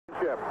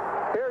leadership.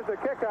 Here's the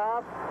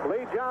kickoff.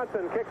 Lee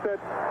Johnson kicks it,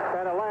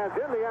 and it lands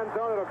in the end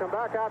zone. It'll come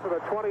back out to the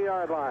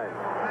 20-yard line.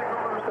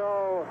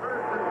 So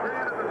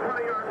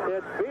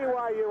it's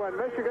BYU and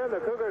Michigan. The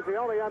Cougars, the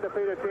only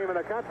undefeated team in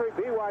the country.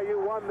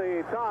 BYU won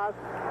the toss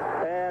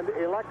and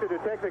elected to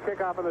take the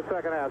kickoff in the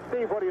second half.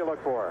 Steve, what do you look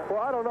for?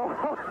 Well, I don't know.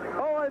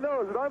 All I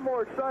know is that I'm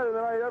more excited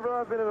than I ever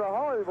have been in a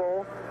Holiday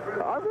Bowl.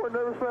 I'm more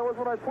nervous than I was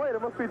when I played.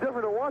 It must be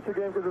different to watch a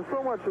game because there's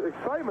so much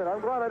excitement.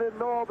 I'm glad I didn't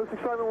know all this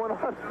excitement went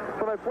on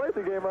when I played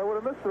the game. I would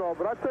have missed it all.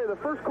 But I'd say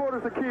the first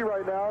quarter's the key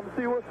right now, and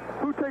see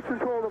who takes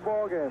control of the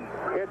ball game.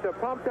 It's a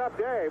pumped-up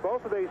day.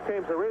 Both of these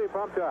teams are really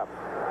pumped up.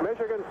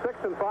 Michigan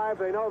 6-5.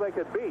 They know they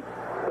could beat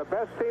the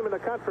best team in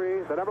the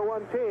country, the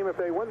 #1 team, if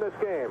they win this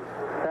game.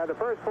 And the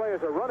first play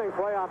is a running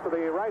play off to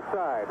the right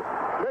side.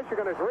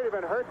 Michigan has really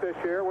been hurt this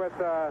year with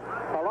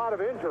a lot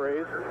of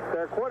injuries.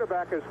 Their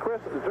quarterback is Chris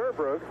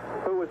Zerbrugge,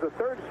 who was the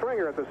third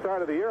stringer at the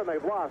start of the year, and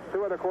they've lost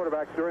 2 other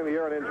quarterbacks during the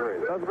year on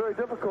injuries. That's very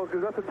difficult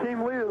because that's a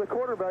team leader, the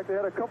quarterback. They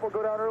had a couple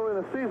go down early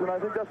in the season. I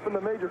think that's been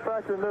the major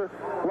factor in their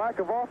lack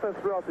of offense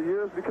throughout the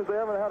years because they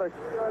haven't had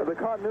the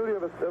continuity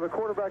of a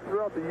quarterback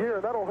throughout the year,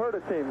 and that'll hurt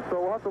a team.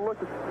 So we'll have to look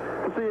to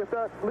see if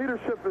that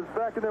leadership is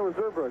back in there with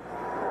Zerbrugge.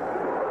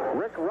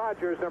 Rick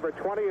Rogers, number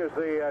 20, is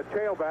the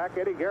tailback.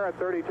 Eddie Garrett,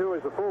 32,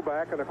 is the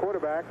fullback, and the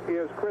quarterback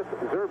is Chris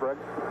Zerbrugge,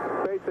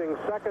 facing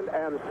 2nd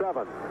and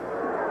 7.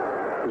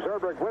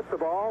 Zerbrugge with the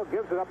ball,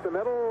 gives it up the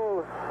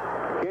middle,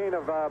 gain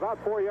of about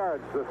 4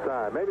 yards this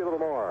time, maybe a little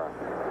more.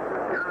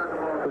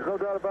 There's no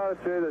doubt about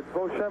it, Jay, that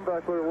Bo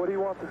Schembechler, what he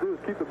wants to do is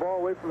keep the ball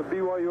away from the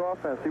BYU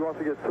offense. He wants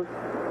to get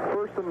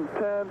 1st and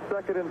 10,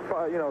 2nd and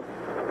 5,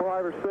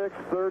 5 or 6,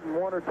 3rd and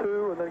 1 or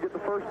 2, and then get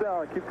the first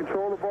down and keep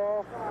control of the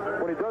ball.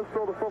 When he does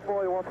throw the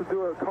football, he wants to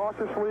do it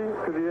cautiously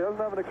because he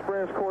doesn't have an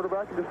experienced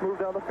quarterback and just move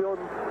down the field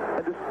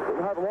and just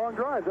have long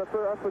drives. That's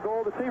the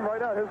goal of the team right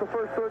now. Here's the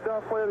first 3rd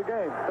down play of the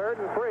game. 3rd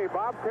and 3.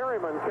 Bob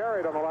Perryman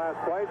carried on the last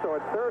play, so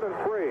it's 3rd and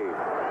 3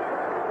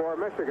 for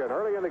Michigan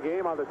early in the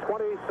game on the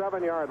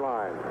 27-yard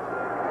line.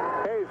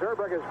 Hey,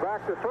 Zerbrugge is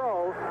back to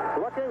throw.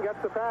 Looking, gets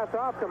the pass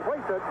off,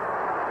 completes it.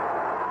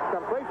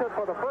 Completes it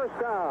for the first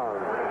down.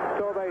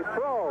 So they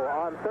throw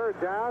on 3rd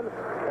down,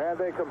 and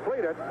they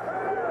complete it.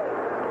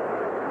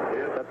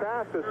 The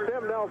pass to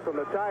Tim Nelson,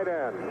 the tight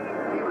end.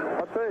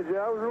 I'll tell you, Jay,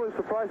 I was really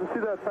surprised to see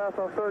that pass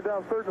on 3rd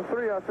down, 3rd and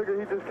 3. I figured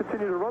he'd just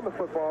continue to run the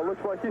football. It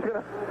looks like he's going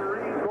to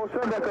go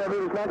Schembechler.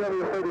 He's not going to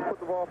be afraid to put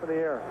the ball up in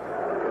the air.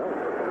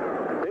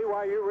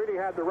 BYU really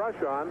had the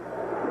rush on,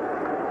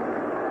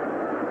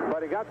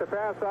 but he got the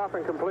pass off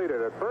and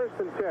completed it. 1st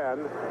and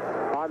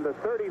 10 on the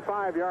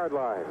 35-yard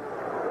line.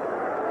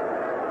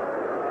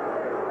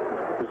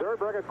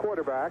 Zerbrugge at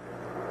quarterback.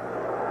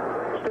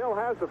 Still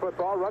has the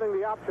football, running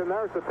the option.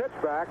 There's the pitch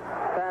back,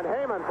 and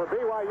Heyman for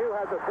BYU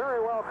has it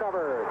very well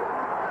covered.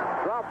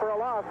 Drop for a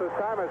loss this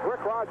time is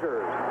Rick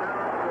Rogers.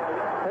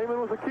 Heyman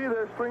was the key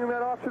there, stringing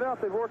that option out.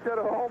 They've worked at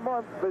it all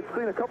month. They've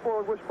seen a couple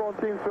of wishbone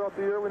teams throughout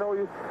the year. We know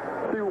you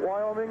see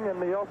Wyoming,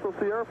 and they also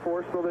see Air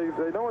Force, so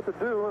they know what to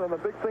do. And the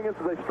big thing is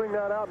that they string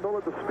that out and don't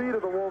let the speed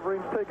of the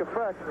Wolverines take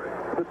effect.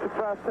 The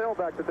fast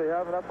tailback that they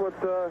have, and that's what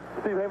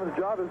Steve Heyman's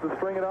job is, to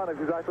string it out.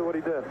 That's exactly what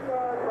he did.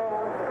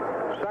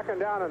 2nd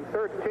down and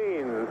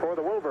 13 for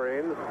the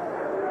Wolverines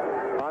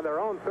on their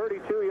own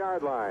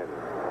 32-yard line.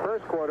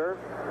 First quarter,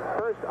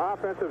 first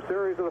offensive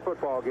series of the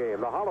football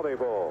game, the Holiday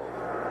Bowl.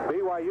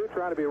 BYU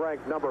trying to be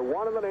ranked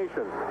 #1 in the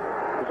nation.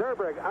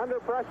 Zerbrugge under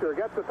pressure,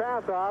 gets the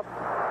pass off,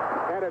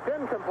 and it's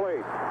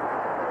incomplete.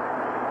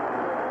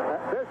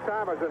 This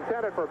time it was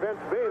intended for Vince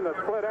Bean, the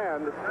split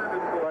end,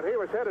 but he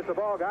was hit as the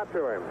ball got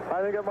to him. I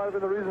think that might have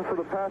been the reason for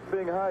the pass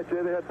being high, Jay.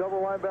 They had double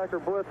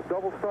linebacker blitz,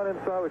 double front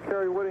inside with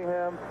Kerry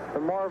Whittingham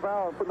and Marv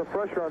Allen putting the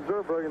pressure on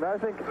Zerbrugge. And I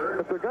think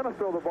if they're going to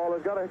throw the ball,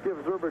 they've got to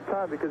give Zerbrugge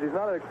time because he's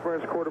not an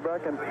experienced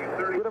quarterback. And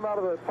get him out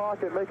of the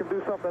pocket, make him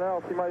do something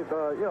else. He might,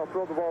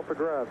 throw the ball for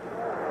grabs.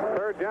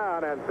 3rd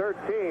down and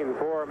 13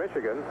 for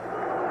Michigan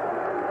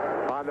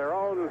on their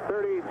own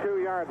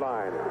 32-yard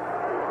line.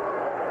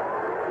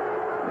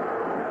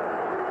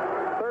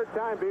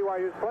 Time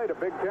BYU's played a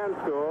Big Ten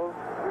school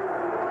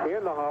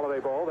in the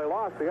Holiday Bowl. They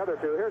lost the other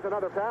 2. Here's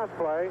another pass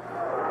play.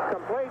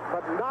 Complete,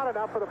 but not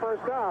enough for the first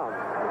down.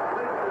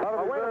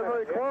 That'll be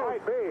very close. It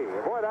might be.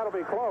 Boy, that'll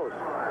be close.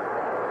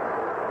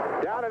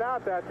 Down and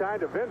out that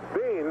time to Vince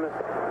Bean,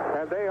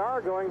 and they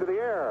are going to the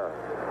air.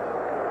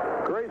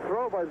 Great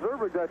throw by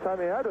Zerbrugge that time.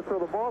 He had to throw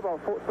the ball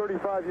about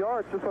 35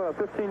 yards, just on a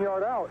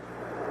 15-yard out.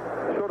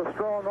 Showed a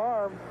strong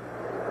arm.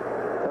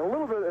 And a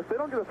little bit, if they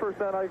don't get a first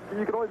down,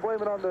 you can only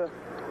blame it on the...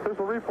 There's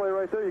a replay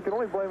right there. You can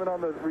only blame it on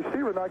the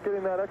receiver not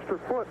getting that extra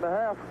 1.5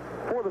 feet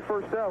for the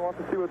first down. We'll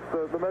have to see what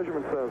the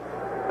measurement says.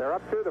 They're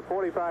up to the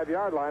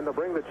 45-yard line. They'll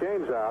bring the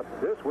chains out.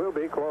 This will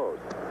be close.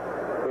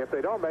 If they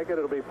don't make it,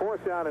 it'll be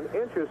 4th down and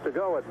inches to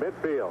go at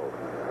midfield.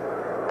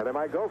 And they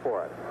might go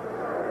for it.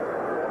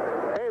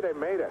 Hey, they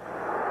made it.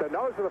 The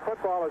nose of the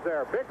football is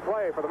there. Big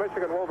play for the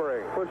Michigan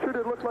Wolverines. Well, it sure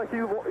did look like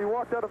he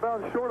walked out of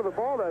bounds short of the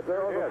ball that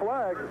there on the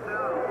flag.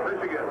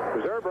 Michigan.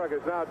 Zerbrugge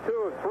is now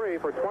 2 of 3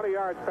 for 20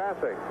 yards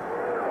passing.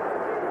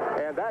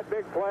 And that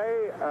big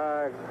play,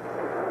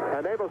 and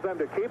enables them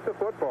to keep the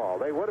football.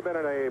 They would have been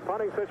in a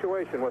punting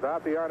situation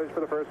without the yardage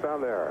for the first down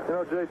there. You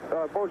know, Jay,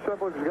 Bo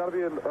Schembechler's got to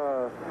be a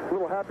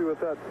little happy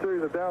with that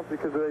series of downs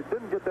because they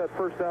didn't get that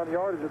first down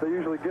yardage that they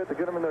usually get to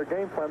get them in their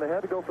game plan. They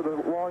had to go for the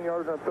long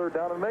yardage on third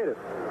down and made it.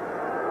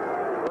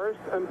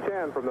 First and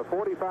 10 from the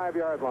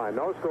 45-yard line.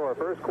 No score,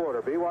 first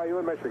quarter. BYU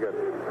and Michigan.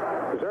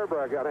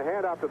 Zerbrugg got a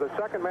handoff to the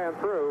second man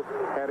through,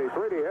 and he's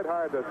really hit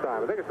hard this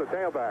time. I think it's the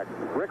tailback,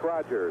 Rick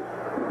Rogers.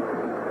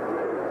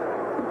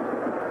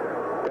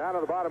 Down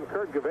at the bottom,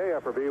 Kurt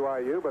Gavea for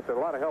BYU, but there's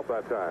a lot of help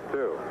that time,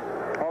 too.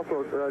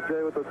 Also,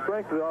 Jay, with the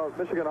strength of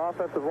the Michigan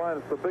offensive line,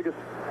 it's the biggest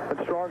and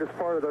strongest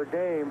part of their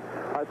game.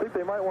 I think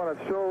they might want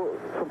to show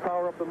some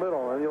power up the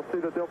middle, and you'll see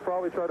that they'll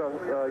probably try to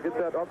get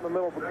that up in the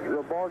middle of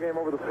the ball game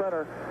over the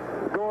center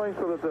going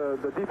so that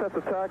the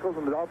defensive tackles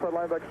and the outside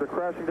linebackers are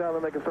crashing down,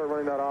 and they can start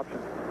running that option.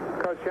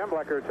 Coach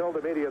Schembechler told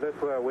the media this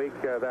week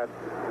that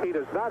he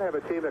does not have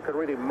a team that can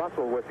really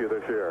muscle with you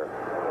this year.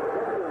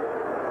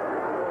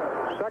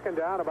 Second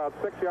down, about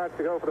 6 yards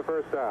to go for the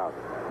first down.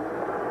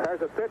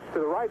 There's a pitch to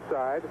the right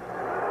side.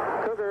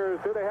 Cougars,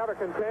 do they have it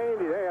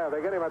contained? Yeah,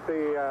 they get him at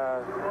the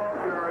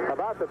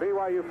about the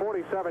BYU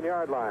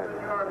 47-yard line.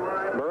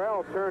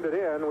 Morrell turned it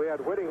in. We had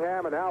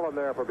Whittingham and Allen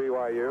there for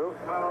BYU.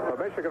 But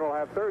Michigan will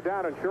have third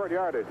down and short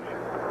yardage.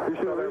 You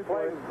see so they're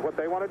playing what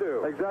they want to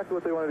do. Exactly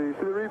what they want to do. You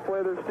see the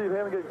replay. There's Steve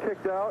Hammond getting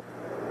kicked out.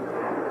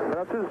 And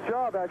that's his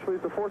job, actually,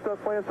 is to force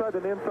that play inside,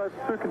 then the inside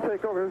suit can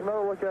take over. Here's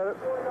another look at it.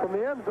 From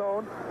the end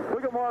zone,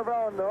 look at Marv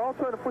Allen. They're all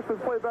trying to push this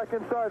play back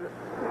inside.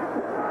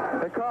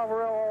 And Kyle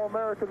Morrell,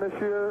 All-American this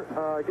year,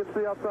 gets to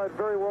the outside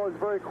very well. He's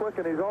very quick,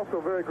 and he's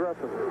also very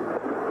aggressive.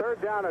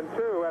 Third down and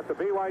 2 at the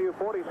BYU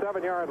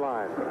 47-yard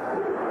line.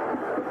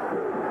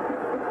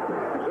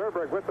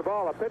 Zerbrugg with the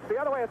ball. A pitch the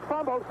other way. It's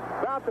fumbled.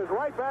 Bounces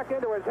right back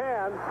into his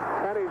hand,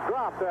 and he's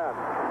dropped that.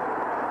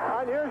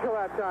 Unusual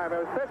that time.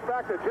 It was pitched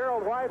back to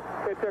Gerald White.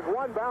 It took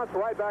one bounce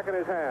right back in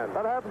his hand.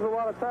 That happens a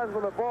lot of times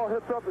when the ball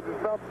hits up. It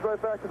just bounces right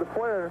back to the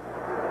player.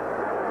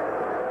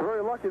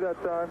 Very lucky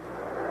that time.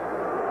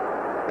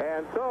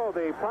 And so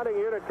the punting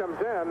unit comes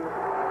in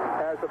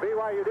as the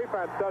BYU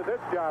defense does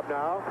its job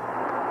now.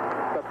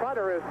 The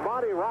punter is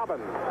Monty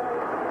Robbins,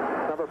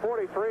 number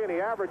 43, and he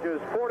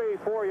averages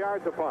 44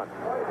 yards a punt.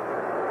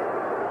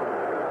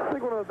 I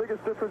think one of the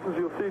biggest differences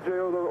you'll see,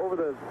 Jay, over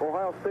the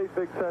Ohio State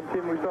Big Ten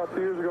team we saw 2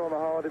 years ago in the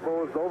Holiday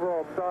Bowl is the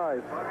overall size.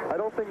 I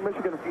don't think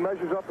Michigan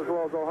measures up as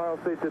well as Ohio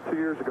State did 2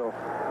 years ago.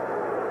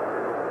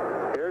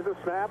 Here's a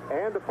snap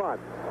and a punt.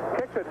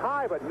 Kicks it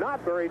high, but not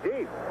very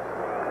deep.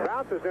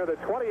 Bounces near the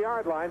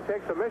 20-yard line,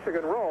 takes a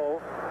Michigan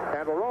roll,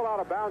 and will roll out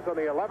of bounds on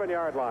the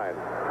 11-yard line.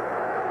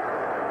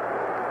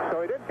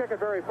 So he didn't kick it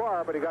very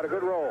far, but he got a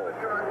good roll.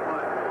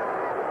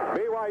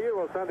 BYU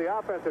will send the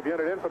offensive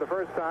unit in for the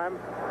first time,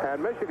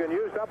 and Michigan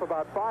used up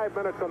about 5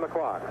 minutes on the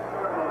clock.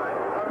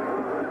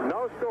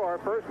 No score,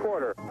 first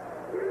quarter.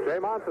 Jay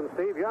Monson,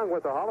 Steve Young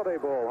with the Holiday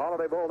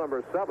Bowl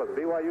number 7.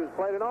 BYU's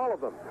played in all of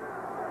them.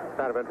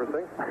 Kind of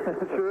interesting.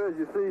 It sure is.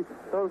 You see,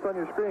 notice on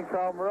your screen,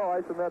 Kyle Morrell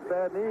icing that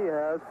bad knee he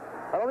has.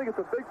 I don't think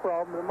it's a big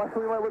problem.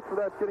 We might look for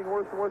that getting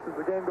worse and worse as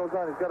the game goes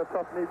on. He's got a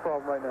tough knee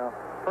problem right now.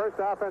 First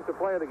offensive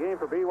play of the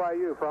game for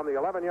BYU from the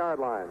 11-yard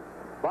line.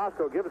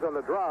 Bosco gives on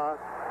the draw.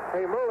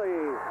 Hey,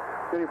 Mooley,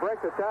 did he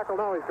break the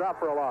tackle? No, he's dropped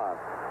for a loss.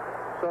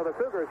 So the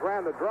Cougars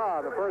ran the draw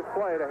on the first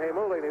play to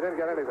Mooley, and he didn't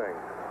get anything.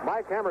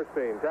 Mike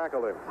Hammerstein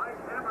tackled him.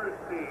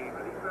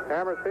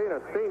 Hammerstein, a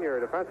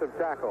senior defensive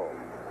tackle.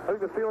 I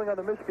think the feeling on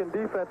the Michigan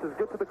defense is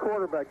get to the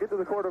quarterback, get to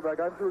the quarterback.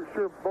 I'm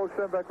sure Bo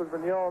Schembechler has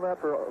been yelling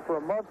that for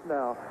a month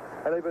now,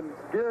 and they've been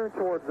gearing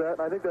towards that.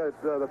 And I think that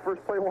the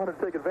first play wanted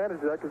to take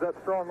advantage of that because that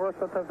strong rush,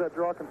 sometimes that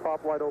draw can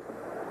pop wide open.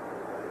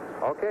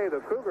 Okay, the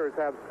Cougars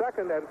have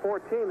 2nd and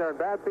 14. They're in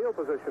bad field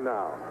position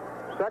now.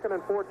 2nd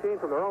and 14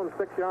 from their own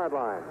 6-yard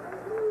line.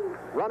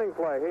 Running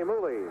play,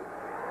 Mooley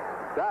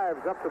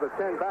dives up to the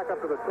 10, back up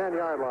to the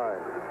 10-yard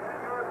line.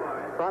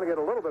 Trying to get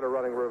a little bit of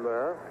running room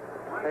there.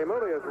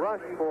 Mooley has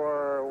rushed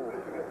for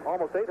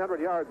almost 800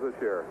 yards this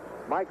year.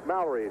 Mike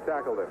Mallory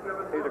tackled him.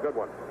 He's a good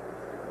one.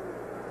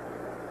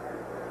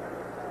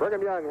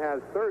 Brigham Young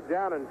has 3rd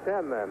down and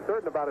 10 then.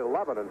 3rd and about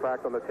 11, in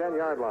fact, on the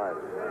 10-yard line.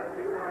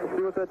 Let's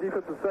see what that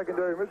defensive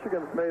secondary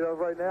Michigan's made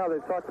of right now.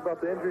 They've talked about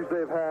the injuries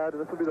they've had,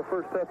 and this will be the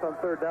first test on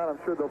 3rd down. I'm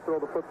sure they'll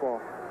throw the football.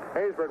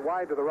 Haysbert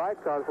wide to the right,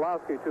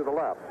 Kozlowski to the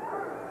left.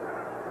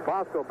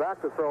 Bosco back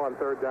to throw on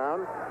 3rd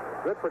down.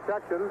 Good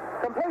protection.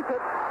 Completes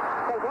it.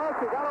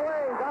 Kozlowski got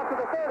away. He's out to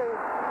the 30.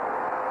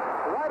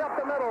 Right up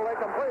the middle. They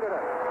completed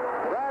it.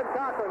 Brad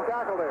Cochran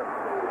tackled him.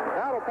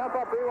 That'll pump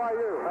up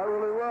BYU. Not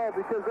really well,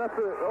 because that's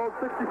the old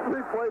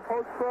 63 play,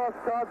 post-cross.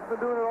 Todd's been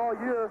doing it all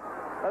year.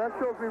 And that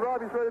shows me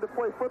Robbie's ready to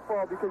play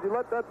football because you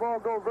let that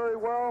ball go very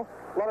well.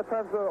 A lot of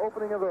times the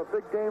opening of a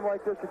big game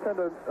like this, you tend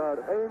to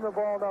aim the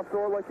ball, not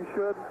throw it like you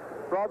should.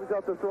 Robbie's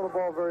out there throwing the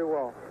ball very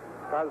well.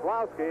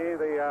 Kozlowski,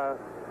 the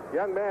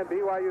young man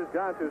BYU's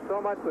gone to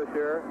so much this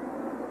year,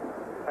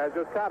 has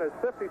just caught his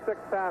 56th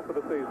pass of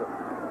the season.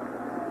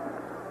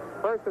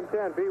 1st and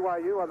 10,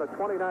 BYU on the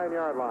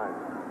 29-yard line.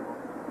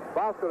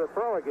 Bosco to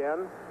throw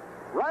again.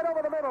 Right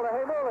over the middle to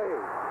Mooley.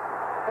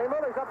 Hey,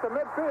 Mooley's up to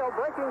midfield,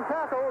 breaking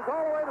tackles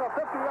all the way to the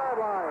 50-yard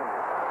line.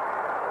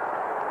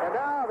 And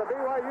now the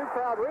BYU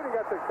crowd really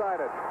gets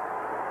excited.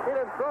 He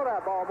didn't throw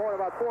that ball more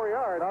than about 4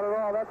 yards. Not at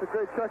all. That's a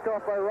great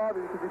checkoff by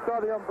Robbie because he saw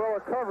the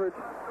umbrella coverage.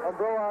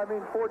 Umbrella, I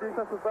mean 4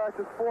 defensive backs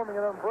just forming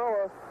an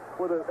umbrella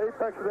where the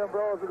apex of the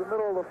umbrella is in the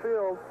middle of the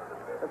field.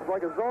 It's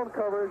like a zone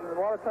coverage, and a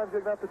lot of times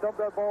you're going to have to dump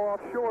that ball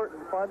off short and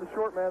find the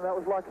short man. That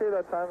was Lacquet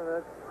that time, and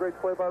that's a great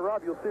play by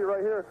Robbie. You'll see it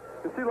right here.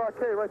 You'll see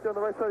Lacquet right there on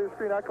the right side of your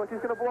screen act like he's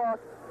going to block,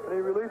 and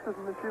he releases,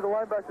 and you see the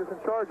linebackers in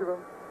charge of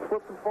him,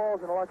 slips and falls,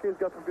 and Lacquet's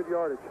got some good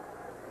yardage.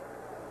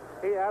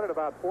 He added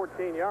about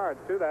 14 yards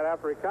to that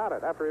after he caught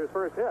it, after he was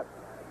first hit.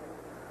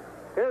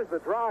 Here's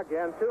the draw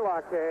again to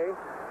Lacquet,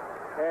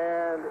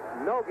 and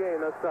no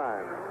gain this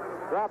time.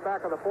 Drop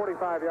back on the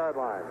 45-yard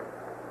line.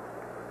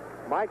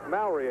 Mike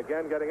Mallory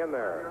again getting in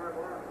there.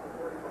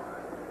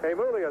 Hey,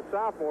 Mooley, a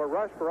sophomore,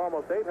 rushed for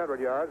almost 800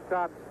 yards,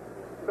 caught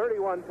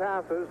 31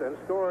 passes, and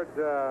scored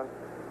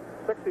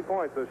 60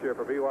 points this year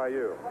for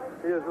BYU.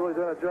 He has really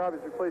done a job.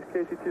 He's replaced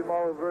KCT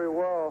Marlowe very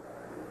well.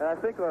 And I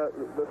think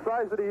the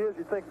size that he is,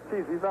 you think,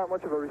 geez, he's not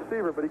much of a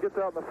receiver, but he gets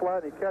out in the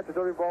flat and he catches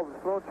every ball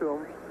that's thrown to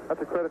him. That's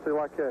a credit to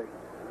Lacquet.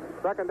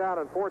 Second down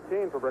and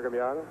 14 for Brigham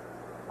Young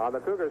on the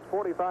Cougars'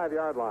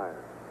 45-yard line.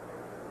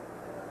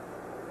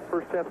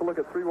 First chance to look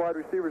at 3 wide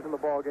receivers in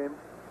the ball game.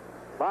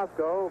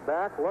 Bosco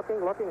back, looking.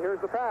 Here's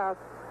the pass.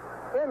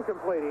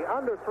 Incomplete. He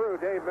underthrew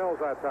Dave Mills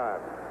that time.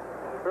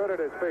 Threw it at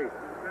his feet.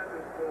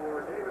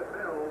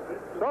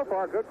 So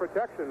far, good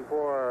protection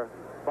for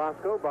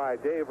Bosco by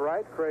Dave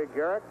Wright, Craig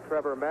Garrett,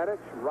 Trevor Manich,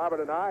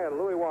 Robert Anai, and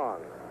Louis Wong.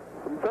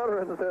 Some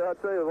veterans, I'll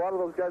tell you, a lot of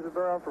those guys have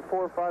been around for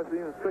 4 or 5,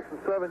 even 6 and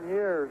 7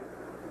 years.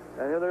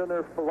 And here they're in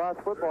their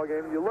last football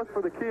game. You look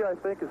for the key, I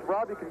think, is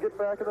Robbie can get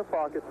back in the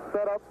pocket,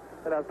 set up,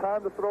 and have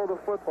time to throw the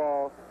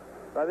football.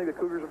 I think the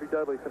Cougars will be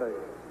deadly tonight.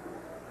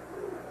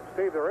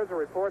 Steve, there is a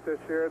report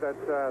this year that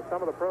some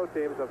of the pro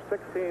teams of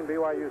 16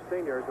 BYU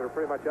seniors that are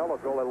pretty much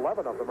eligible,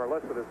 11 of them are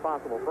listed as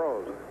possible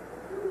pros.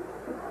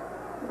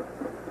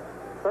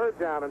 Third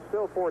down and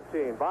still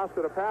 14.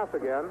 Bosco to pass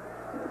again.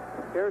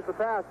 Here's the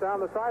pass down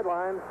the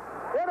sideline.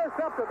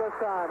 Intercepted this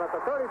time at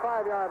the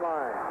 35-yard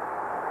line.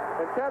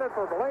 Intended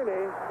for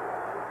Bellini,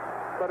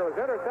 but it was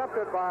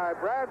intercepted by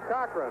Brad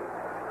Cochran.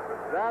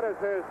 That is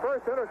his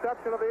first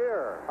interception of the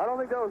year. I don't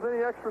think that was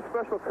any extra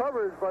special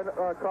coverage by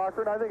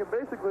Cochran. I think it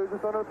basically was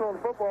just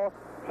underthrown football.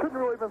 Shouldn't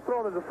really have been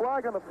thrown. There's a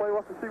flag on the play.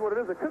 We'll have to see what it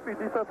is. It could be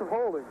defensive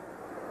holding.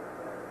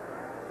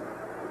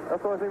 That's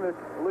the only thing that's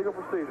illegal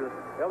procedure.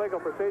 Illegal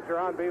procedure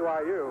on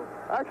BYU.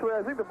 Actually,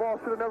 I think the ball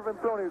should have never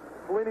been thrown.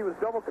 Bellini was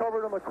double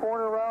covered on the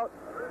corner route,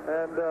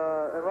 and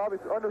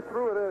Robbie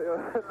underthrew it.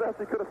 At best,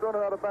 he could have thrown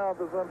it out of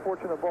bounds. It was an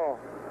unfortunate ball.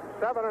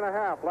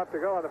 7.5 left to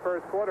go in the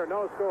first quarter.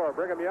 No score.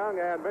 Brigham Young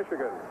and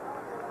Michigan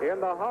in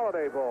the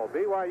Holiday Bowl.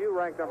 BYU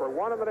ranked number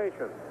 1 in the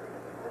nation.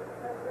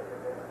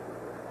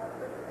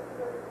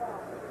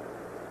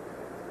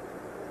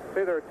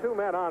 See, there are 2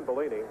 men on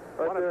Bellini.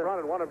 One in front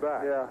and one in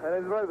back. Yeah, and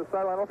he's right at the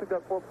sideline. I don't think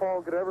that poor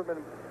Paul could ever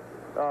been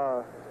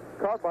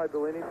caught by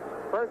Bellini.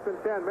 First and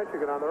 10,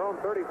 Michigan on their own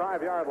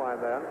 35-yard line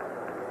then.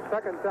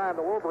 Second time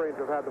the Wolverines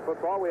have had the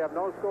football. We have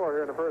no score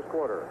here in the first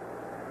quarter.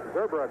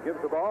 Zerbrug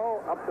gives the ball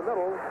up the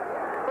middle.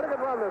 Pretty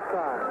good run this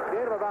time.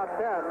 Gain of about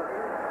 10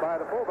 by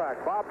the fullback,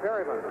 Bob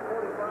Perryman.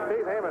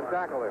 Steve Heyman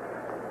tackled him.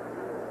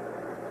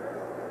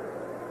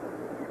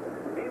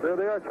 There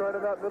they are, trying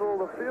in that middle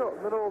of the field,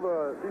 middle of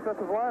the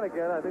defensive line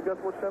again. I think that's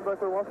what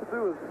Schembechler wants to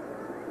do, is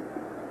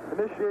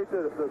initiate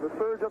the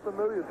surge up the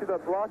middle. You see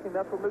that blocking.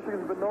 That's what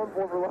Michigan's been known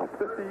for the last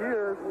 50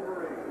 years.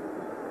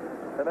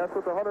 And that's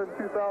what the 102,000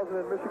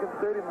 in Michigan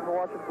Stadium has been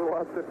watching for the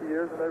last 50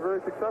 years, and they're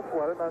very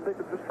successful at it. And I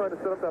think they're just trying to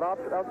set up that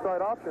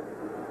outside option,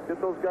 get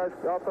those guys,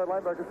 outside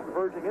linebackers,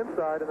 converging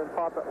inside, and then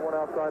pop that one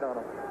outside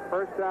on them.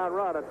 First down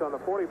run. It's on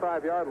the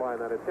 45-yard line.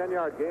 Then a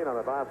 10-yard gain on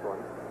the last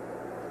one.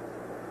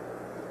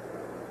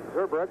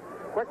 Zerbrug,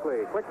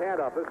 quick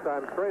handoff this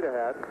time straight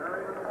ahead.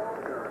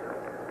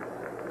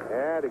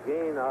 And a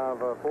gain of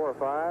 4 or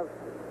 5.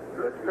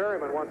 It's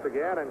Perryman once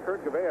again, and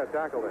Kurt Gavea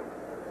tackled him.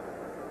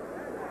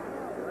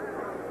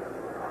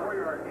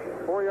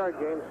 4-yard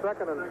gain,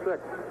 2nd and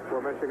 6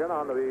 for Michigan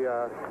on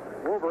the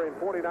Wolverine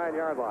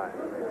 49-yard line.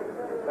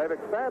 They've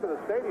expanded the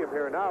stadium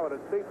here now, and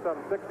it seats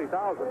some 60,000,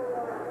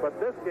 but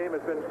this game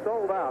has been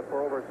sold out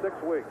for over 6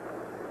 weeks.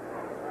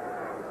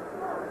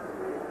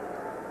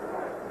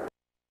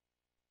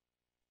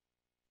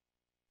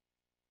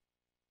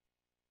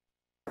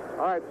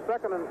 All right,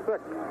 2nd and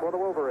 6 for the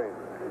Wolverines.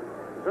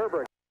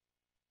 Zerbrug.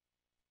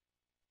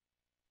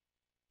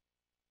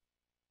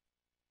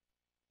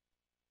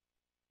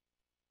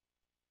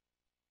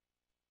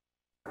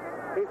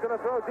 He's going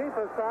to throw deep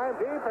this time.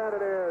 Deep, and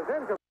it is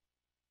incomplete.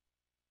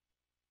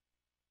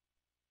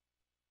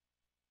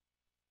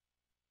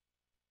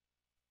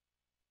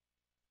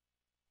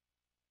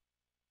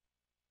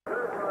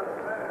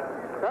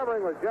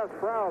 Covering was Jeff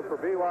Sprouse for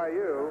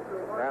BYU,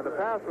 and the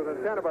pass was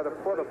intended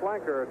for the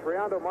flanker,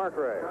 Triando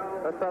Marcre.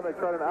 That time they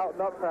tried an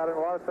out-and-up pattern.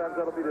 A lot of times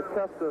that'll be to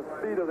test the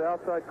speed of the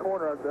outside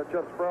corner of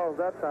Jeff Sprouse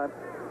that time.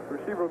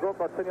 receiver will go up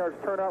about 10 yards,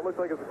 turn out, looks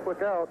like it's a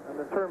quick out, and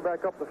then turn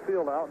back up the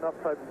field, out and up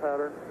type of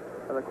pattern,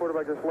 and the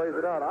quarterback just lays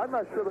it out. I'm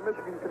not sure that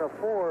Michigan can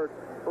afford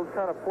those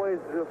kind of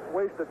plays to just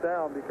waste it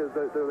down, because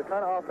they're the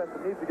kind of offense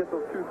that needs to get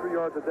those 2-3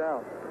 yards of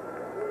down.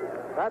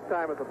 That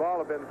time, if the ball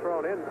had been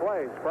thrown in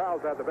play,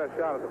 Sprouse had the best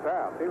shot at the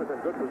pass. He was in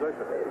good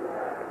position.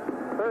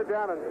 3rd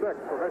down and 6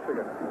 for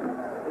Michigan.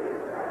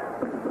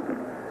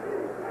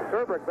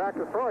 Zurbrich back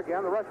to throw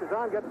again. The rush is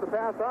on, gets the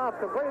pass off.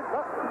 Complete.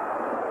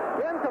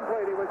 Oh,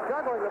 incomplete. He was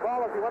juggling the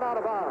ball as he went out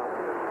of bounds.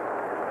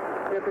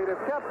 If he'd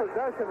have kept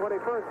possession when he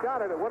first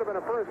got it, it would have been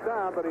a first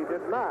down, but he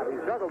did not. He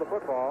juggled the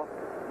football.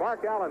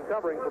 Mark Allen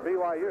covering for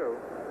BYU.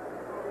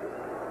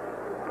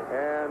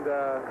 And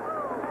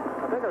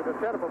I think it was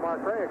intended for Mark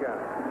Ray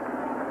again.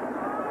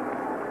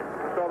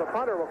 So the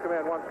punter will come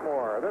in once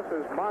more. This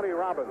is Monty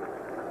Robbins,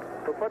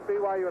 who put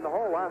BYU in the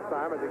hole last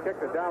time as he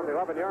kicked it down the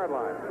 11-yard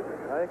line.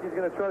 I think he's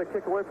going to try to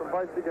kick away from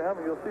Vice Digahama.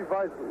 You'll see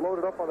Vice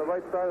loaded up on the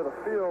right side of the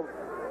field.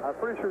 I'm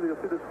pretty sure that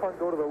you'll see this punt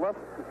go to the left,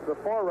 the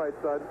far right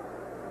side,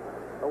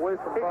 away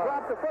from He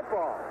dropped the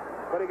football,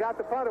 but he got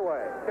the punt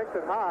away. Kicks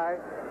it high.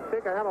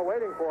 Digahama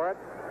waiting for it.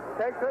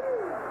 Takes it,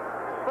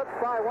 slips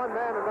by one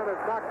man, and then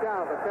it's knocked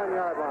down at the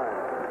 10-yard line.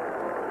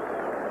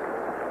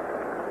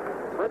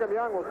 Brigham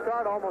Young will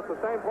start almost the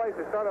same place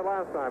he started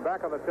last time,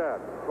 back on the 10.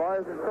 Why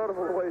is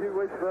incredible the way he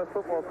waits for that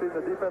football team.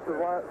 The defensive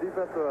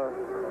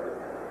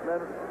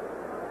men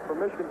from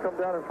Michigan come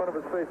down in front of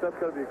his face. That's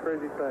got to be a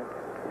crazy thing.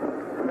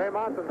 Ray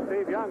Monson,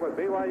 Steve Young with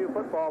BYU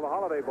football, the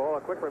Holiday Bowl.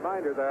 A quick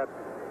reminder that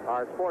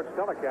our sports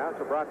telecasts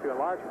are brought to you in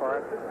large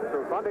part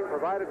through funding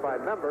provided by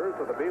members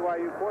of the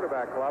BYU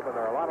Quarterback Club, and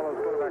there are a lot of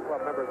those Quarterback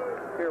Club members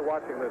here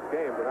watching this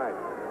game tonight.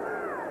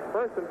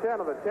 1st and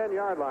 10 on the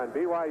 10-yard line,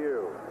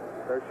 BYU.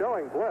 They're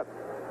showing blitz.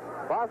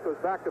 Bosco's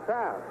back to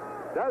pass.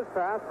 Does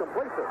pass,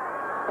 completes it.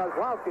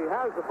 Kozlowski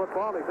has the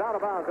football, and he's out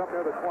of bounds up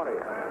near the 20.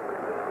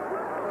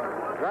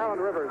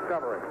 Garland Rivers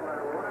covering.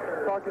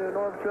 Talking to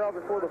Norm Chow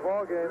before the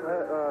ball game,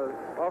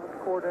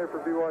 offensive coordinator for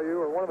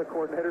BYU, or one of the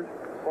coordinators,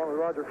 along with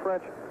Roger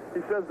French, he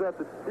says that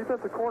the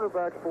defensive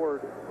cornerbacks for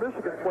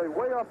Michigan play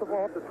way off the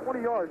ball up to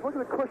 20 yards. Look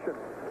at the cushion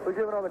they're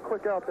giving on the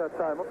quick out that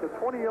time, up to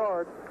 20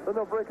 yards. Then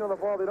they'll break on the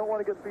ball. They don't want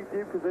to get beat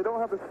deep because they don't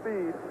have the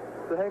speed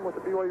to hang with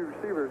the BYU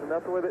receivers, and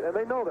that's the way and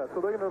they know that.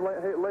 So they're going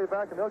to lay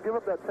back, and they'll give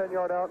up that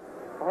 10-yard out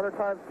 100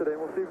 times today,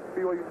 and we'll see if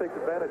BYU takes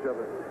advantage of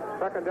it.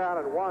 2nd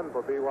down and 1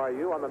 for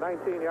BYU on the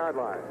 19-yard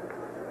line.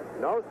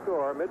 No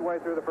score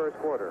midway through the first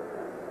quarter.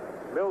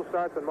 Mills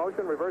starts in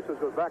motion, reverses,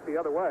 goes back the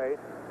other way,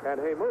 and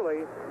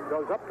Heimuli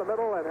goes up the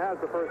middle and has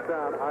the first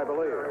down, I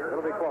believe.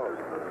 It'll be close.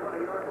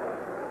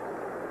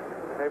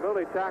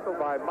 Heimuli tackled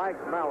by Mike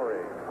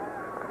Mallory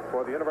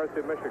for the University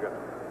of Michigan.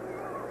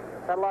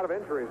 Had a lot of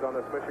injuries on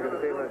this Michigan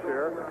team this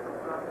year.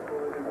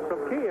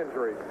 Some key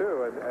injuries,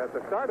 too. And at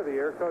the start of the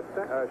year, Coach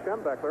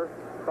Schembechler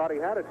thought he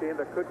had a team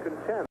that could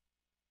contend.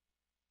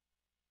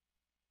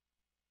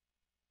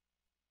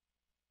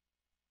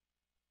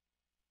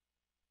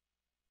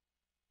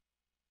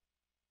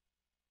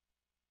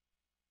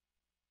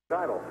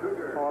 Title.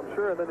 Oh, I'm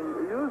sure. And then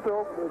you lose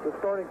the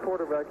starting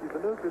quarterback. He's the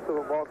nucleus of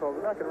a ball club.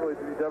 It's not going to really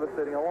be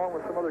devastating, along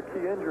with some other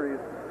key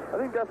injuries. I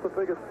think that's the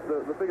biggest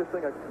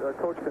thing a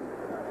coach can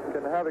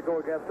have it go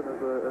against him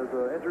is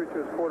an injury to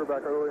his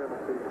quarterback earlier in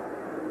the season.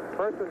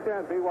 1st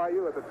and 10,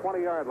 BYU at the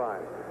 20-yard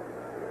line.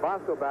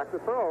 Bosco back to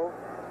throw.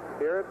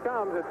 Here it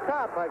comes. It's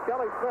caught by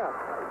Kelly Smith.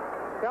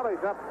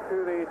 Kelly's up to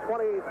the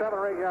 27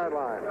 or 8-yard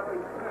line.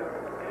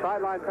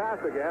 Sideline pass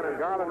again, and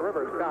Garland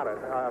Rivers got it.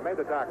 Made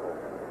the tackle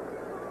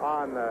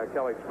on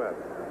Kelly Smith.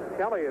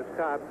 Kelly has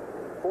caught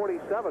 47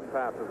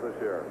 passes this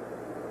year.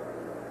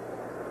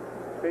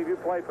 Steve, you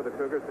play for the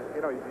Cougars.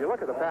 You know, you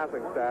look at the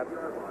passing stats.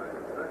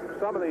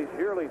 Some of these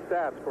yearly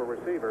stats for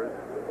receivers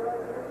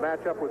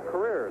match up with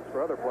careers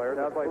for other players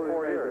that play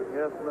 4 years.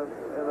 Yes,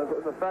 and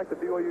the fact that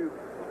BYU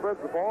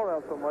spreads the ball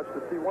around so much,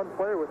 to see one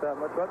player with that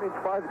much, that means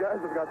 5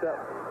 guys have got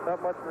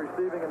that much in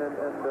receiving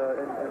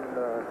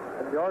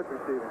and yards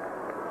receiving.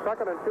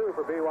 2nd and 2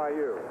 for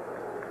BYU.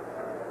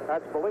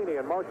 That's Bellini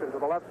in motion to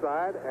the left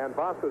side, and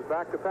Bosco's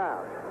back to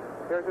pass.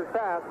 Here's his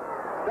pass.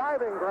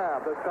 Diving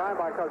grab this time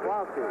by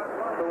Kozlowski,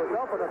 who was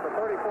open at the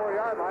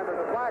 34-yard line.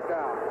 There's a flag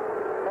down.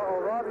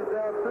 Robbie's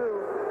down too.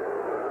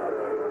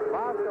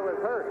 Bosco is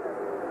hurt.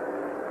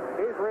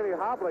 He's really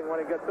hobbling when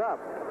he gets up.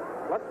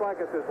 Looks like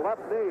it's his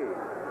left knee.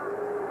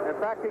 In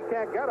fact, he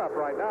can't get up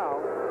right now.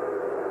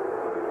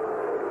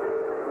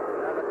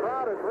 And the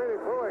crowd is really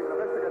booing the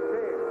Michigan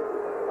team.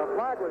 A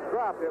flag was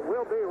dropped. It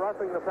will be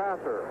roughing the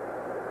passer.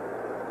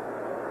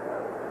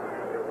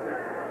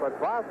 But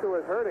Bosco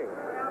is hurting.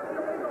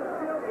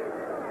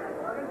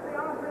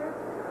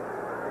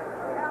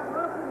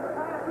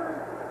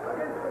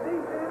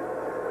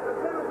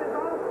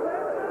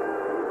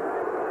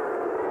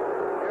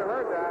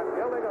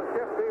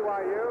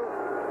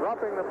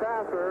 roughing the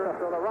passer,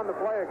 so they'll run the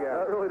play again.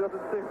 That really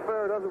doesn't seem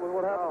fair, does it, with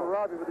what happened to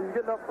Robbie? But he's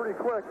getting up pretty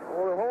quick.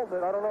 Well, they're holding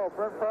it. I don't know.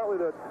 Brent Pratley,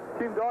 the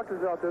team doctor's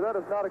out there. That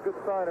is not a good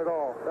sign at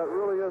all. That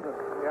really isn't.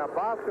 Yeah,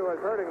 Bosco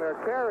is hurting. They're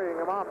carrying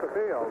him off the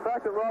field. The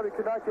fact that Robbie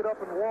could not get up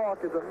and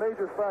walk is a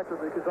major factor,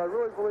 because I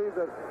really believe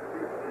that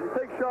you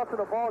take shots in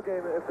a ball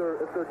game. If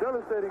they're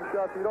devastating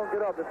shots, you don't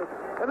get up. If it's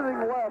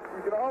anything left,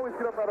 you can always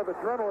get up out of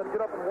adrenaline and get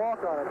up and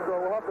walk on it.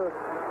 So we'll have to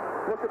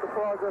look at the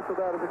progress of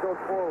that as it goes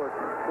forward.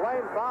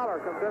 Blaine Fowler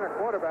comes in at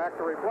quarterback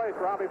to replace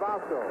Robbie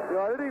Bosco.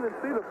 Yeah, I didn't even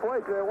see the play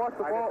today. I watched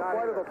the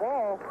flight of the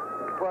ball,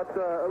 but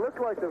it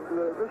looked like the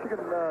Michigan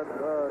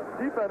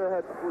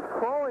defender was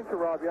crawling to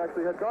Robbie.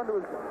 Actually, had gone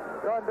down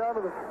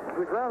to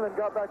the ground and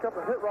got back up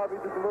and hit Robbie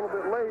just a little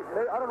bit late.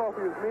 I don't know if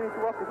he was meaning to.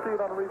 We'll have to see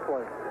it on the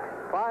replay.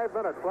 5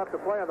 minutes left to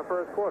play in the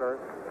first quarter.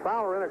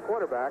 Fowler in at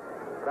quarterback.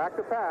 Back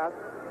to pass.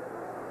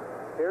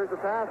 Here's the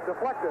pass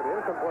deflected,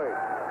 incomplete.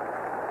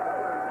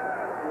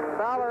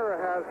 Fowler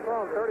has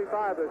thrown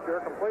 35 this year,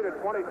 completed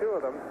 22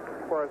 of them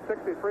for a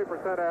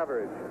 63%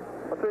 average.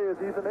 I'll tell you,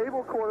 he's an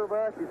able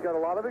quarterback. He's got a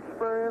lot of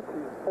experience.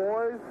 He's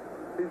poised.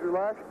 He's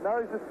relaxed. Now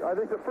I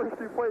think the first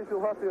 2 plays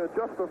he'll have to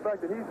adjust to the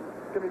fact that he's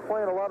going to be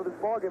playing a lot of this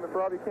ball game if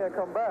Robbie can't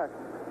come back.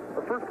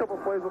 The first couple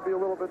of plays will be a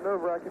little bit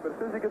nerve-wracking, but as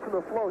soon as he gets in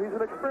the flow, he's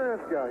an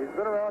experienced guy. He's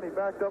been around. He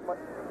backed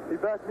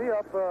me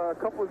up a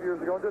couple of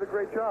years ago and did a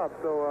great job.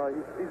 So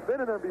he's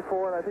been in there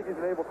before, and I think he's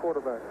an able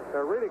quarterback.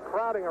 They're really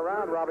crowding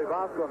around Robbie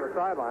Bosco on the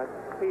sideline.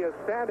 He is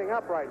standing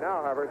up right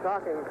now, however,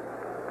 talking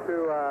to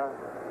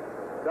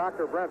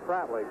Dr. Brent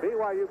Pratley.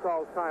 BYU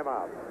calls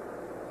timeout.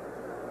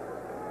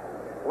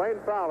 Blaine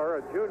Fowler,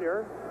 a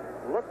junior,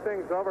 looked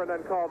things over and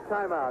then called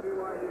timeout.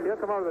 He'll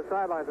come over to the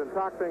sidelines and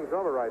talk things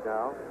over right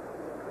now.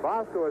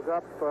 Bosco is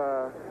up.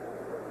 Well,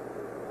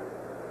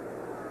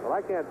 I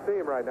can't see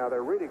him right now.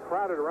 They're really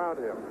crowded around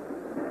him.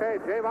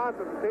 Okay, Jay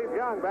Monson and Steve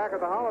Young back at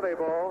the Holiday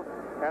Bowl,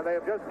 and they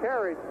have just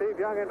carried Steve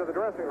Young into the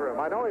dressing room.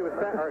 I know he was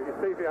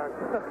Steve Young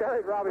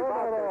carried Robbie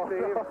Bosco,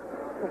 Steve,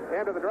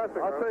 into the dressing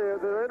room. I'll tell you,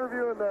 they're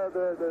interviewing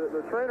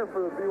the trainer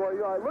for the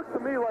BYU. It looked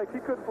to me like he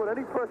couldn't put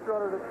any pressure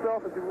on it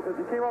himself as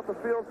he came off the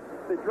field.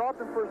 They dropped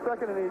him for a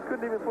second, and he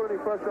couldn't even put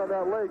any pressure on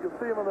that leg. You'll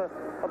see him on the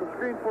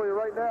screen for you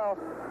right now.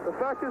 The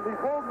fact is, he's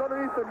holding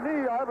underneath the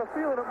knee. I have a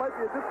feeling it might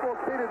be a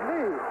dislocated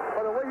knee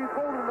by the way he's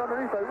holding it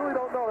underneath. I really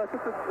don't know. That's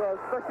just a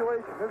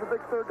speculation. Here's a big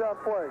third down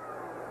play.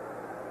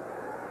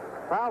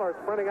 Fowler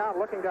sprinting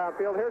out, looking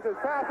downfield. Here's his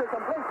pass. He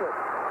completes it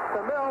to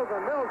Mills,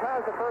 and Mills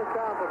has the first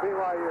down for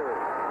BYU.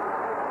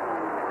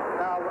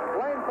 Now,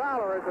 Blaine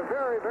Fowler is a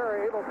very,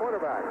 very able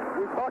quarterback.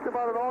 We've talked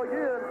about it all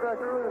year. In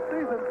fact, early in the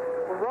season,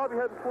 when Robbie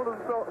hadn't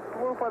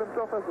solidified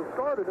himself as a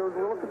starter, there was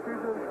a little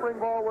confusion in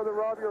spring ball whether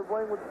Robbie or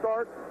Blaine would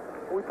start.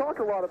 We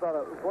talked a lot about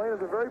it. Blaine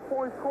is a very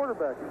poised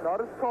quarterback. He's not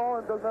as tall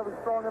and doesn't have as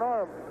strong an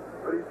arm,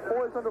 but he's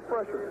poised under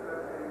pressure.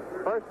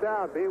 First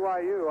down,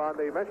 BYU on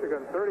the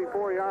Michigan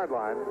 34-yard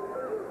line.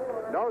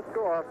 No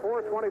score,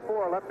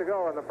 4:24 left to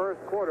go in the first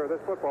quarter of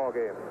this football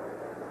game.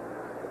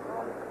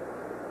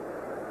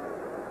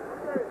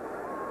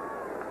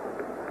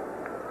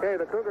 Okay,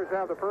 the Cougars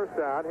have the first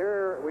down.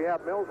 Here we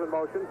have Mills in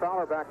motion.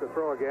 Fowler back to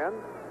throw again.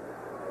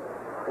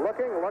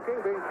 Looking,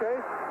 being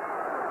chased.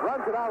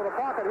 Runs it out of the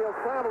pocket. He'll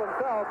scramble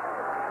himself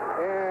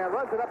and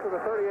runs it up to the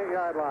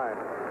 38-yard line.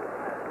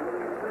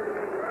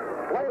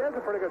 Blaine is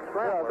a pretty good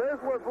scrambler. Yeah, there's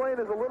where Blaine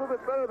is a little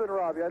bit better than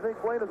Robbie. I think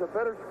Blaine is a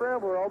better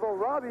scrambler, although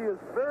Robbie is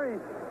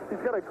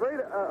he's got a great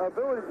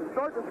ability to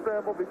start the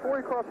scramble before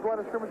he crosses the line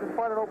of scrimmage and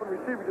find an open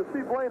receiver. You'll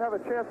see Blaine have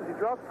a chance as he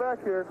drops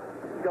back here.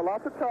 He's got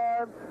lots of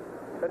time,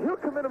 and he'll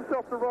commit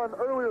himself to run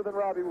earlier than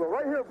Robbie will.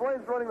 Right here,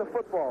 Blaine's running the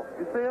football.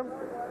 You see him?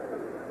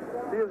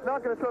 He is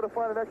not going to try to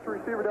find an extra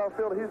receiver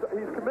downfield. He's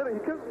committed.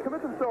 He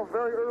commits himself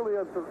very early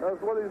as to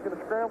whether he's going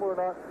to scramble or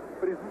not.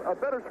 But he's a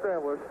better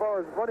scrambler as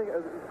far as running.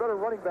 He's a better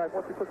running back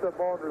once he puts that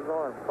ball under his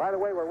arm. By the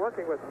way, we're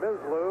working with Ms.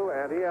 Lou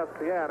and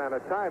ESPN, and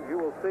at times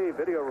you will see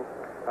video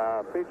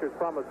features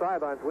from the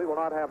sidelines. We will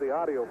not have the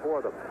audio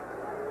for them.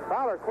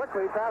 Fowler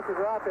quickly passes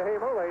it out to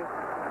Haymooley.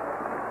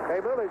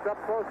 Haymooley's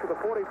up close to the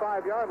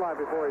 45-yard line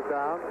before he's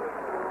down.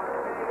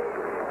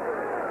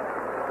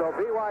 So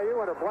BYU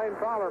under Blaine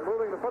Fowler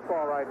moving the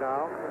football right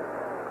now.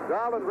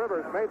 Garland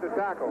Rivers made the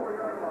tackle.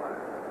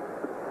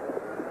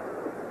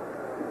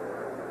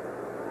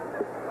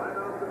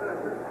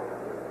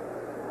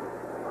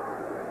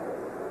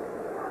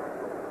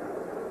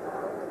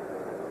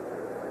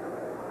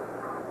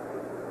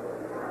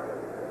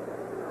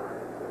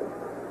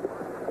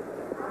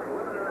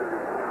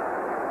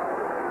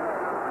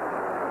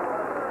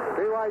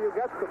 BYU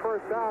gets the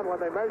first down when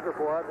they measure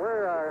for it.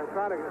 We're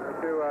trying to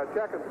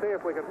check and see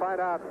if we can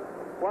find out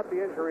what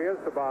the injury is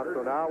to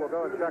Bosco now. We'll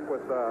go and check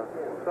with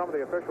some of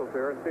the officials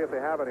here and see if they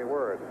have any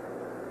words.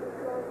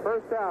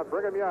 First down,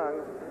 Brigham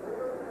Young.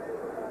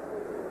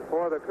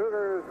 For the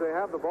Cougars, they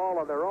have the ball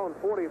on their own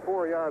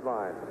 44-yard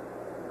line.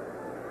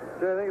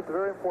 Jay, I think it's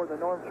very important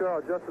that Norm Chow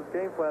adjusts his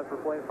game plan for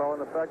Blaine Fowler,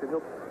 and the fact that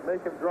he'll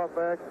make him drop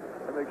back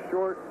and make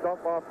short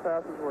dump-off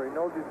passes where he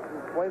knows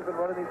Blaine's been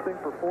running these things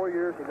for 4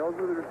 years. He knows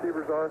who the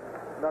receivers are,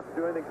 not to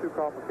do anything too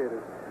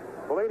complicated.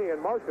 Bellini in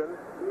motion.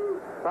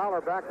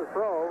 Fowler back to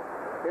throw.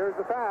 Here's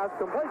the pass.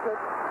 Completes it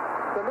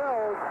to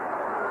Mills.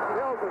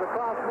 Mills is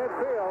across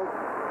midfield.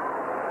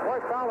 Boy,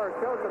 Fowler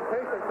showed some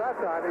patience that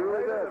time. He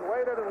waited and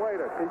waited and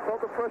waited. He felt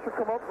the pressure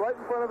come up right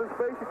in front of his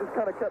face. He just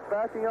kind of kept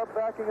backing up.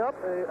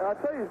 And I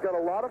tell you, he's got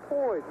a lot of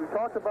poise. We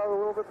talked about it a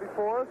little bit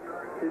before.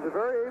 He's a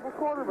very able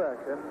quarterback,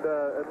 and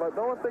let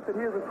no one think that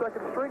he is a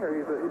second stringer.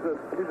 He's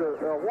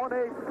a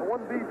 1A,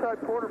 1B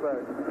type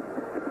quarterback.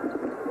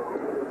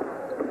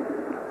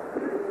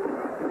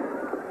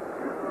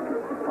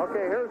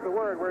 Okay, here's the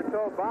word. We're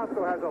told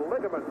Bosco has a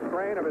ligament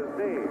strain of his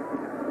knee.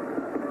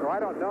 So I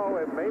don't know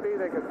if maybe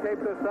they could tape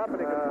this up and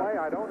he can play.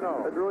 I don't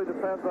know. It really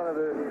depends on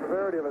the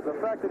severity of it. The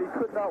fact that he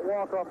could not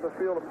walk off the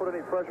field and put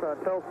any pressure on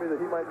tells me that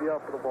he might be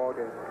out for the ball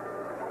game.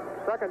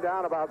 Second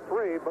down, about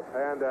 3,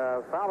 and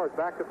Fowler's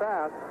back to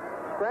pass.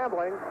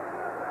 Scrambling.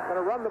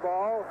 Going to run the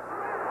ball.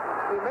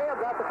 He may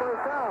have got the first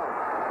down.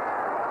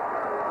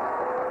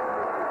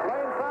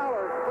 Blaine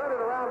Fowler sprinted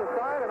around the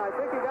side, and I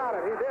think he got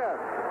it. He did.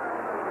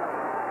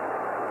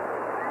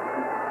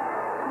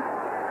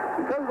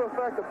 Because of the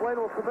fact that Blaine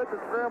will commit to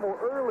scramble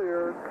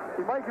earlier,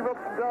 he might give up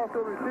some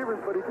downfield receivers,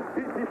 but he can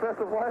beat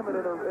defensive linemen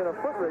in a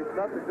foot race. And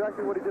that's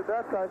exactly what he did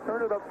that time.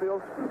 Turned it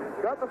upfield,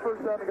 got the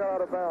first down, and got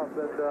out of bounds.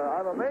 And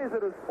I'm amazed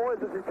at his poise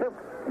as he kept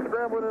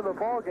scrambling into the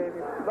ball game.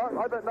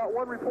 I bet not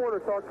one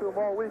reporter talked to him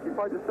all week. He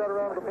probably just sat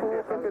around in the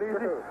pool, took it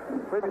easy,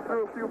 maybe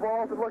threw a few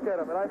balls and look at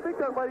him. And I think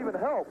that might even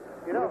help.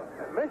 You know,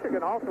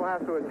 Michigan also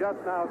has to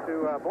adjust now to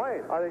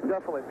Blaine. I think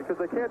definitely,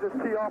 because they can't just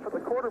tee off at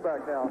the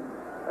quarterback now.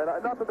 And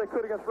not that they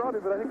could against Robbie,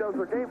 but I think that was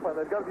their game plan.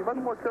 They've got to be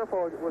much more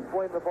careful with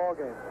Blaine in the ball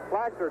game.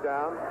 Flags are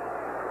down.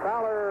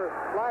 Fowler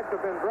flags have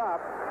been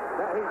dropped.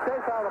 Now he's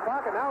chased out of the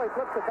pocket. Now he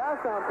flips the pass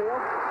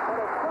downfield, and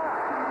it's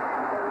stopped.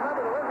 So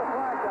remember, there is a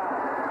flag down.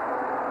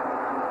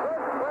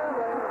 Good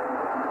scrambling,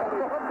 and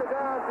he flips it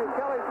down to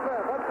Kelly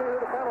Smith. Let's see who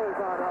the penalty's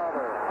on,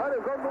 Robert. That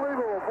is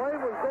unbelievable. Blaine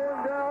was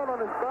going down on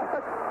his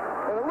back,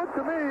 and it looked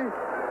to me,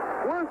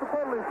 where's the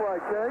penalty flag,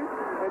 Jay?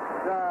 It's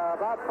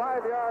about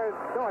 5 yards.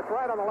 No, it's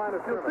right on the line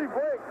of You'll scrimmage.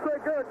 see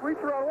Craig Garrett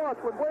reach around,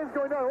 watch. When Blaine's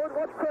going down,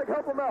 watch Craig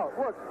help him out.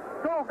 Look,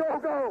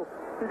 go.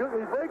 He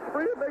breaks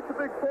free and makes a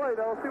big play.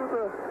 Now we'll see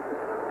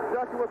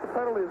exactly what the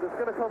penalty is. It's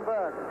going to come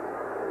back.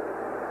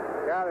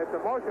 Yeah, it's a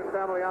motion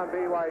penalty on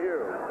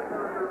BYU.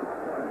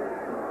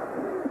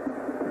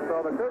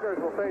 So the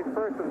Cougars will face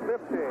first and 15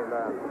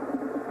 then.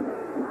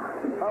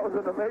 That was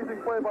an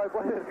amazing play by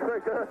Blaine and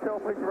Craig Garrett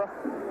hoping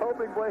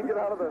Blaine get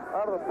out of the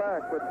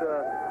pack. But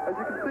as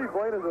you can see,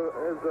 Blaine is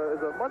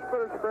a much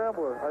better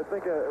scrambler, I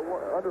think,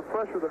 under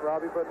pressure than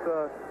Robbie. But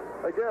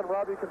again,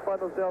 Robbie can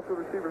find those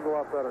downfield receivers a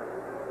lot better.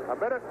 A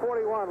minute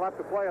 41 left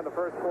to play in the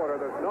first quarter.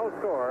 There's no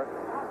score.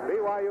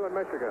 BYU and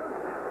Michigan.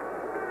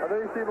 And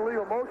then you see the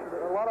legal motion.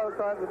 A lot of the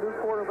times, the new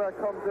quarterback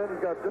comes in,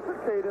 he's got different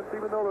cadence,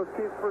 even though those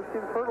first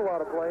teams heard a lot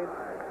of Blaine.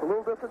 A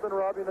little different than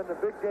Robbie, and then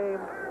the big game,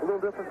 a little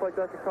difference like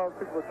that can cause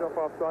people to jump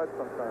off sides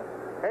sometimes.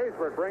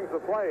 Haysbert brings the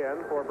play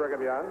in for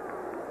Brigham Young.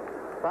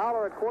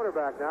 Fowler at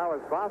quarterback now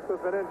as Bosco's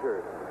been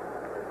injured.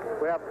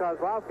 We have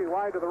Kozlowski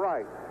wide to the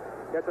right.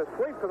 Gets a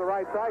sweep to the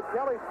right side.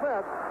 Kelly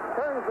Smith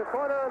turns the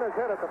corner and is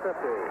hit at the 50.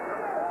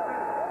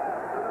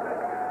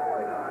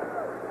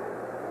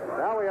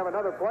 Now we have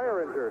another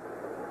player injured.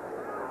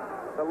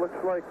 That looks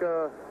like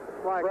Brad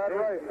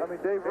Wright.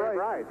 Dave Wright.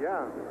 Wright,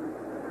 yeah.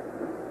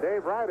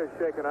 Dave Wright is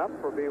shaken up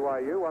for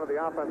BYU, one of the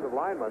offensive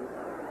linemen.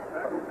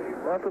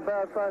 That's a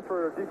bad sign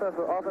for a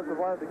offensive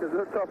line because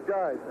they're tough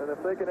guys. And if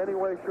they can any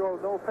way show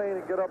no pain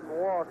and get up and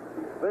walk,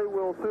 they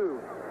will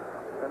too.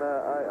 And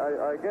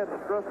I again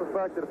stress the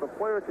fact that if a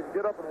player can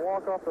get up and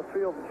walk off the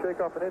field and shake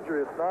off an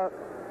injury,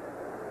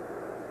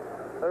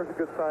 there's a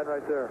good sign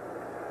right there.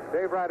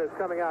 Dave Wright is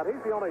coming out. He's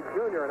the only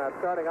junior in that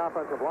starting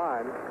offensive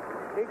line.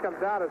 He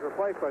comes out as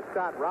replaced by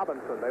Scott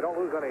Robinson. They don't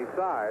lose any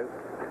size.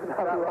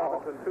 Scott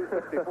Robinson,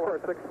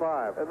 264,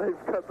 6'5". And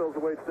they've cut those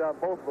weights down.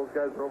 Both of those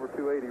guys are over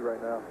 280 right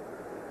now.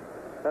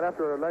 And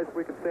after a nice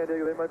week in San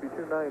Diego, they might be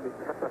 290.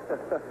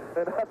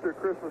 And after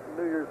Christmas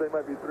and New Year's, they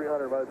might be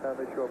 300 by the time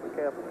they show up at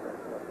campus.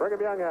 Brigham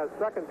Young has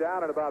second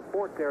down at about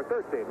 14 or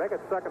 13. Make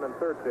it second and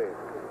 13.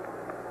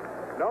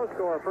 No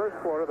score first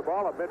quarter. The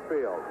ball at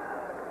midfield.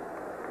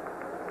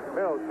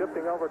 Mills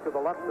shifting over to the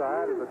left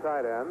side as the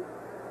tight end.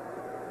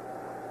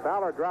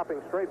 Fowler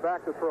dropping straight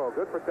back to throw.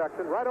 Good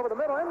protection. Right over the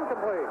middle.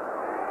 Incomplete.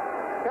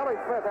 Kelly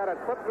Smith had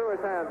it slipped through his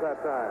hands that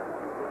time.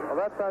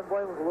 Well, that time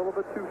Blaine was a little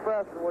bit too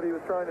fast in what he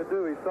was trying to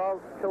do. He saw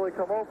Kelly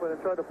come open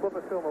and tried to flip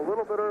it to him a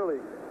little bit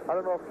early. I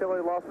don't know if Kelly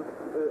lost his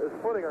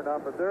footing or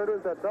not, but there it is,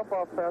 that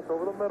dump-off pass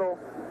over the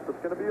middle. It's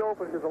going to be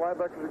open because the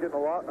linebackers are getting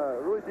a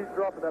really deep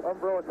drop in that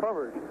umbrella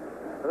coverage.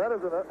 And that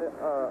is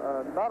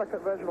not a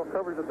conventional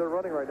coverage that they're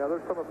running right now.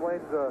 There's some of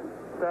Blaine's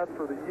stats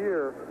for the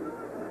year.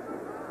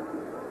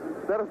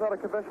 That is not a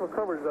conventional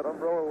coverage, that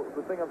umbrella,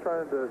 the thing I'm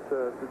trying to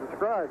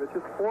describe. It's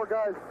just four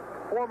guys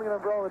forming an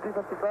umbrella in the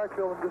defensive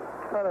backfield and just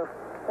kind of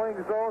playing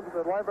zones, and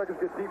the linebackers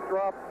get deep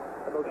drops,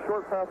 and those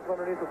short passes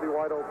underneath will be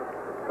wide open.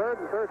 Third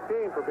and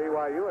 13 for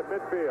BYU at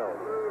midfield.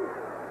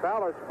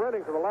 Fowler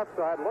sprinting to the left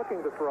side,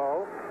 looking to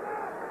throw.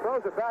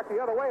 throws it back the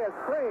other way. A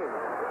screen.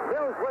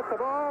 Mills with the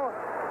ball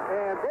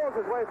and pulls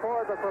his way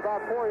forward, but for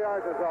about 4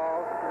 yards is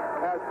all,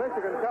 as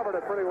Michigan covered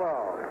it pretty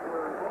well.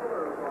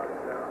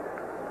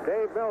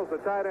 Dave Mills,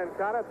 the tight end,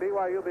 caught it.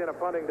 BYU being a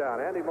punting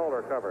down. Andy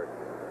Moeller covered.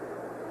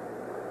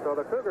 So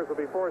the Cougars will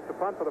be forced to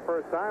punt for the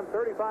first time.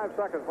 35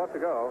 seconds left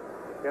to go.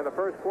 In the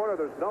first quarter,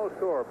 there's no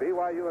score.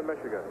 BYU and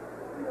Michigan.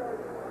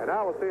 And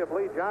now we'll see if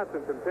Lee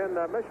Johnson can pin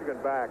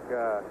Michigan back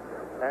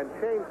and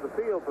change the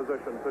field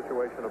position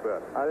situation a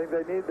bit. I think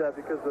they need that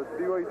because the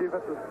BYU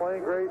defense is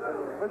playing great, and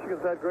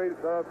Michigan's had great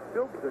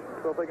field position.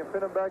 So if they can pin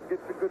them back and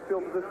get to good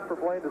field position for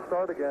Blaine to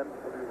start again,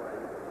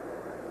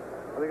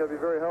 I think that'd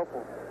be very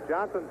helpful.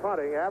 Johnson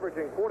punting,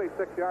 averaging 46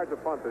 yards a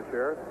punt this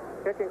year,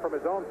 kicking from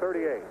his own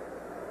 38.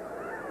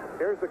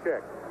 Here's the kick.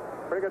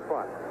 Pretty good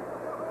punt.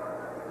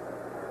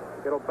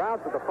 It'll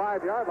bounce at the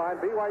 5-yard line.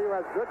 BYU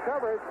has good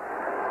coverage.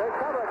 They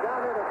cover it down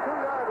near the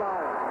 2-yard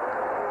line.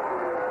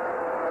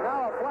 And now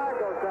a flag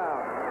goes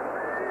down.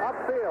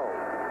 Upfield.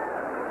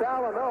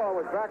 Salanoa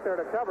was back there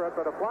to cover it,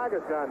 but a flag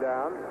has gone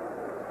down.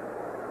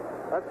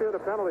 Let's see who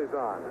the penalty's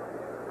on.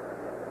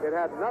 It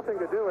had nothing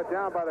to do with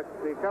down by the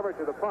coverage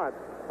of the punt.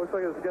 Looks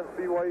like it's against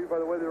BYU by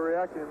the way they were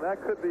reacting, and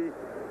that could be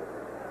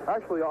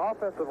actually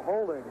offensive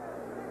holding.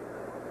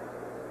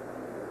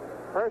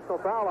 Personal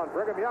foul on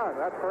Brigham Young.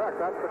 That's correct.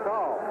 That's the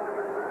call.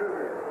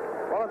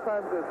 A lot of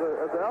times as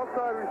an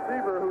outside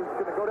receiver who's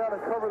going to go down and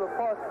cover the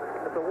punt,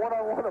 it's a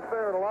one-on-one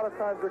affair, and a lot of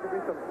times there can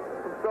be some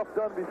stuff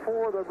done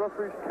before the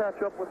referees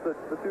catch up with the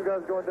two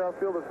guys going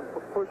downfield. There's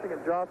some pushing and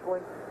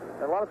jostling.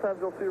 And a lot of times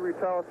they'll see a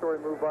retaliatory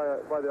move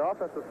by the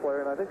offensive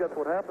player, and I think that's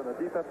what happened. The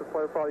defensive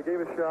player probably gave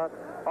a shot,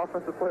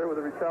 offensive player with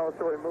a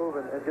retaliatory move,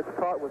 and gets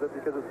caught with it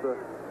because it's the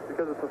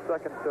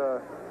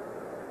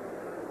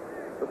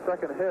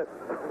second hit.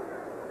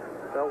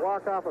 They'll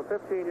walk off a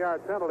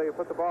 15-yard penalty and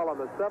put the ball on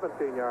the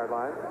 17-yard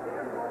line.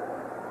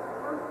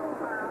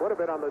 Would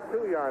have been on the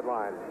 2-yard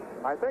line.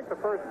 I think the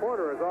first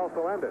quarter is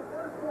also ended.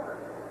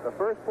 The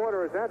first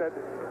quarter is ended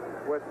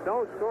with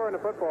no score in the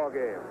football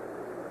game.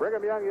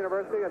 Brigham Young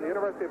University and the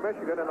University of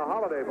Michigan in the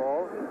Holiday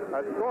Bowl,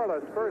 a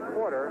scoreless first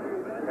quarter.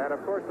 And,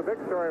 of course, the big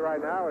story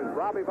right now is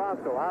Robbie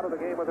Bosco out of the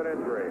game with an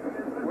injury.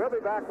 We'll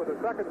be back with the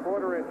second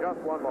quarter in just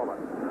one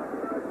moment.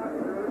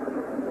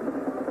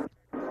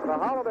 The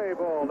Holiday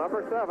Bowl,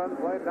 number 7,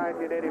 played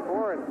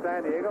 1984 in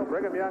San Diego,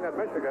 Brigham Young and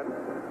Michigan.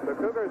 The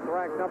Cougars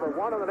ranked number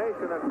 1 in the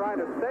nation and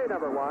trying to stay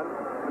number 1.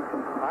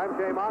 I'm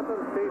Jay Monson.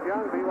 Steve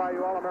Young,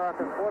 BYU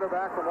All-American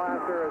quarterback from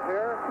last year, is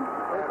here.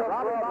 And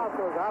Robbie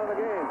Bosco is out of the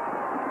game.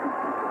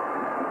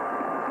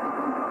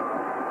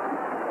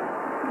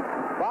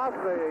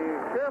 The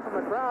cheer from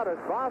the crowd as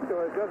Bosco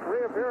has just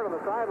reappeared on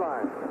the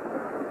sideline.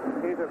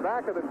 He's at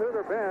back of the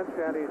Cougar bench,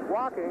 and he's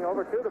walking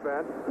over to the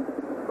bench,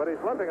 but he's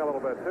limping a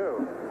little bit,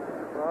 too.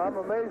 Well, I'm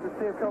amazed to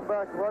see him come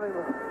back running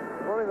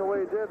the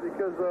way he did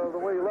because of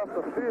the way he left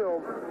the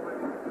field.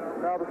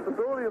 Now, the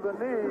stability of the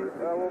knee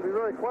will be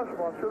very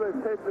questionable. I'm sure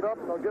they've taped it up,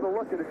 and they'll get a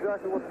look at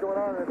exactly what's going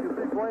on. And if you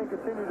see Blaine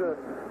continue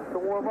to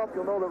warm up,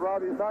 you'll know that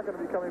Robbie is not going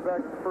to be coming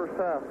back in the first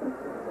half.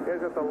 Is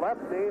it the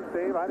left knee,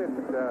 Steve? I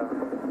didn't...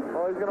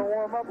 Well, he's going to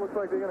warm up. Looks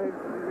like he's going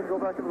to go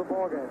back into the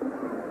ball game.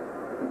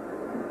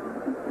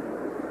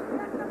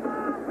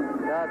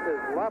 That's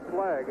his left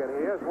leg, and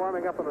he is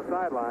warming up on the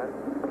sideline.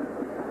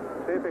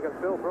 See if he can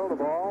still throw the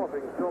ball, if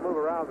he can still move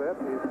around it.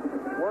 He's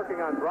working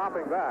on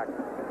dropping back.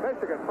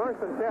 Michigan,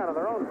 1st and 10 on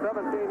their own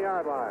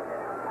 17-yard line.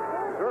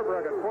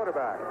 Zurbrugg at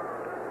quarterback.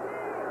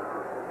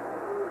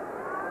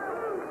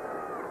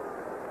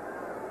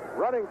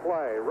 Running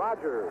play,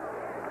 Rogers.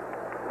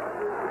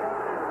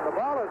 The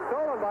ball is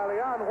stolen by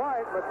Leon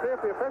White, but see if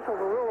the officials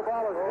will rule the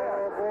ball as dead.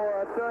 Oh, boy,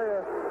 I tell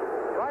you.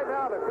 Right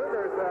now, the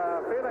Cougars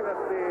feeling that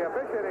the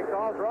officiating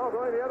calls are all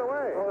going the other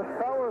way. Well,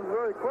 that was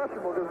very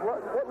questionable because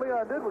what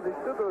Leon did was he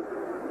stood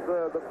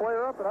the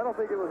player up, and I don't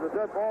think it was a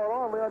dead ball at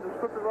all. Leon just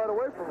stripped it right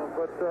away from him.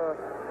 But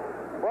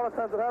a lot of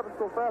times it happens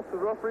so fast, the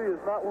referee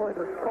is not willing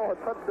to call a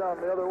touchdown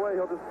the other way.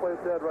 He'll just play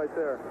it dead right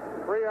there.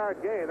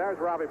 3-yard gain. There's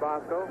Robbie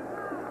Bosco.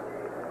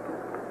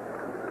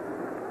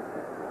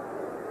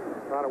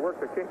 Trying to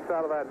work the kinks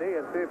out of that knee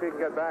and see if he can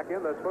get back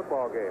in this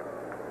football game.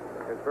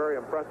 It's very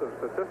impressive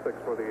statistics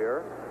for the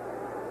year.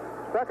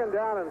 2nd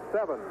down and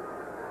 7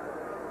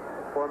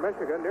 for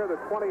Michigan near the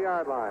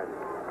 20-yard line.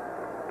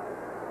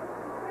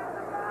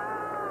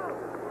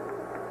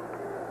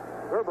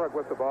 Zurbrugg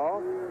with the ball.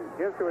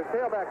 Gives to his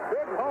tailback.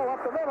 Big hole up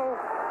the middle.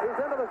 He's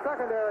into the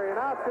secondary and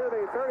out to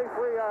the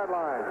 33-yard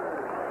line.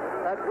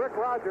 That's Rick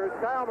Rogers.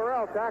 Kyle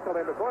Morrell tackled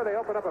him before they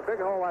opened up a big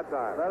hole that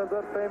time. That is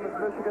that famous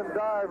Michigan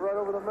dive right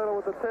over the middle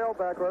with the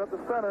tailback right up the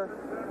center.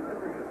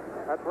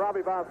 That's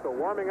Robbie Bosco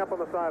warming up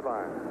on the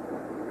sideline.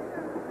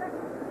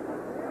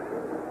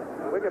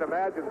 We can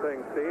imagine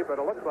things, Steve, but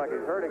it looks like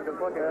he's hurting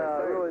just looking at his face.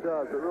 Yeah, it really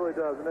does. It really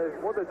does. And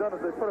what they've done is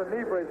they put a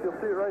knee brace. You'll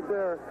see it right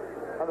there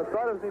on the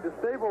side of his knee to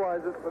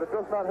stabilize it, but it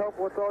does not help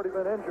what's already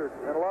been injured.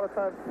 And a lot of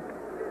times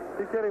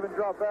he can't even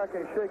drop back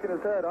and he's shaking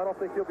his head. I don't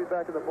think he'll be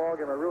back in the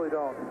ballgame. I really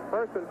don't.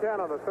 1st and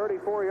 10 on the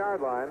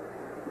 34-yard line.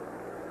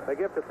 They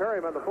give to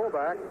Perryman, the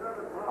fullback,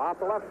 off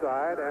the left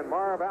side, and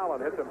Marv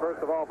Allen hits him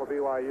first of all for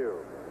BYU.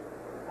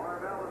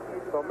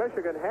 So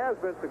Michigan has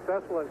been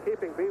successful in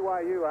keeping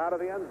BYU out of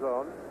the end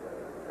zone,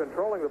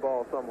 controlling the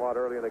ball somewhat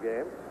early in the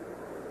game.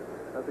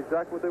 That's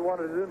exactly what they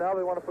wanted to do. Now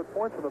they want to put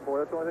points on the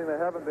board. That's the only thing they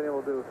haven't been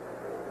able to do.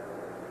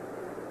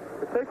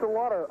 It takes a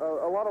lot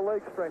of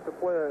leg strength to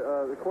play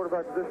the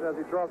quarterback position as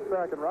he drops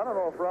back. And I don't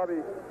know if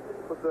Robbie,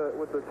 with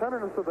the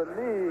tenderness of the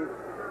knee,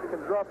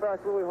 can drop back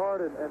really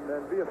hard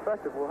and be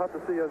effective. We'll have to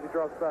see as he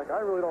drops back.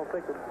 I really don't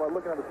think that by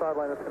looking at the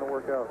sideline that's going to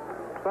work out.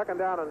 2nd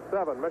down and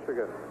 7,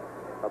 Michigan.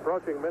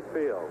 Approaching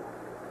midfield.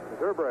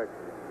 Zurbrigg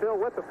still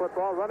with the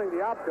football, running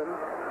the option.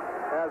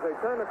 As they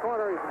turn the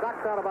corner, he's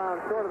knocked out of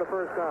bounds short of the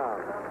first down.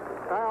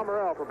 Kyle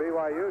Morrell for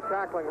BYU,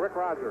 tackling Rick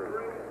Rogers.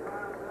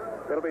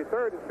 It'll be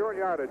 3rd and short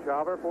yardage,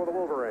 however, for the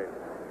Wolverines.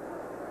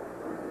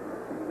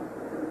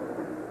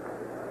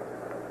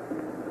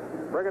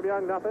 Brigham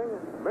Young nothing,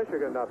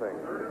 Michigan nothing.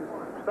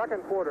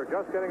 2nd quarter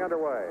just getting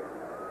underway.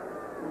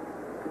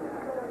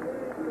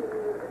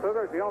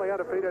 Cougars the only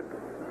undefeated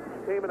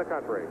team in the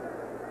country.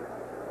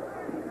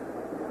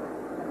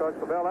 Coach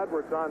LaBelle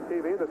Edwards on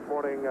TV this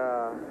morning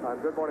on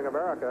Good Morning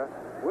America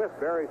with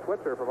Barry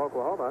Switzer from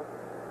Oklahoma.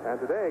 And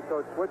today,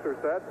 Coach Switzer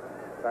said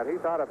that he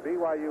thought if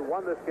BYU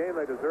won this game,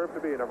 they deserved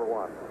to be number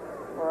 1.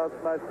 Well, that's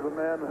nice of the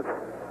man that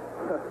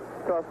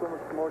caused so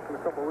much commotion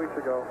a couple of weeks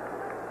ago.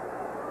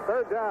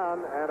 3rd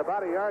down and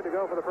about a yard to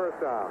go for the first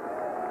down.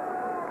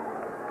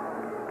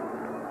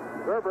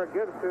 Zurbrigg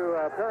gives to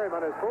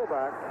Perryman, his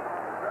fullback.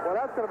 Well,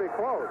 that's going to be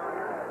close.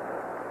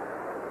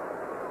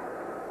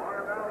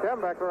 Tim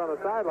Beckler on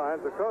the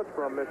sidelines, the coach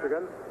from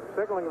Michigan,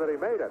 signaling that he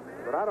made it.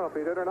 But I don't know if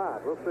he did or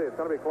not. We'll see. It's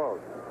going to be close.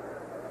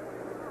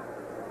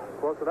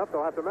 Close enough,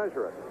 they'll have to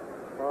measure it.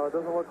 It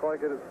doesn't look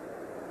like it. It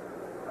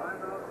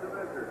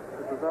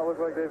does not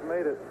look like they've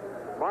made it.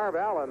 Marv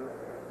Allen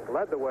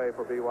led the way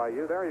for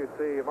BYU. There you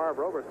see Marv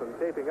Roberson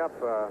taping up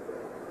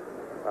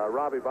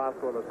Robbie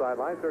Bosco on the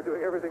sidelines. They're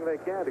doing everything they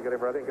can to get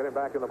him ready and get him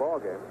back in the ball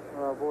game.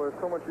 Oh, boy,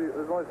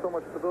 there's only so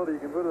much stability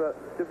you can give to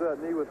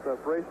that knee with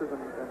braces and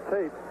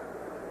tape.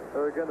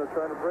 There again, they're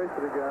trying to brace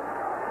it again.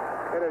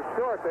 It is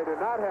short. They did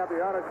not have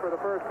the yardage for the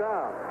first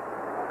down.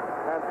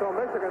 And so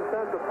Michigan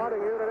sends the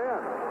punting unit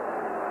in.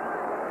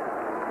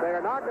 They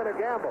are not going to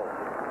gamble.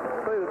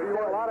 We've seen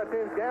a lot of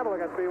teams gamble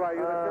against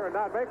BYU this year and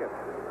not make it.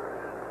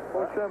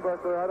 Well,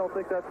 Schembechler, I don't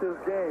think that's his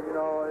game. You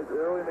know,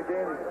 early in the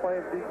game, he's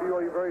playing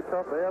BYU very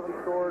tough. They haven't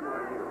scored.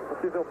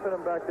 Let's see if they'll pin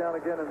him back down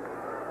again. And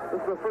this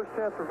is the first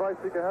chance for Vice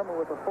Hemmer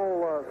with a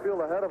full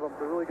field ahead of him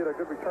to really get a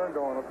good return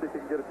going. Let's see if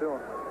he can get it to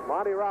him.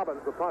 Monty Robbins,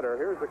 the punter.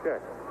 Here's the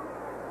kick.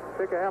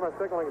 Hemmer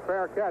signaling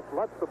fair catch,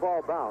 lets the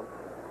ball bounce,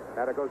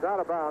 and it goes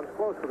out of bounds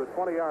close to the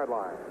 20-yard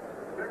line.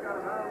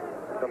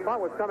 The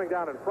punt was coming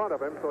down in front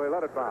of him, so he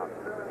let it bounce.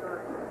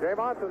 Jay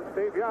Monson,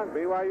 Steve Young,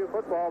 BYU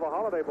football, the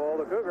Holiday Bowl.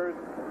 The Cougars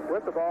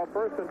with the ball,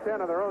 1st and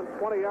 10 on their own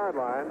 20-yard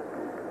line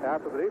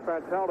after the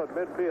defense held at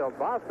midfield.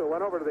 Bosco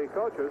went over to the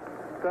coaches,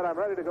 said, I'm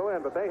ready to go in,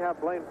 but they have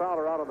Blaine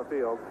Fowler out on the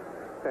field,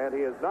 and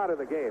he is not in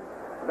the game.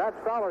 That's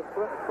Fowler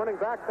sprinting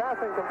back,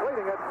 passing,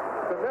 completing it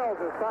to Mills,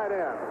 his tight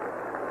end.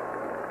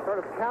 Sort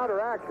of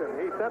counter action.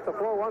 He sent the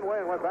flow one way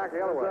and went back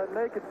the other way. That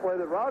naked play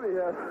that Robbie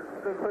has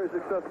been very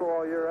successful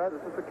all year at.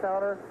 It's just a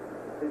counter.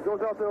 He goes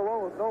out there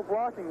alone with no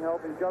blocking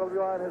help. He's got to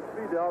rely on his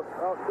speed to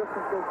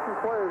out-distance those 2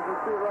 players. You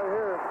see it right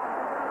here.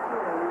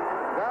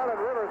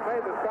 Maryland Rivers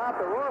made the stop.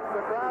 The roar from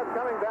the crowd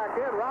coming back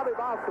in. Robbie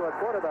Bosco at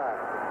quarterback.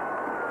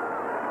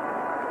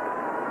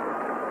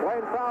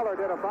 Blaine Fowler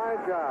did a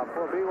fine job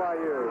for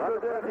BYU.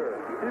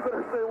 He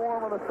better stay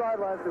warm on the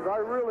sidelines because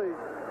I'm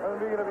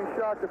going to be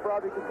shocked if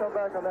Robbie can come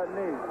back on that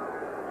knee.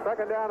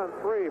 2nd down and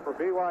 3 for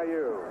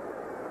BYU.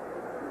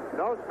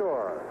 No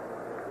score.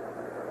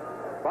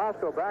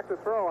 Bosco back to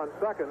throw on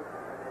 2nd.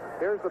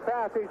 Here's the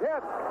pass. He's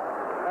hit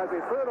as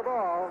he threw the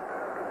ball,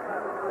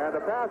 and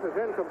the pass is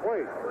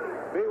incomplete.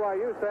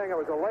 BYU saying it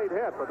was a late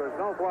hit, but there's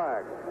no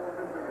flag.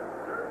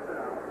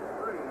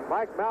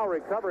 Mike Mallory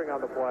covering on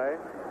the play.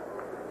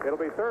 It'll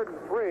be 3rd and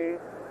 3,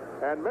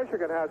 and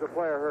Michigan has a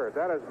player hurt.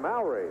 That is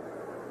Mallory.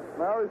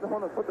 Mallory's the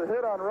one that put the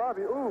hit on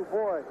Robbie. Ooh,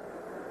 boy.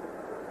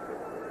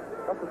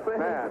 That's the same.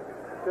 Man,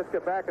 just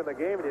get back in the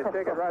game and you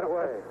take it right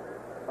away.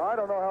 I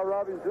don't know how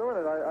Robbie's doing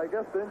it. I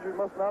guess the injury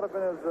must not have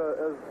been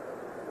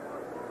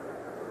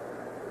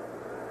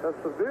as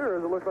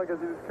severe as it looked like as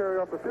he was carried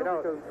off the field.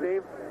 You know,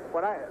 Steve,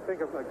 when I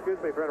think of, excuse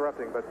me for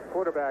interrupting, but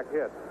quarterback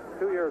hit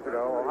 2 years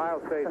ago, Ohio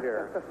State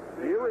here.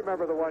 Do you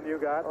remember the one you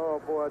got? Oh,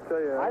 boy, I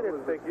tell you. I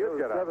didn't think you'd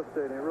get it. It was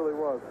devastating. It really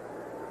was.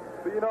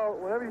 But, you know,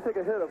 whenever you take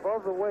a hit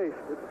above the waist,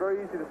 it's very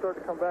easy to start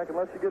to come back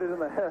unless you get it in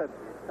the head.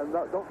 And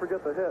don't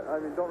forget the hit. I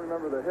mean, don't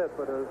remember the hit.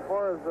 But as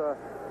far as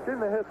getting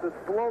the hit that's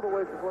below the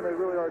waist is when they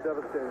really are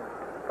devastating.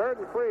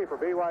 3rd and 3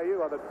 for BYU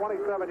on the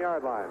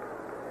 27-yard line.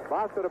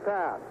 Bosco to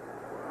pass.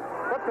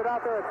 Puts it out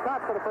there. It's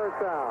caught for the first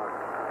down.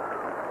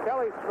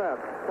 Kelly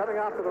Smith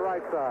coming off to the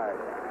right side.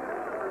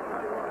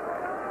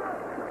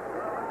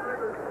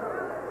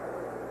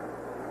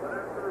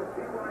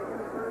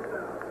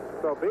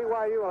 So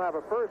BYU will have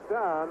a first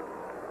down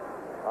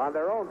on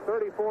their own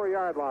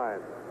 34-yard line.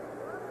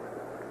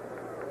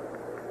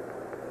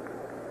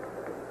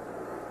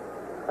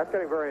 That's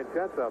getting very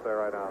intense out there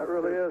right now. It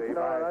really is. You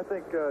know, and I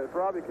think if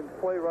Robbie can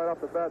play right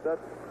off the bat,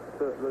 that's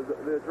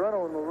the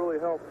adrenaline will really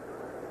help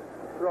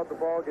throughout the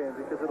ball game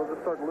because it'll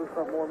just start to loosen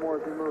up more and more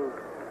as he moves.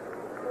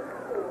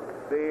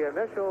 The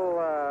initial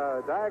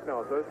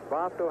diagnosis,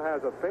 Bosco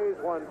has a phase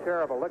 1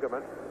 tear of a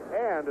ligament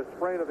and a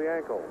sprain of the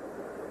ankle.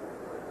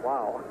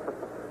 Wow.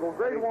 Well,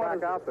 grade 1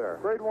 back out there.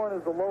 Grade 1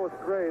 is the lowest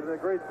grade, and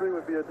grade 3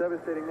 would be a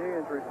devastating knee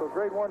injury. So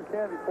grade 1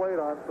 can be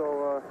played on,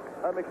 so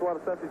that makes a lot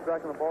of sense. He's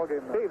back in the ball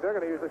game now. Steve, they're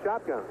going to use the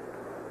shotgun.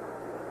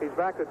 He's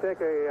back to take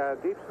a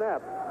deep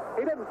snap.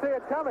 He didn't see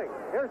it coming.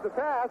 Here's the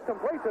pass,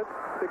 completes it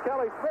to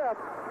Kelly Smith,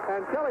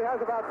 and Kelly has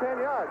about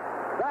 10 yards.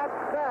 That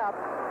snap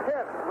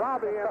hit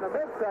Robbie in the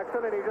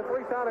midsection, and he just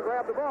reached down and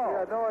grabbed the ball. He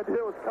had no idea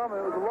it was coming.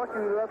 It was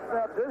lucky that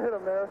snap did hit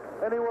him there.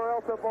 Anywhere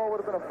else, that ball would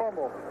have been a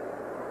fumble.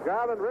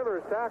 Garvin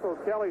Rivers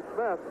tackled Kelly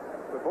Smith.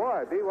 But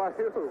boy,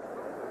 BYU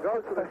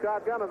goes to the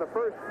shotgun, and the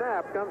first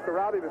snap comes to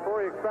Robbie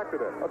before he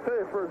expected it. I'll tell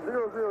you, for a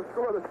 0-0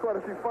 score, there's quite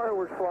a few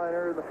fireworks flying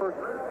here in the first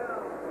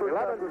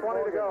 11:20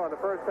 to go in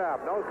the first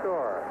half. No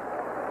score.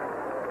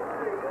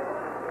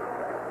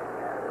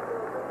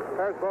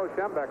 There's Bo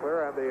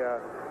Schembechler and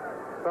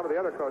some of the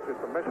other coaches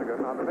from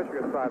Michigan on the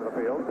Michigan side of the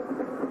field.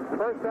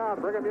 First down,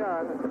 Brigham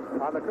Young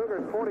on the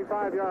Cougars'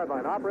 45-yard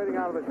line, operating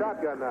out of the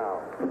shotgun now.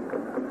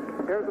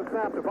 Here's the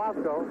snap to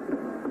Bosco.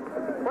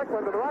 Quick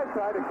one to the right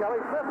side to Kelly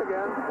Smith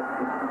again.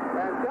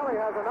 And Kelly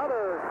has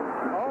another,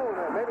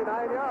 maybe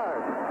 9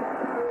 yards.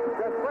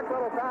 Just quick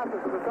little passes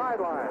to the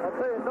sideline. I'll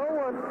tell you, no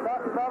one,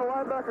 not a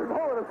linebacker,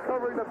 no one is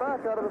covering the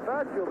back out of the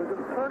backfield. They're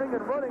just turning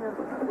and running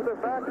with their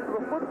backs to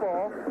the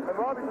football. And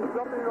Robbie's just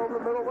dumping it over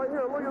the middle. Right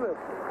here, look at this.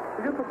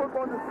 He gets the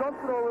football and just dumps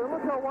it over. And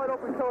look how wide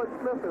open Kelly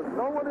Smith is.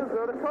 No one is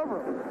there to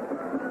cover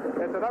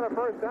him. It's another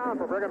first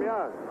down for Brigham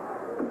Young.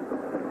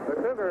 The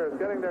Cougars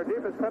getting their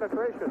deepest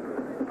penetration.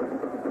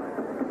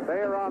 They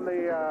are on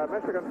the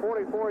Michigan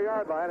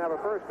 44-yard line, have a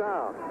first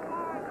down.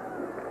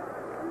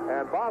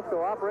 And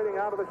Bosco operating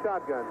out of the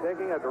shotgun,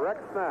 taking a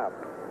direct snap.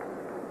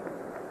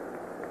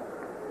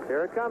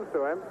 Here it comes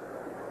to him.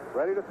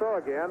 Ready to throw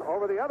again.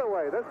 Over the other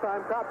way. This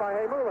time caught by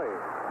Haymouli.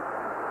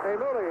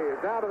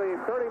 Haymouli down to the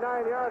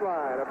 39-yard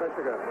line of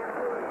Michigan.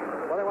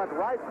 Well, they went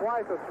right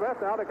twice to Smith.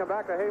 Now they come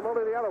back to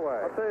Haymouli the other way.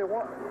 I'll tell you,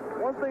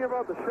 one thing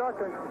about the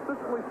shotgun,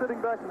 consistently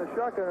sitting back in the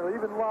shotgun, it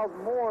even allows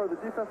more of the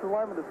defensive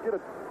linemen to get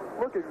a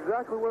look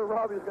exactly where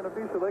Robbie's going to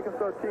be so they can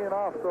start teeing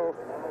off. So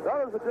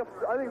that is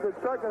I think the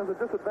shotgun is a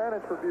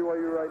disadvantage for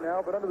BYU right now,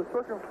 but under the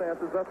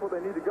circumstances, that's what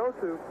they need to go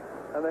to.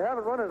 And they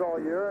haven't run it all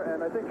year,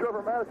 and I think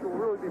Trevor Maddox will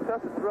really be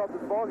tested throughout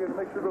this ballgame to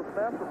make sure those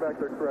snaps are back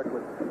there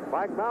correctly.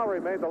 Mike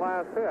Mallory made the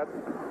last hit.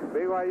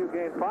 BYU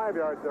gained 5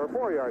 yards, or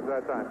 4 yards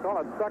that time.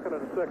 Call it 2nd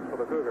and 6 for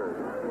the Cougars.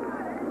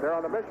 They're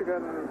on the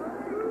Michigan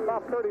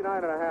about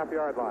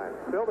 39.5-yard line.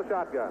 Still the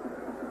shotgun.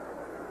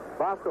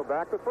 Bosco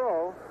back to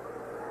throw.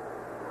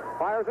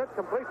 Fires it,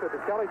 completes it to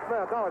Kelly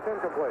Smith. No, it's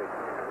incomplete.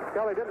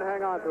 Kelly didn't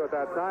hang on to it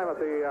that time at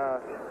the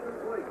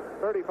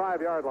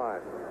 35-yard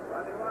line.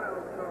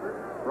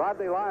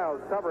 Rodney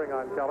Lyles covering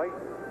on Kelly.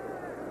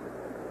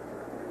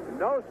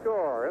 No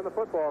score in the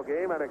football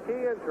game, and a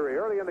key injury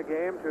early in the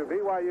game to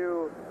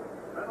BYU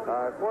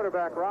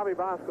quarterback Robbie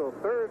Bosco,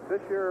 third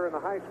this year in the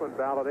Heisman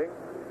balloting,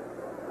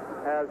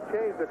 has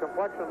changed the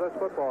complexion of this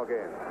football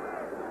game.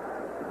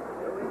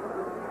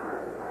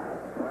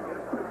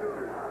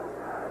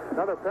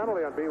 Another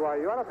penalty on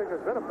BYU. I don't think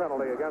there's been a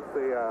penalty against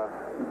the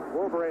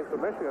Wolverines of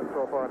Michigan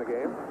so far in the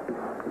game.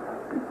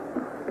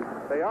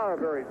 They are a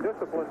very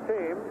disciplined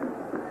team,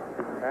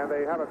 and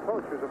they have a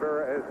coach who's a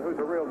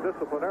real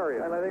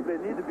disciplinarian. And I think they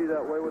need to be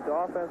that way with the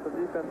offense and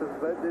defenses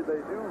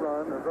they do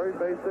run. They're very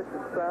basic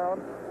and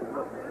sound.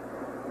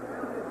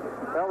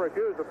 They'll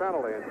refuse the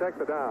penalty and take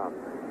the down.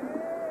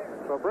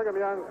 So Brigham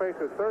Young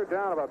faces third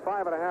down, about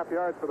 5.5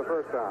 yards for the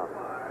first down.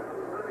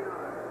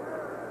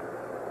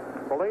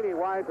 Bellini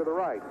wide to the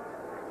right.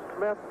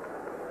 Smith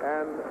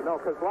and,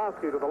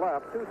 Kozlowski to the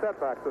left. Two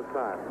setbacks this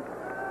time.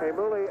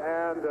 Haymouli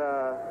and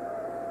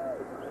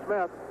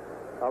Smith,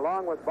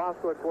 along with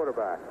Bosco at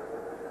quarterback.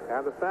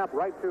 And the snap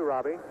right to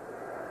Robbie.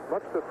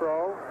 Looks to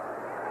throw.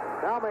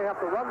 Now may have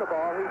to run the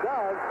ball. He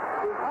does.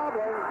 He's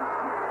hobbling.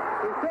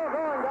 He's still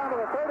going down to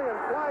the 30 and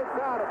slides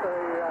down at the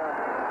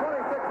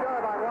 26-yard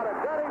line. What a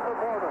gutty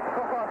performance.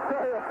 I'll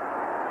tell you,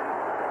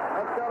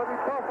 that's got to be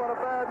tough on a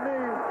bad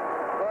knee.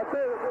 But I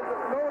tell you,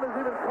 no one is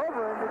even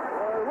covering,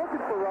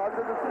 looking for Robbie.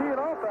 They're just teeing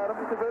off at him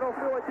because they don't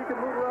feel like he can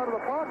move around in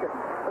the pocket.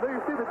 And then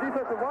you see the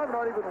defensive linemen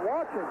aren't even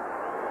watching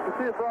to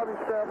see if Robbie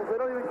scrambles. They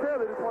don't even care.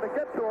 They just want to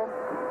get to him.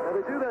 And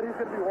they do that, he's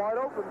going to be wide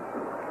open.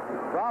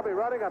 Robbie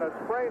running on a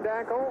sprained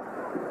ankle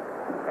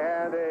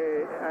and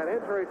an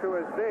injury to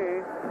his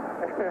knee.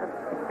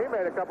 He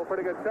made a couple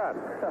pretty good cuts.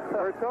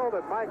 We're told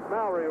that Mike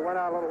Mallory, who went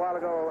out a little while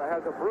ago,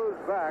 has a bruised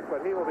back,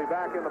 but he will be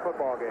back in the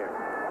football game.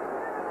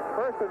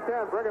 First and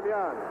 10, Brigham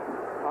Young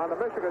on the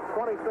Michigan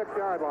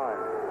 26-yard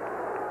line.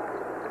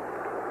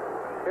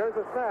 Here's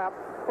the snap.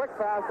 Quick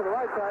pass to the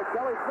right side.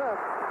 Kelly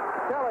Smith.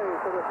 Kelly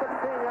to the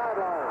 16-yard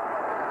line.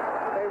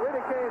 They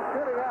really came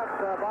shooting at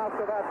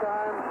Bosco that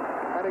time,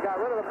 and he got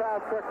rid of the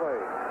pass quickly.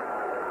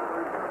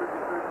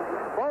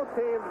 Both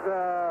teams,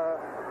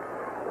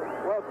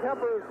 well,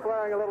 tempers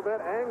flaring a little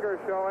bit,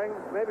 anger showing,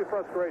 maybe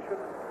frustration.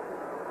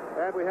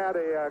 And we had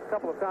a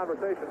couple of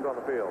conversations on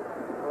the field.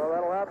 Well,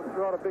 that'll happen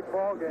throughout a big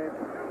ball game.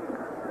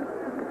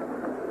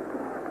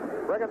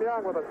 Brigham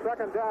Young with a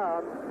second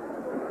down.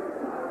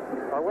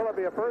 Or will it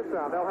be a first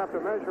down? They'll have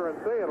to measure and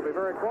see. It'll be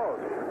very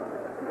close.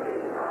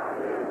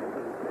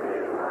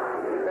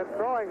 It's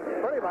throwing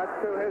pretty much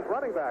to his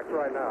running backs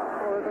right now.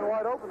 Well, they've been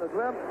wide open. The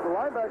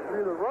linebackers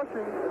are either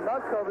rushing and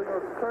not covering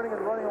or turning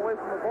and running away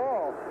from the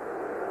ball.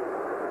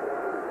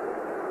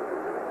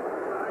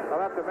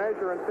 I'll have to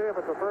measure and see if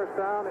it's a first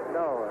down.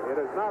 No, it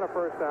is not a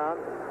first down.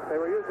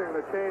 They were using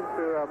the change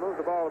to move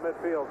the ball to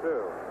midfield,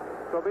 too.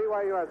 So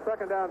BYU has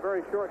second down,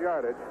 very short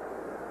yardage.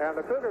 And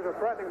the Cougars are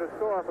threatening to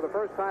score for the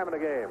first time in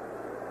the game.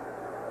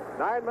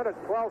 9 minutes,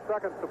 12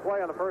 seconds to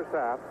play in the first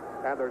half,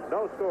 and there's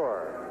no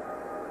score.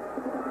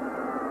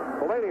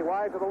 Pelini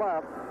wide to the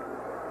left.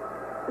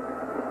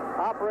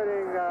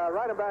 Operating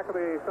right in back of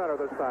the center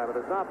this time. It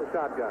is not the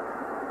shotgun.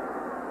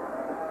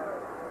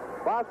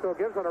 Bosco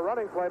gives on a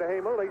running play to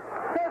Haymouli.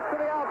 Gets to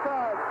the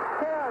outside.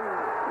 10.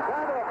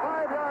 Down to the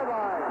 5-yard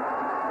line.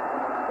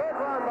 Big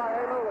run by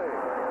Haymouli.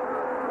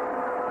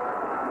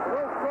 A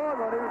real strong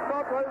one. He was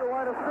stopped right at the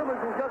line of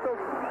scrimmage. He's got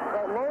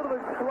that low to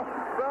the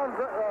ground,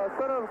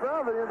 center of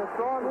gravity and the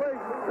strong legs.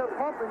 He kept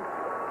pumping.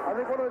 I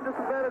think one of the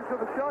disadvantages of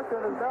the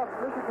shotgun is now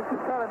Michigan can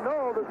kind of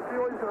know that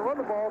BYU's going to run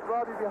the ball with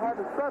Robbie behind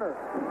the center.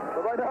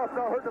 But right now it's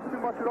not hurting them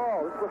too much at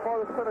all. This is the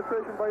farthest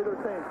penetration by either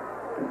team.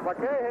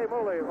 McKay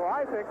Haymouli, who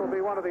I think will be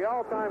one of the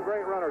all-time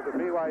great runners at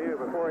BYU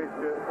before he's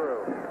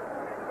through.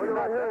 He's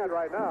not bad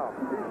right now.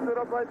 He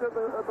stood up right at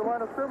the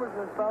line of scrimmage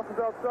and bounces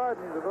outside,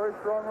 and he's a very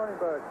strong running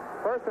back.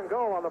 First and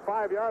goal on the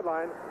 5-yard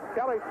line.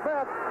 Kelly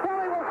Smith.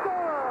 Kelly will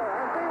score,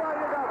 and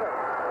BYU does it.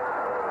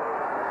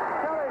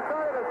 Kelly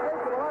started to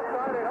switch to the left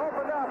side. It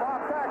opened up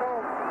off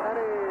tackle, and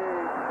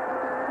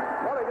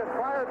he just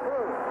fired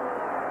through.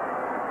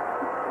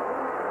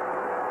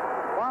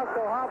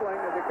 Bosco hobbling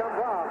as he comes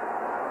off.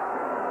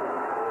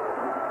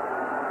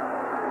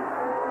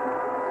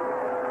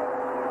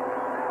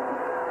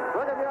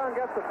 Brigham Young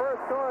gets the first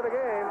score of the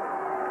game.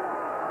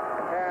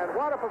 And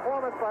what a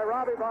performance by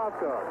Robbie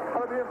Bosco.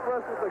 Got to be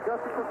impressed with the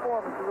gusty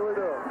performance, you really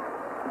do.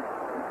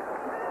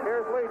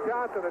 Here's Lee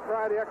Johnson to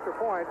try the extra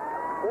point.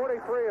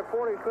 43 of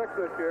 46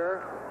 this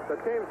year. The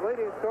team's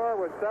leading score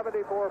was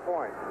 74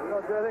 points. You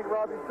know, Jay, I think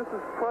Robbie's just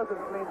his presence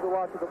means a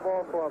lot to the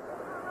ball club.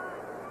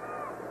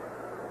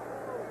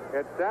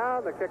 It's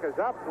down. The kick is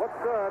up. Looks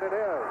good. It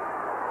is.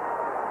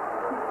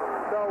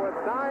 So with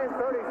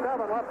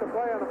 9:37 left to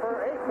play in the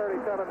first,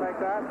 8:37 make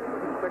that,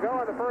 to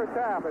go in the first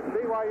half. It's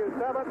BYU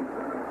 7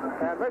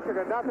 and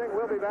Michigan nothing.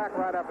 We'll be back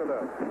right after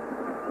this.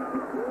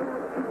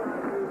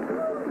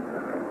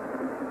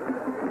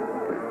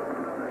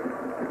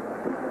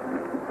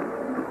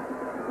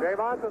 Dave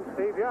Monson,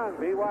 Steve Young,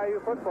 BYU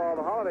football,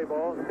 the Holiday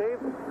Bowl.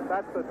 Steve,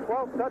 that's the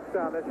 12th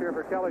touchdown this year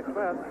for Kelly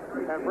Smith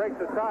and breaks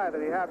the tie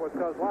that he had with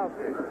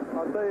Kozlowski.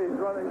 I'll tell you,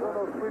 he's run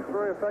those sweeps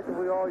very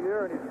effectively all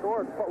year, and he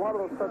scored a lot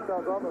of those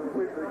touchdowns on those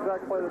sweeps, the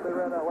exact play that they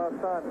ran that last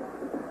time.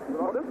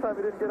 But this time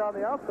he didn't get on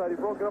the outside. He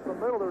broke it up in the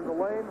middle. There was a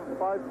lane from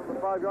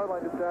the 5-yard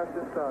line just dashed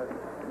inside.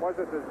 Was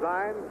it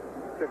designed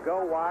to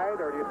go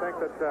wide, or do you think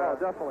that...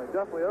 definitely.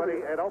 But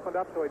it opened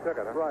up, so he took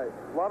it, huh? Right.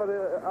 A lot of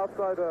the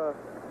outside...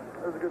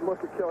 There's a good look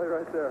at Kelly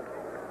right there.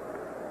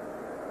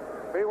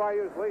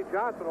 BYU's Lee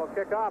Johnson will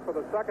kick off for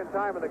the second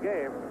time in the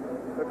game.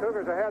 The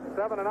Cougars ahead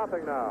 7-0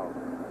 now.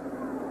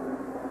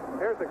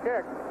 Here's the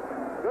kick.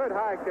 Good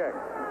high kick.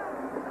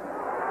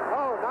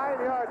 Oh,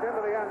 9 yards into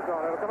the end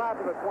zone. It'll come out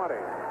to the 20.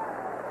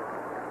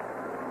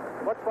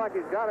 Looks like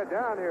he's got it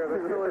down here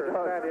this year in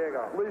San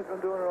Diego. Lee's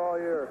been doing it all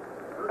year.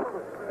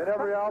 In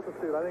every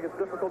altitude. I think it's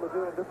difficult to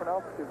do it in different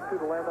altitudes, too,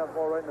 to land that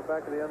ball right in the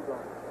back of the end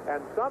zone. And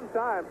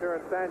sometimes here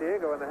in San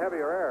Diego in the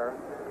heavier air,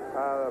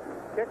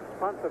 kicks,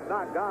 punts have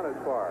not gone as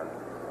far.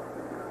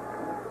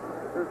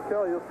 Here's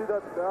Kelly. You'll see that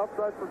the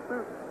outside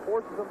pursuit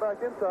forces him back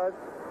inside.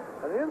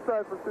 And the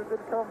inside pursuit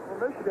didn't come from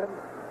Michigan.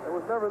 It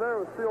was never there.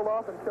 It was sealed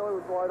off, and Kelly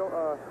was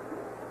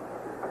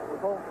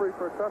was home free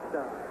for a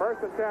touchdown.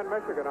 First and 10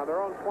 Michigan on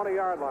their own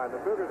 20-yard line. The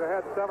Cougars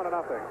ahead 7-0.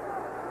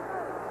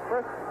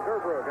 Chris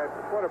Gerbrug at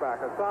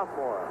quarterback, a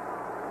sophomore.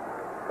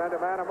 Send a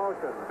man in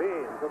motion.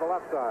 Bean to the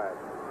left side.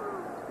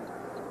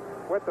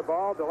 With the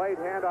ball, delayed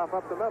handoff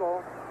up the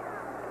middle.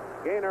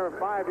 Gainer of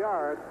 5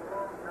 yards.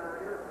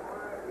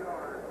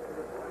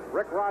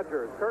 Rick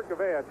Rogers, Kurt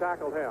Gavea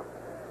tackled him.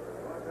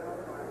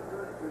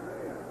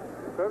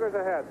 Cougars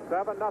ahead,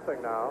 7-0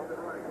 now.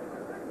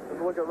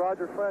 Let's look at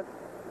Roger French.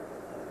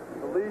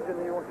 The Legion,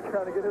 he wants to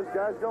kind of get his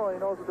guys going. He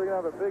knows that they're going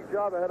to have a big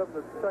job ahead of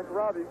them to protect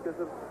Robbie because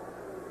of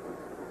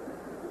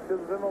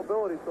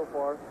immobility so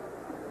far,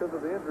 because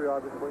of the injury,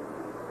 obviously.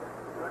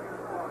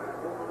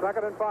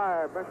 2nd and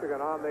 5, Michigan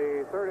on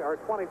the 30 or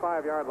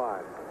 25-yard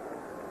line.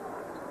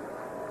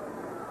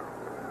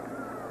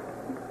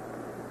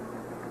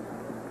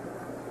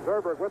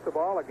 Zerberg with the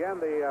ball. Again,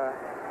 the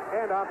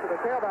Handoff to the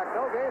tailback.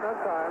 No gain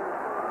this time.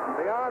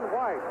 Leon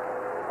White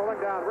pulling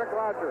down Rick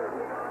Rogers.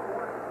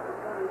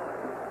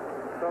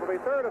 So it'll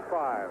be 3rd and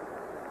 5.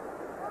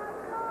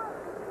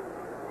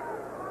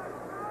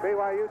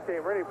 BYU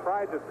team really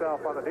prides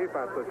itself on the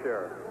defense this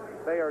year.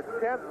 They are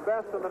 10th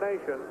best in the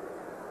nation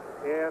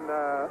in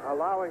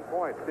allowing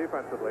points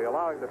defensively,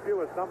 allowing the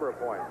fewest number of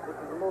points. This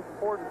is the most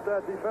important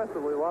stat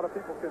defensively. A lot of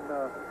people can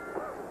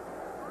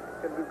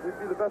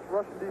be the best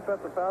rushing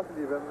defense or passing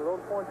defense. Those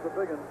points are the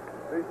big ones.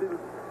 You see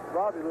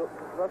Robbie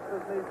resting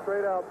his knees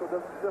straight out so it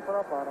doesn't stiffen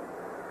up on him.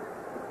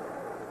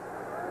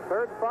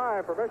 3rd and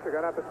 5 for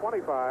Michigan at the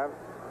 25.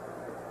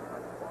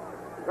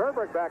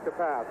 Zurbrigg back to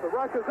pass. The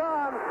rush is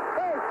on.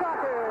 Hey,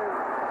 stop him!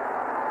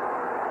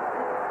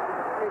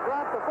 He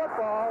dropped the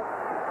football,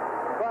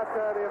 but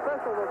the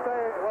official will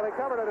say, well, he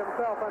covered it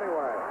himself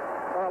anyway.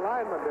 Or a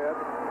lineman did.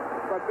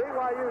 But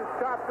BYU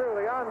shot through.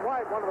 Leon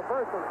White, one of the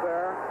first ones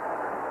there.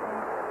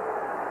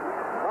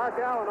 Mark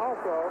Allen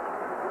also.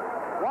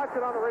 Watch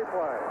it on the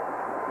replay.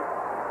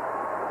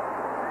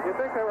 You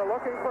think they were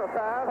looking for a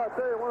pass? I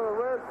tell you, one of the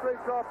rare straight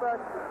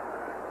dropbacks.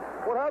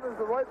 What happens,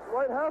 the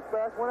right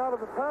halfback went out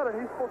of the pattern.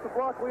 He's supposed to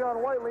block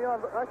Leon White.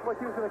 Leon acted like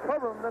he was going to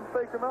cover him, and then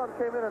faked him out and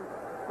came in and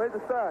made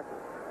the sack.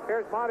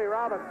 Here's Monty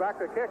Robbins back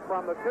to kick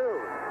from the 2.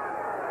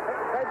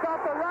 They've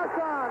got the rush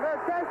on. They're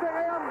chasing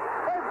him.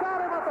 They've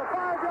got him at the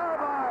 5-yard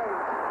line.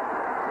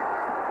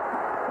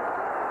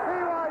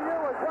 BYU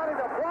was ready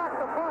to block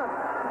the punt.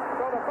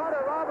 So the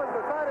punter Robbins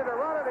decided to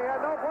run it. He had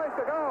no place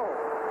to go.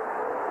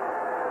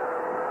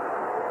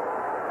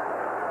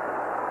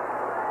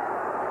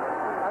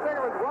 I think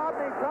it was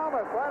Rodney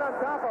Thomas right on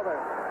top of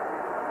it.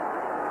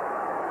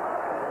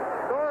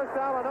 Doris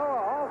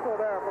Salanoa also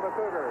there for the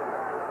Cougars.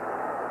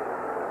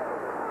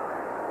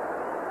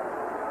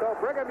 So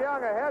Brigham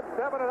Young ahead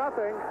 7-0,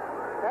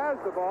 has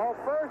the ball,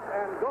 1st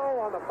and goal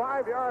on the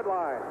 5-yard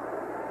line.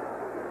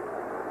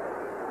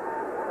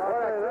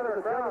 That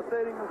is a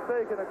devastating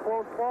mistake in a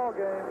close ball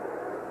game.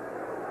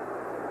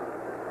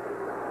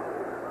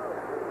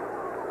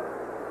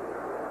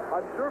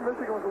 I'm sure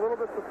Michigan was a little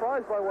bit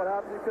surprised by what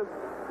happened because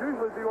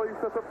usually BYU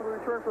sets up for the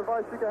return for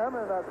Vaisika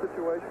Hemmen in that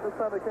situation. This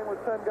time they came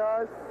with 10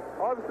 guys.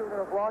 Obviously we're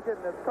going to block it,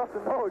 and it's tough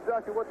to know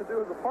exactly what to do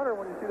as a punter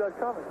when you see that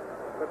coming.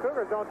 The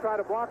Cougars don't try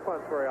to block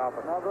punts very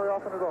often. Not very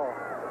often at all.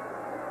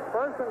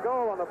 1st and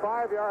goal on the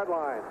 5-yard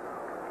line.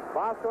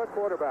 Bosco at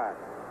quarterback.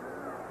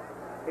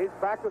 He's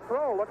back to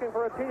throw, looking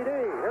for a TD.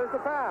 Here's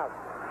the pass.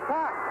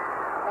 Pack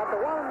at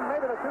the 1,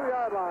 maybe the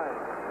 2-yard line.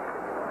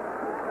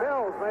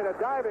 Mills made a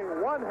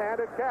diving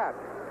one-handed catch,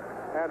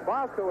 and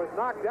Bosco was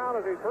knocked down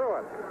as he threw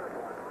it.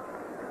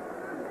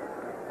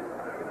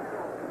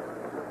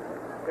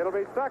 It'll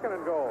be 2nd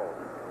and goal.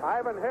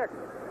 Ivan Hicks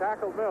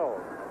tackled Mills.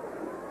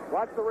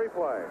 Watch the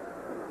replay.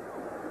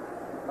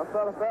 That's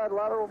not a bad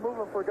lateral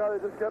movement for a guy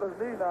that just got his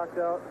knee knocked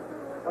out.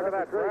 Look at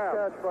that great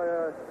grab. catch by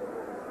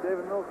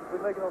David Mills. He's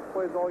been making those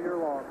plays all year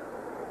long.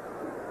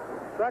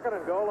 2nd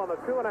and goal on the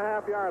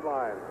 2.5-yard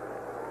line.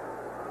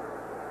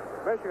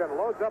 Michigan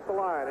loads up the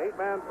line,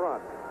 8-man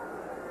front.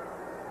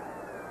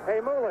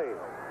 Heimuli.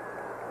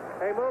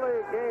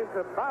 Heimuli gains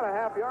about a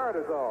half yard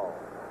is all.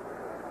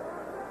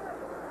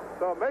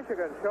 So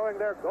Michigan showing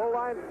their goal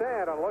line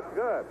stand and looks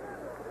good.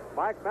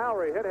 Mike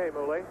Mallory hit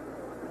Heimuli.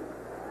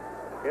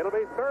 It'll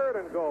be 3rd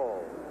and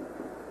goal.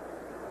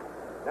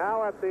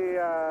 Now at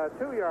the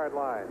 2-yard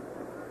line.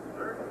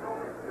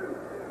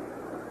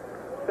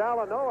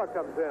 Salanoa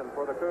comes in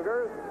for the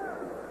Cougars.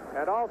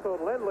 And also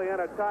Lindley in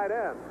at tight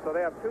end. So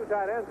they have 2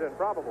 tight ends in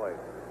probably.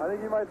 I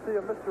think you might see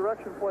a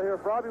misdirection play here.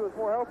 If Robbie was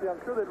more healthy, I'm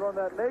sure they'd run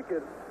that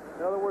naked.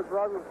 In other words,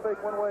 Robbie would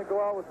fake one way and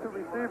go out with 2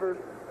 receivers.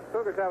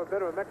 Cougars have a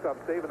bit of a mix-up,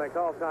 Steve, and they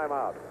call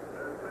timeout.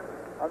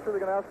 I'm sure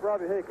they're going to ask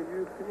Robbie, hey, can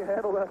you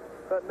handle that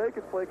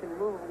naked play? Can you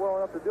move well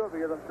enough to do it?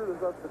 Because I'm sure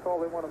that's the call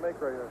they want to make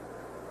right here.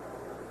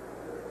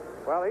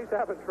 Well, he's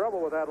having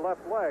trouble with that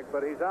left leg,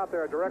 but he's out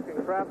there directing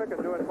traffic and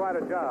doing quite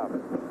a job.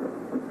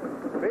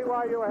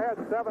 BYU ahead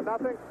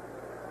 7-0.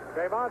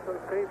 Jay Monson,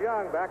 Steve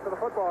Young, back to the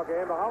football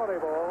game, the Holiday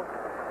Bowl.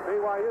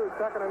 BYU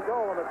 2nd and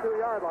goal on the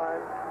 2-yard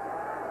line.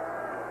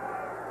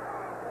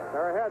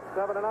 They're ahead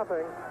 7-0.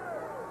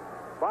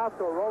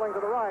 Bosco rolling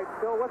to the right,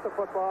 still with the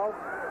football.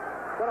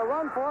 Going to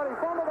run for it. He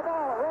fumbled the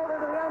ball. It rolled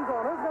into the end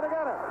zone. Who's going to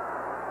get it?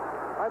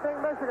 I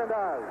think Michigan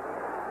does.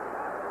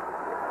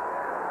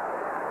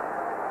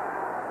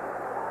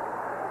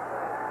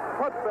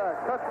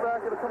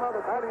 Touchback. It'll come out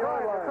the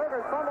 20-yard line. The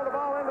Cougars fumbled the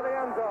ball into the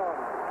end zone.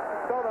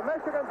 So the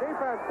Michigan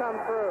defense comes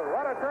through.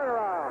 What a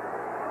turnaround.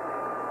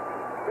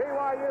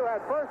 BYU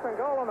had 1st and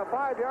goal on the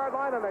 5-yard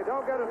line, and they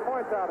don't get his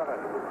points out of it.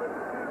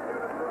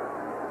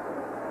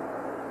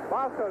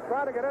 Bosco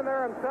tried to get in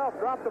there himself,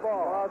 dropped the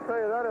ball. Well, I'll tell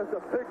you, that is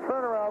a big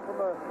turnaround from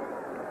the...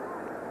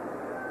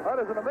 That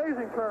is an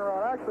amazing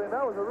turnaround, actually, and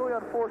that was a really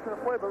unfortunate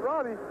play. But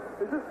Robbie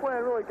is just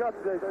playing really gutsy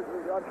today.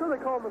 I'm sure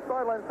they called him the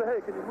sideline and said,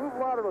 hey, can you move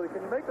laterally?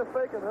 Can you make the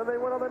fake? And then they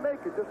went on the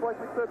naked, just like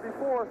we said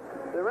before.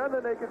 They ran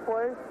the naked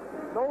play.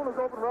 No one was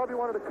open. Robbie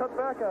wanted to cut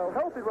back out.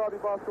 Healthy Robbie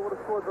Bosco would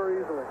have scored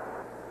very easily.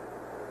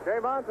 Jay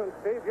Monson,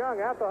 Steve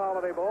Young at the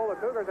Holiday Bowl. The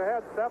Cougars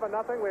ahead 7-0.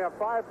 We have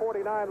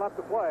 5:49 left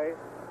to play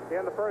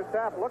in the first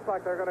half. Looks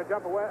like they're going to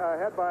jump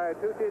ahead by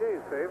 2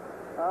 TDs, Steve.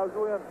 That was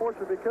really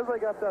unfortunate because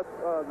they got that,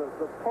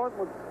 the punt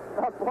was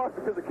not blocked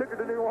because the kicker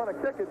didn't even want to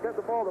kick it. Get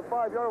the ball to the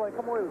 5-yard line,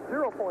 come away with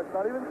 0 points,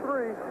 not even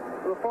 3,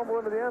 with a fumble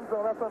into the end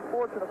zone. That's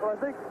unfortunate. But I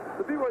think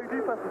the BYU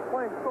defense is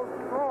playing so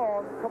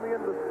strong coming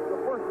into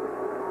the first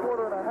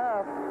quarter and a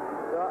half.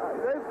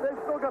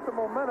 They've still got the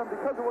momentum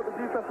because of what the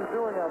defense is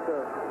doing out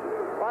there.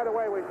 By the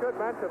way, we should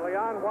mention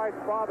Leon White's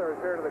father is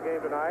here to the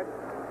game tonight.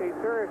 He's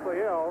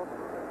seriously ill,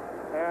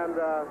 and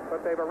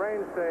but they've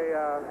arranged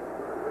a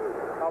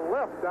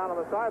lift down on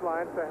the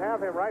sidelines to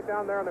have him right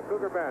down there on the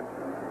Cougar bench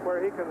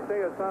where he can see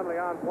his son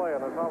Leon play in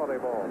this Holiday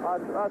Bowl.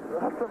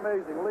 That's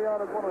amazing.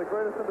 Leon is one of the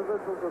greatest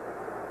individuals,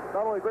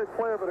 not only a great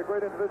player, but a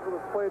great individual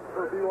that's played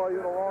for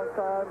BYU in a long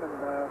time. And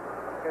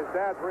his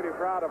dad's really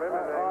proud of him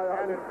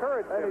and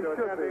encouraged him to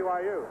attend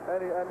BYU.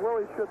 And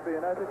Willie should be,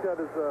 and I think that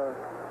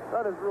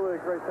is really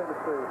a great thing to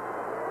see.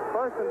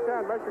 First and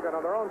 10, Michigan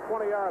on their own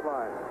 20-yard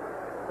line.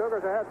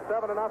 Cougars ahead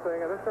 7-0,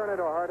 and this turned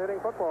into a hard-hitting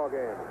football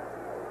game.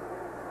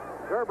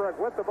 Zurbrugg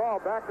with the ball,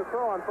 back to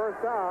throw on first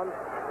down.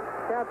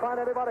 Can't find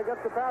anybody,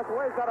 gets the pass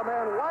away. He's got a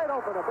man wide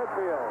open at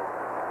midfield.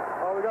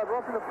 Oh, we got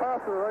roughing the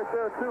passer right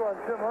there, too, on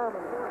Jim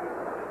Herman.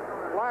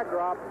 Flag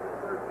drop.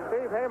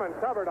 Steve Heyman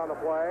covered on the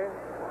play.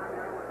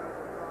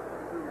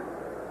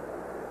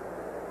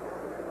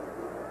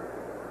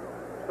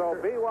 So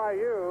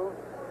BYU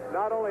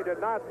not only did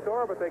not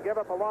score, but they give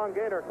up a long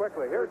gainer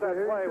quickly. Here's that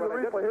play when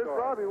they didn't score. Here's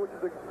Robbie, which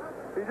is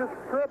he just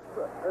tripped.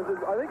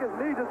 I think his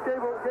knee just gave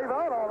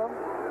out on him.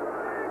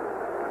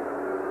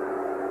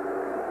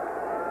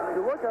 If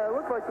you look at it, it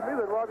looks like to me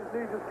that Robbie's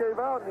knee just gave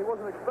out, and he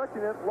wasn't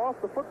expecting it.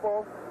 Lost the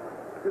football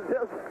because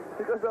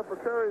he does that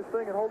precarious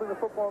thing in holding the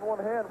football in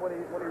one hand when he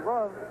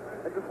runs,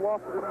 and just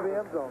lost it into the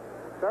end zone.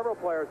 Several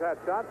players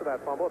had shots at that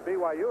fumble. If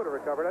BYU had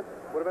recovered it,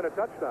 would have been a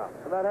touchdown.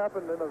 And that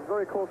happened in a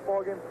very close ball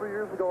game 3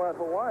 years ago at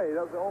Hawaii.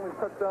 That was the only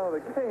touchdown of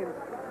the game,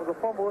 was a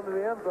fumble into the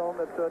end zone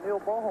that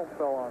Neil Ballholm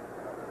fell on.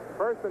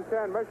 First and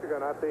 10,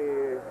 Michigan at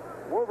the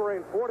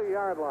Wolverine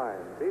 40-yard line.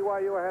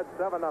 BYU ahead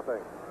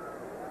 7-0.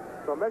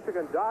 So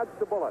Michigan dodged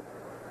the bullet.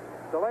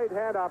 Delayed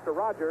handoff to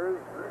Rogers.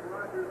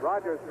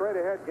 Rogers straight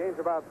ahead, gains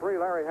about 3.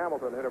 Larry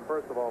Hamilton hit him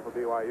first of all for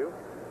BYU.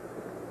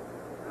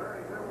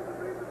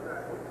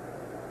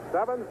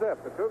 7-zip,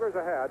 the Cougars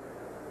ahead.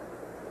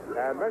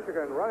 And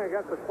Michigan running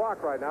against the clock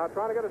right now,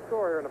 trying to get a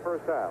score here in the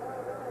first half.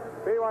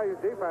 BYU's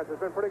defense has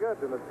been pretty good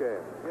in this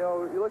game. You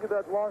know, you look at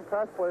that long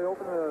pass play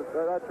opening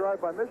that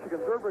drive by Michigan.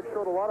 Zurbrugg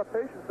showed a lot of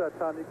patience that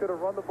time. He could have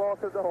run the ball,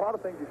 could have done a lot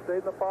of things. He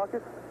stayed in the pocket,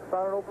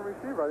 found an open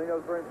receiver. I think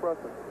that was very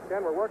impressive.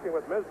 Ken, we're working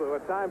with Mislu.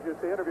 At times you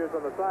see interviews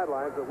on the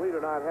sidelines that we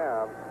do not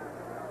have.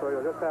 So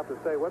you'll just have to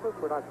stay with us.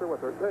 We're not sure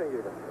what they're saying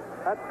even.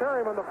 That's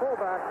Perryman, the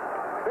fullback.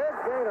 Big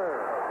gainer.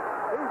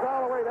 He's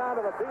all the way down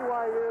to the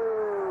BYU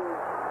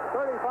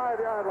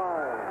 35-yard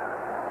line.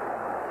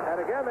 And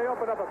again, they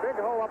opened up a big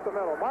hole up the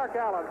middle. Mark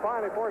Allen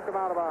finally forced him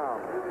out of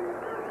bounds.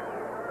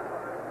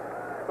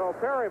 So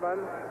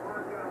Perryman,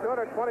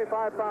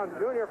 225-pound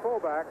junior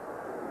fullback,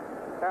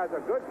 has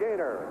a good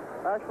gainer.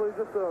 Actually,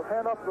 just a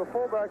handoff to the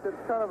fullback that's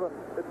kind of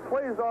it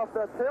plays off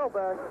that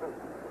tailback,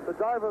 the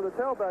dive of the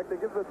tailback. They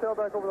give the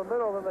tailback over the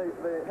middle, and then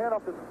they hand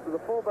off to the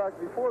fullback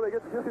before they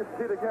get to his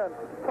feet again.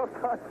 Tough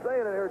time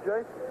saying it here,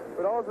 Jay.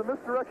 But all is a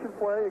misdirection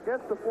play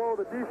against the flow of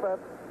the defense,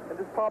 and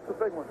just pops a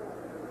big one.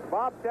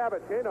 Bob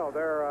Sabatino,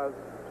 their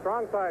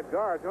strong side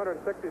guard,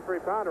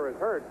 263-pounder, is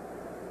hurt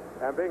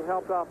and being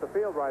helped off the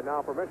field right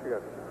now for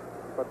Michigan.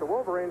 But the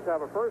Wolverines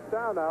have a first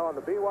down now on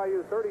the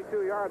BYU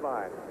 32-yard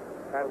line.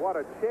 And what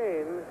a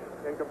change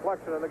in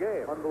complexion in the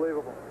game.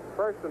 Unbelievable.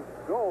 First and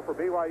goal for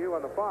BYU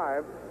on the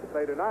 5.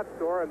 They do not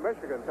score, and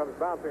Michigan comes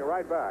bouncing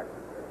right back.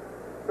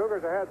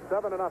 Cougars ahead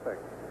 7-0.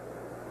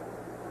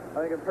 I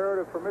think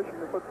imperative for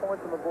Michigan to put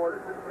points on the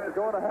board to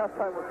go into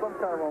halftime with some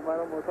kind of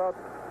momentum without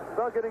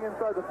getting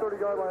inside the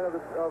 30-yard line of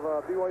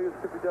BYU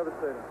could be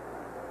devastating.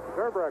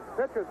 Zurbrugg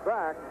pitches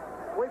back,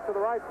 sweeps to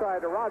the right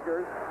side to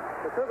Rogers.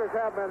 The Cougars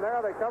have him in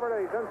there. They covered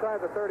it. He's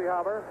inside the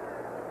 30-hopper.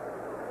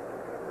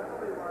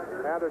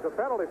 And there's a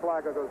penalty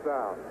flag that goes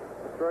down.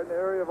 It's right in the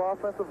area of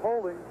offensive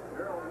holding.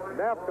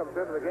 Neff comes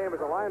into the game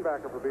as a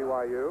linebacker for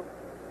BYU.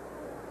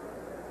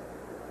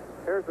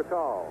 Here's the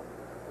call.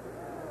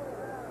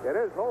 It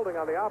is holding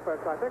on the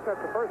offense. I think that's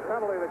the first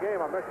penalty of the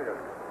game on Michigan.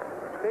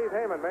 Steve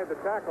Heyman made the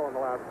tackle in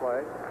the last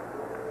play.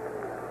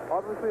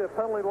 Obviously, a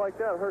penalty like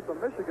that hurts a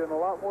Michigan a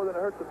lot more than it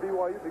hurts the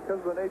BYU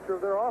because of the nature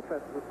of their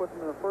offense. It puts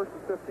them in a first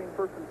and 15,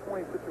 first and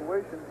 20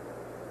 situation,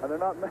 and they're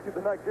not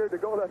geared to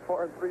go that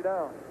far in 3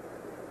 down.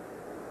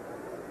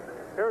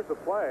 Here's the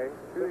play.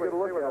 See what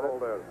the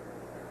hold is.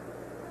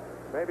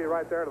 Maybe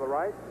right there to the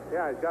right.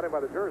 Yeah, he's got him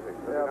by the jersey.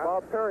 Yeah,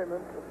 Bob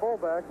Perryman, the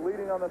fullback,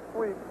 leading on the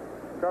sweep.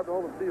 Grabbed a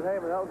hold of Steve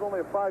Heyman. That was only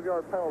a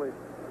 5-yard penalty.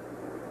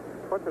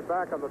 Puts it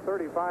back on the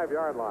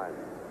 35-yard line.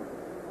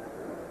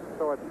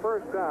 So it's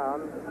first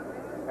down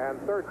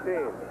and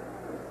 13.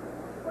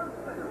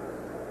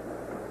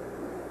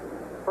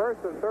 First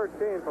and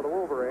 13 for the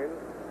Wolverines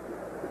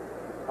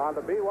on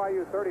the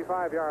BYU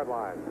 35-yard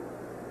line.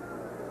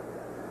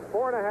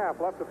 4.5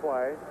 left to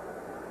play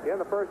in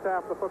the first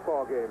half of the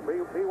football game.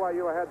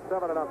 BYU ahead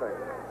 7-0.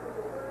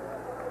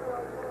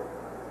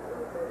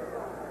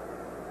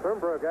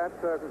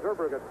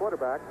 Zerbrugge at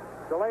quarterback.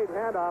 Delayed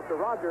handoff to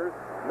Rogers.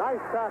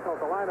 Nice tackle at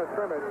the line of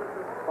scrimmage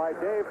by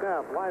Dave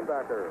Neff,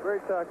 linebacker.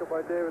 Great tackle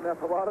by David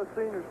Neff. A lot of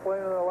seniors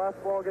playing in their last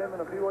ball game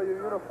in a BYU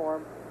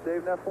uniform.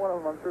 Dave Neff, one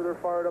of them. I'm sure they're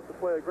fired up to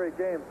play a great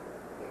game.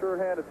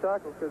 Sure-handed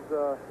tackle because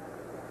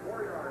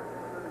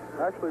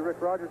actually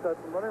Rick Rogers had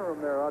some running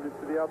room there,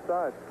 obviously, to the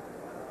outside.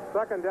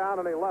 2nd down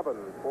and 11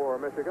 for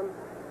Michigan.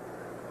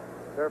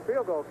 Their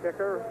field goal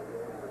kicker,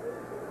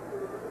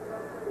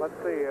 let's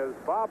see, is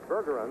Bob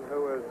Bergeron,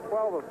 who is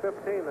 12 of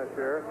 15 this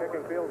year,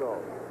 kicking field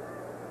goals.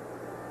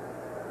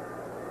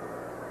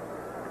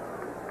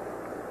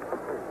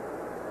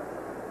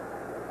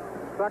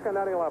 Second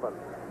and 11.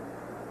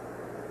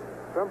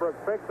 Zerbrugge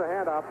fakes the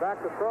handoff,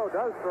 back to throw,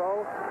 does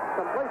throw,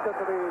 completes it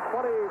to the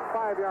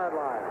 25-yard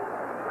line.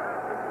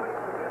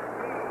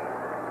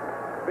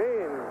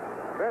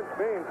 Vince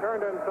Bean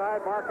turned inside,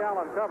 Mark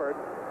Allen covered.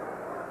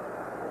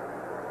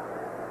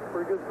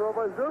 Pretty good throw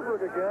by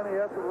Zerbrugge again. He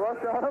had to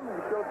rush on him. He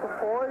showed some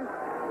poise.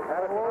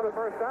 Had it for the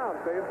first down,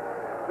 Steve.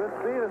 Vince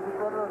Bean is just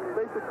running a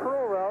basic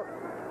curl route,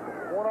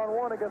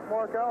 one-on-one against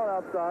Mark Allen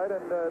outside,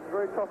 and it's a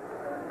very tough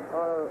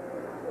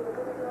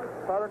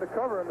pattern to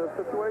cover in this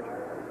situation.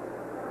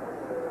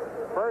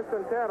 1st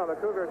and 10 on the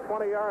Cougars'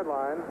 20-yard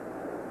line.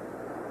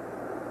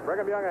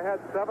 Brigham Young ahead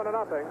 7-0.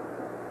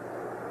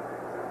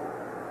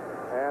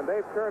 And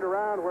they've turned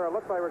around where it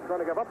looked like we're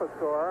going to give up a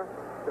score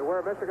to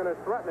where Michigan is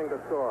threatening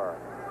to score.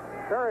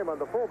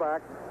 Perryman, the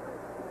fullback,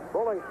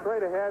 bowling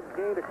straight ahead,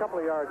 gained a couple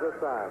of yards this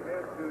time.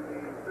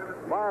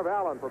 Marv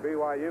Allen for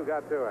BYU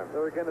got to him.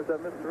 There again is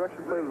that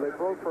misdirection play that they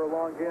broke for a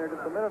long gainer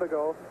just a minute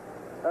ago.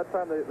 That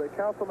time they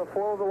counsel on the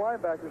floor of the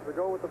linebackers to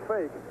go with the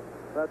fake.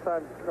 That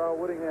time Carl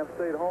Whittingham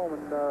stayed home,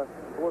 and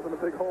it wasn't a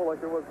big hole like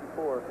there was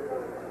before.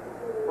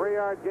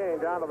 3-yard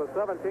gain down to the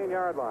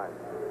 17-yard line.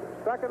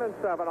 2nd and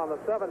 7 on the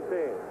 17.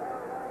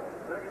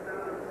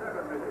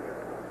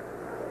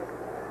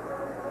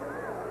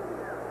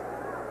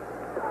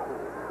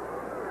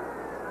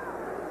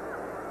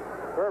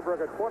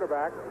 Zerbrugge at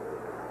quarterback.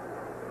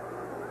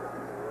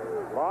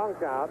 Long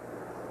count.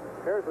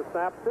 Here's the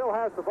snap. Still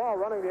has the ball,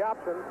 running the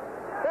option.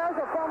 There's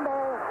a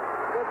fumble.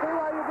 Did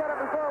BYU get it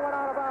before it went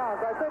out of bounds?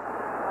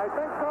 I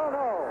think so,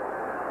 no.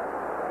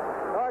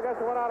 No, I guess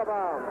it went out of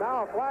bounds.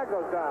 Now a flag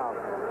goes down.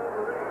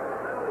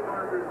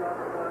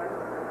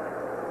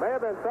 May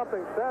have been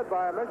something said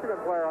by a Michigan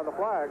player on the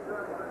flag.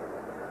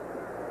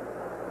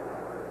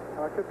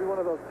 It could be one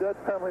of those dead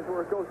penalties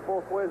where it goes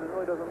both ways. It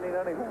really doesn't mean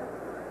anything.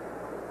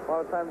 A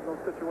lot of times in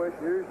those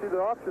situations. Here you see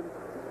the option.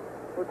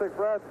 Looks like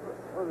Brad.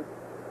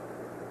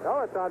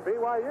 No, it's on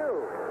BYU.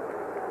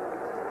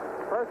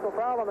 Personal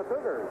foul on the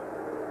Cougars.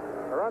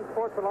 Or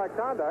unsportsmanlike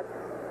conduct.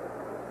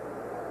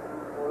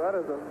 Well, that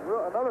is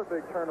another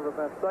big turn of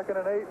events. 2nd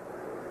and 8.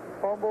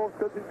 Fumble.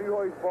 Could be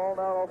BYU's ball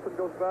now. All of a sudden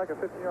goes back. A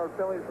 15-yard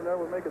penalty from there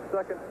would make it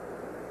 2nd.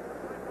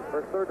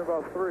 Or 3rd and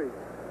about 3.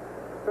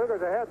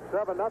 Cougars ahead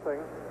 7-0.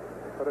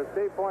 But as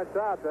Steve points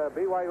out,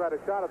 BYU had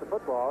a shot at the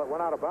football. It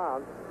went out of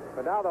bounds.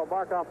 But now they'll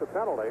mark off the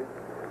penalty.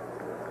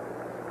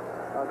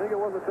 I think it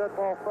was a dead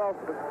ball foul,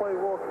 so the play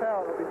will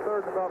count. It'll be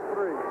 3rd and about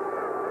 3.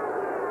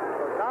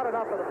 So not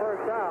enough for the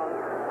first down.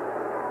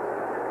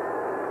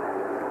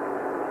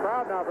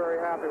 Crowd now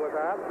very happy with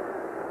that.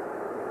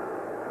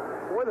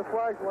 The way the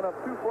flags went up,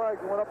 2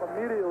 flags went up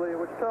immediately,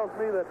 which tells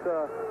me that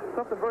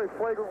something very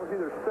flagrant was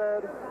either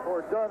said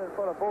or done in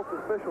front of both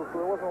officials,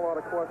 so there wasn't a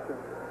lot of question.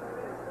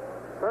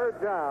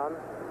 3rd down.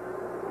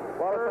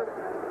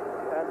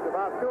 That's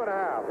about 2.5.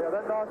 Yeah,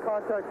 that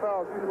non-contact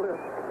foul is usually an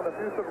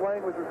abusive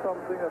language or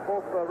something that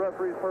both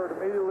referees heard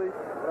immediately,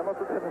 and it must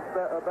have been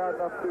bad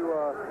enough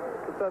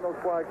to send those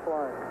flags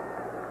flying.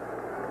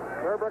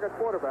 Zerbrugge at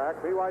quarterback.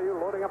 BYU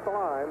loading up the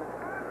line.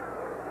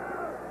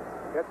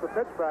 Gets the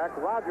pitch back.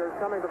 Rogers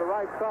coming to the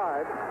right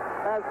side.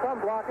 Has some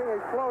blocking.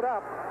 He's slowed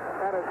up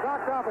and is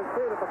knocked off his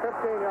feet at the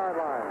 15-yard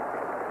line.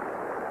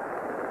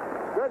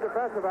 Good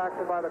defensive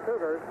action by the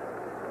Cougars.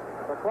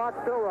 The clock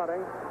still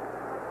running.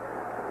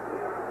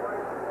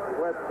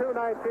 With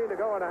 2:19 to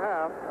go and a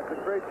half.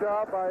 That's a great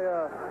job by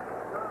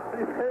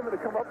Steve Heyman to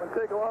come up and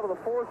take a lot of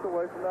the force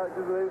away from that.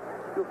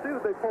 You'll see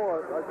that they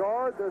pull a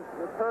guard. There's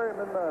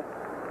Perryman, the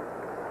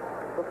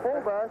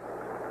fullback.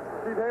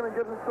 Steve Heyman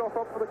gives himself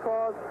up for the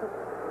cause.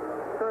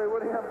 Terry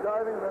Whittingham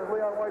diving, and there's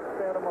Leon White to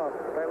stand him up.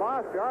 They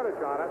lost yardage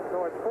on it,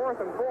 so it's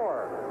 4th and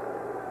 4.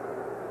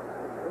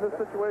 In this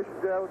situation,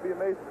 I would be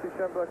amazed to see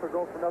Schembechler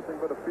go for nothing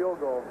but a field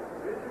goal.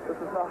 This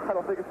is not, I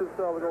don't think it's his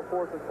style to go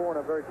 4th and 4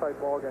 in a very tight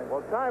ball game.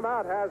 Well,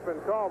 timeout has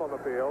been called on the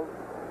field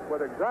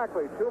with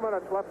exactly 2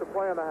 minutes left to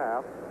play in the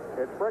half.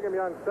 It's Brigham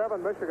Young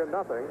 7, Michigan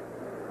nothing.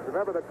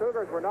 Remember, the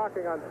Cougars were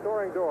knocking on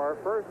scoring door.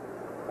 1st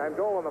and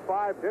goal on the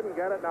 5, didn't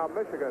get it. Now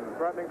Michigan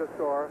threatening to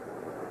score.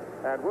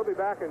 And we'll be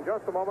back in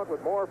just a moment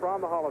with more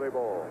from the Holiday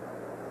Bowl.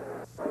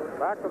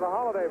 Back to the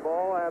Holiday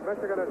Bowl, and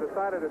Michigan has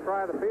decided to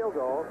try the field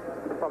goal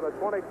from the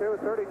 22,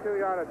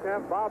 32-yard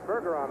attempt. Bob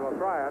Bergeron will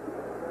try it.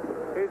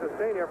 He's a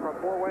senior from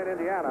Fort Wayne,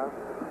 Indiana.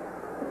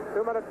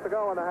 2 minutes to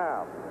go in the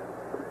half.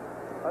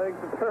 I think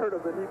it's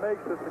imperative that he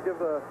makes this to give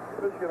the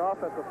Michigan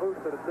offense a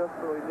boost that it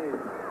desperately needs.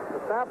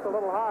 The snap's a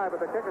little high, but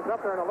the kick is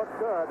up there and it looks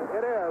good.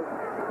 It is,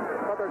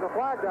 but there's a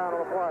flag down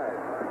on the play.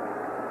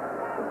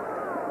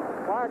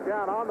 Flag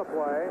down on the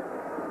play.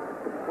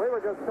 We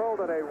were just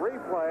told that a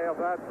replay of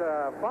that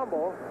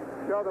fumble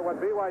showed that when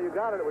BYU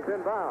got it, it was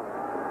inbounds.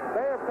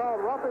 They have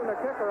called roughing the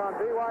kicker on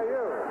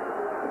BYU.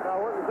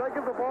 Now, does that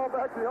give the ball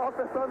back to the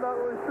offense? I'm not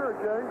really sure,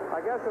 Jay. I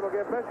guess it'll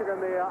give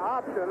Michigan the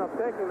option of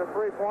taking the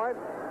 3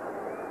 points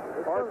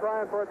or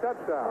trying for a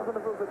touchdown. I don't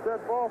know if it was a dead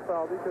ball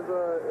foul, because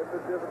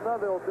if it's not,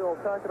 they'll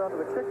tack it onto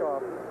the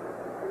kickoff.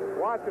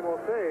 Watch and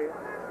we'll see.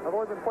 I've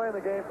only been playing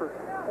the game for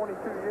 22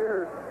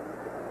 years.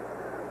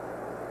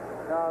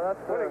 No, that's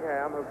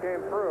Whittingham, who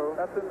came through.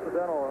 That's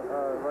incidental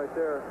right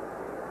there.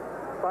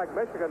 Looks like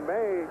Michigan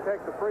may take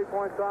the 3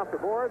 points off the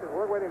board.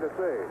 We're waiting to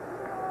see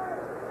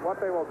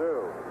what they will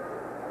do.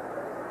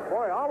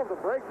 Boy, all of the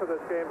breaks of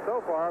this game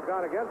so far have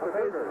gone against the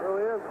Cougars. It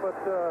really is, but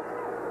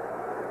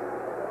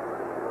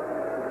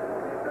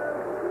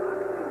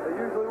they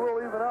usually will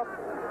even up.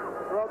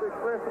 Throughout the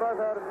experience that I've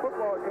had in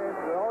football games,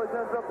 it always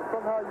ends up that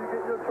somehow you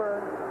get your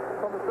turn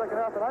from the second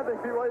half, and I think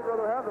BYU would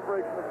rather have the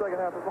breaks in the second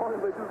half as long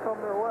as they do come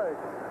their way.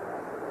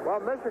 Well,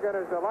 Michigan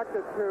has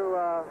elected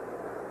to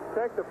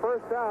take the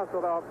first down, so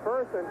they'll have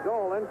first and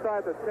goal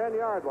inside the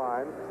 10-yard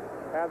line,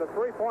 and the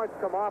 3 points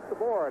come off the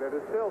board. It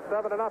is still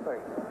 7-0.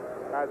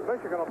 As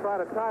Michigan will try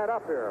to tie it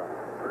up here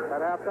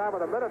at halftime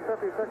with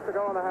 1:56 to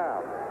go in the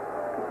half.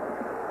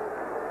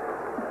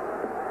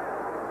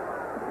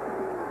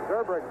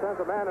 Zurbrigg sends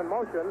a man in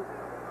motion.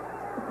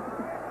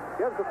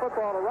 Gives the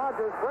football to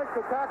Rogers. Breaks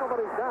the tackle,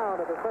 but he's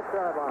down at the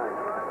 6-yard line.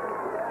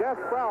 Jeff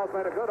Sprouse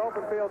made a good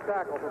open field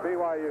tackle for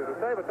BYU to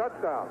save a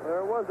touchdown. There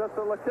it was. That's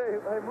a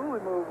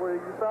Muley move where he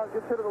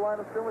gets hit at the line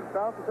of scrimmage,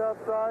 bounces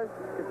outside,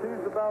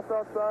 continues to bounce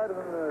outside, and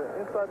then the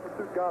inside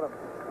pursuit got him.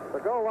 The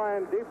goal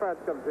line defense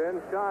comes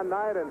in. Sean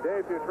Knight and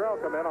Dave Dutrell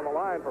come in on the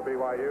line for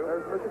BYU.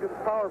 There's Michigan's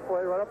power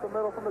play right up the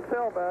middle from the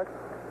tailback.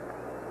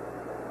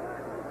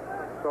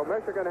 So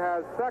Michigan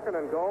has second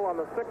and goal on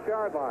the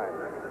 6-yard line.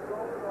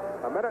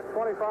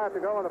 1:25 to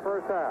go in the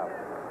first half.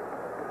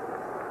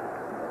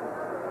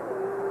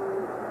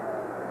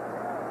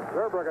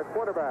 Zurbrigg at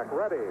quarterback,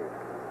 ready.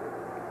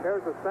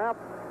 Here's the snap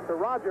to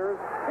Rogers.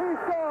 He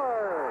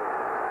scores!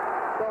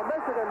 So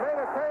Michigan made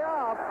it pay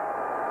off.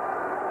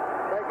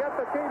 They get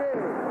the TD.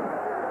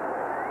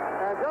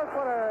 And just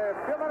when a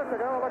few minutes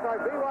ago it looked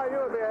like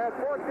BYU would be ahead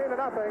 14-0,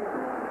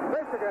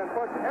 Michigan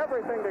puts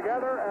everything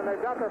together and they've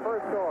got their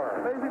first score.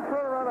 Amazing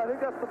turnaround. I think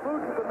that's the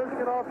boost that the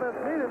Michigan offense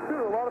needed,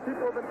 too. A lot of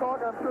people have been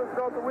talking, I'm sure,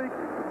 throughout the week.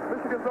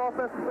 Michigan's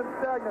offense has been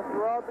stagnant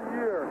throughout the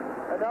year.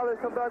 And now they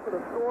come back with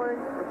a score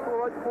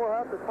right before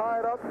half to tie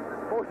it up.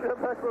 Bo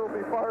Schembechler will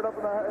be fired up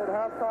at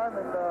halftime.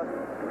 And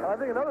I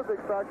think another big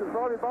factor is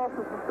Robbie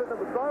Boston's been sitting at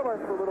the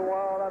sidelines for a little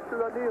while, and I'm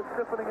sure that knee is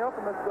stiffening up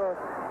in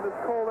this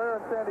cold air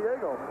in San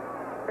Diego.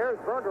 Here's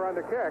Berger on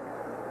the kick.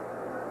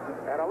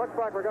 And it looks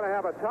like we're going to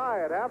have a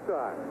tie at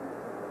halftime.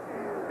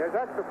 His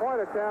extra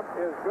point attempt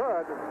is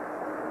good.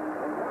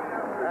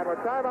 And with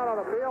timeout on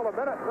the field,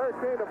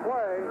 1:13 to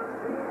play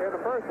in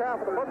the first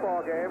half of the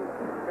football game.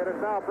 It is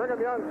now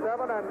Brigham Young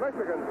 7 and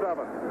Michigan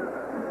 7.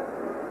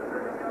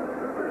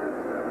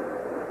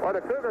 Well,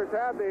 the Cougars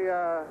had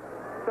the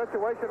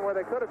situation where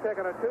they could have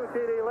taken a 2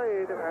 TD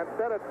lead, and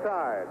instead it's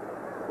tied.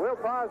 We'll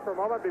pause for a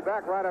moment, be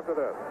back right after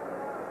this.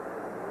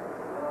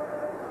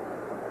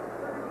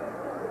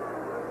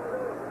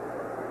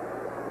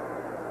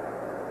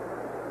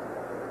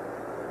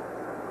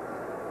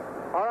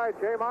 All right,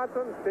 Jay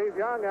Monson, Steve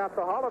Young at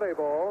the Holiday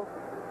Bowl.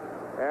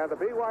 And the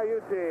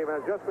BYU team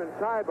has just been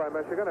tied by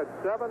Michigan at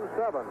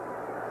 7-7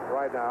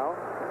 right now.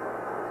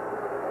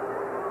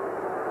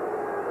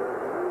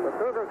 The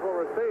Cougars will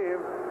receive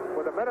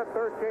with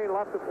 1:13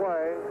 left to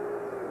play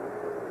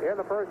in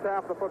the first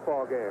half of the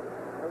football game.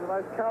 There's a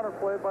nice counter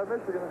play by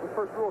Michigan. It's the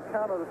first real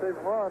counter that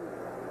they've run.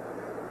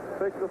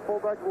 Takes the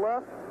fullback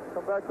left,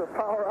 come back to the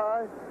power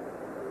I.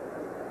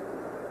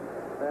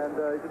 And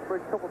he just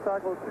breaks a couple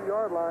tackles at the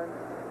 2-yard line.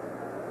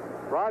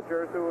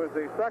 Rogers, who is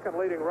the second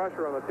leading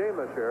rusher on the team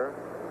this year,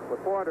 with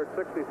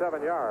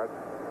 467 yards,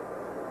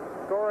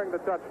 scoring the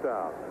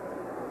touchdown.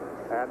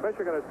 And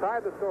Michigan has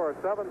tied the score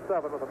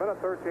 7-7 with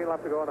 1:13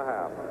 left to go in the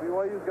half.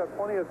 BYU's got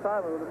plenty of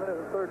time with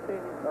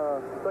 1:13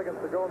 seconds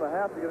to go in the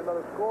half to get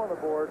another score on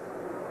the board.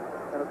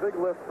 And a big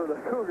lift for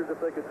the Cougars if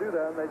they could do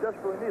that, and they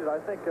desperately need it. I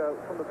think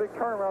from the big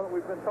turnaround that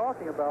we've been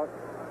talking about,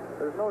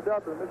 there's no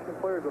doubt that the Michigan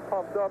players are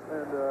pumped up,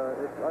 and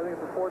I think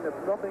it's important, if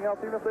nothing else,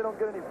 even if they don't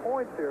get any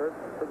points here,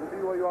 that the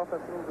BYU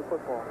offense moves the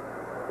football.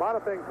 A lot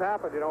of things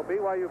happened. You know,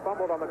 BYU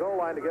fumbled on the goal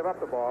line to give up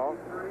the ball.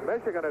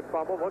 Michigan had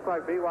fumbled. Looked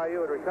like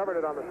BYU had recovered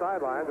it on the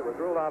sidelines. It was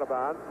ruled out of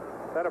bounds.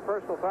 Then a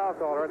personal foul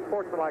call, or a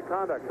sportsmanlike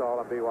conduct call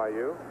on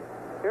BYU.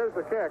 Here's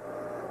the kick.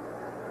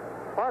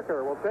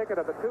 Parker will take it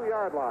at the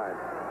 2-yard line.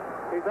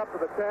 He's up to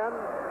the 10,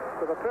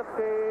 to the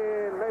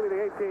 15, maybe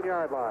the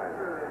 18-yard line.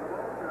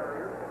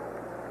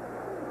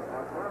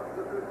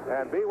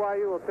 And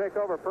BYU will take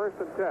over first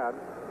and 10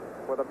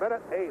 with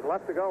 1:08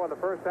 left to go in the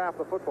first half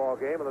of the football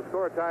game, and the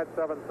score tied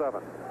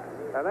 7-7.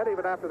 And then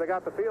even after they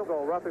got the field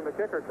goal, roughing the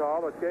kicker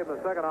call, which gave them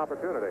a second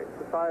opportunity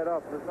to tie it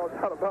up. There's no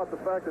doubt about the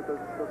fact that the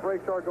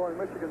breaks are going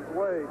Michigan's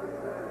way.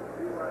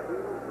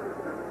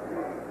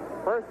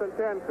 First and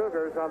 10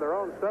 Cougars on their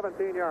own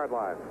 17-yard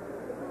line.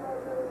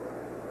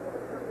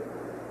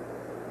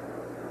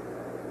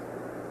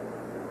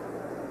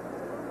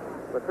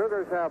 The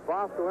Cougars have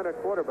Bosco in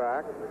at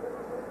quarterback,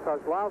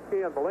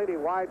 Kozlowski and Bellini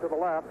wide to the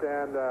left,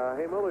 and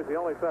Haymuli's the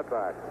only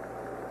setback.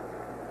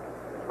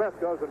 Smith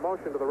goes in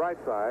motion to the right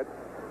side.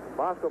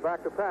 Bosco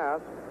back to pass.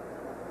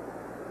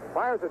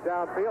 Fires it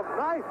downfield.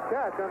 Nice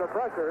catch under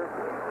pressure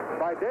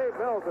by Dave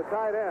Mills, the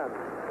tight end.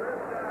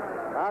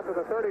 Out to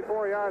the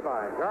 34-yard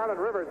line. Garland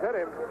Rivers hit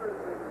him.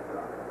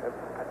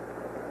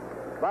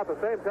 About the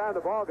same time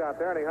the ball got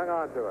there, and he hung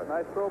on to it.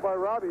 Nice throw by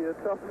Robbie. It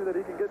tells me that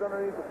he can get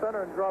underneath the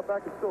center and drop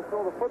back and still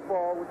throw the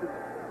football, which is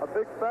a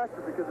big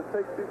factor because it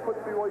puts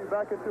BYU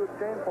back into its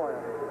game plan.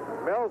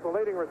 Mills, the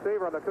leading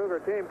receiver on the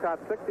Cougar team, caught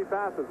 60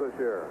 passes this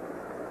year.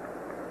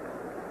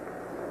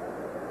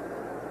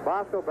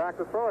 Bosco back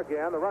to throw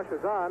again. The rush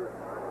is on.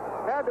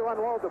 Had to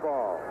unload the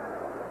ball.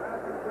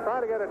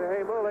 Trying to get it to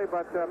Haymuli,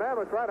 but man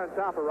was right on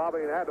top of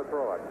Robbie and had to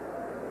throw it.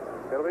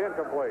 It'll be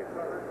incomplete.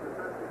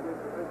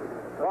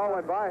 Ball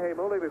went by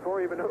Haymuli before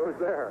he even knew it was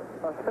there.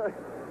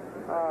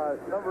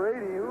 Number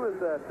 80, who is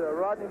that?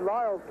 Rodney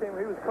Lyles came.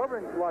 He was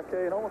covering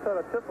Laquet and almost had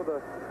a tip of the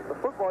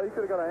football. He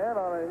could have got a hand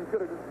on it. He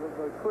could have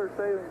a clear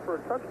saving for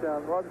a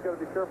touchdown. Robbie's got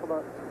to be careful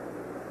not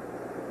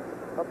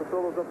to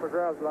throw those up for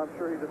grabs, but I'm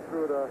sure he just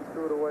threw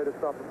it away to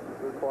stop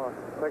the clock.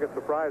 I think it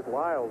surprised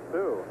Lyles,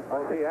 too.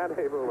 Both he and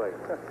Haymuli.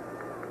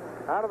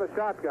 Out of the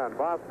shotgun,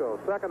 Bosco,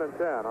 second and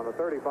 10 on the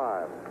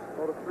 35.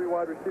 Notice 3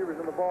 wide receivers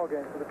in the ball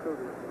game for the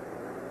Cougars.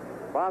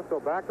 Bosco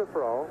back to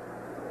throw.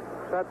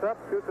 Sets up,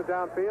 shoots it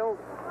downfield.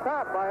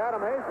 Caught by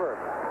Adam Haysbert.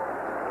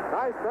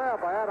 Nice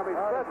grab by Adam. He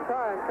stretched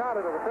high and caught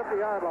it at the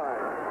 50-yard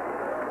line.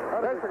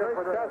 Michigan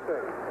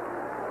protesting.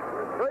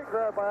 Great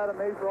grab by Adam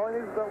Haysbert. All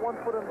he needs is that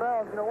 1 foot in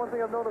bounds. You know, one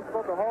thing I've noticed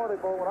about the Holiday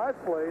Bowl when I've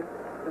played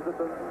is that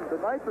the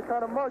nights are kind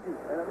of muggy,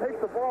 and it makes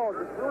the ball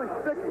just really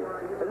sticky.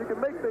 And you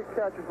can make big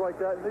catches like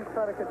that in these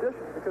kind of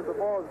conditions because the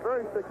ball is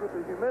very thick with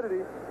the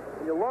humidity.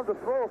 And you love to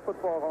throw a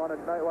football on a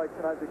night like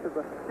tonight because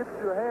it gets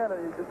to your hand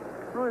and you just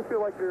really feel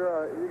like you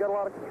got a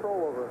lot of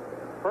control over it.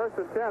 First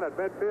and 10 at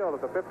midfield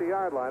at the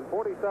 50-yard line,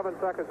 47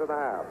 seconds and a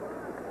half.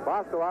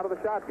 Bosco out of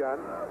the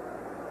shotgun.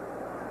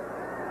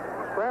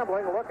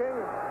 Scrambling, looking.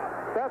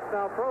 Sets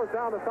now, throws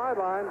down the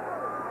sideline.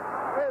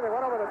 Hey, they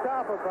went over the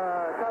top of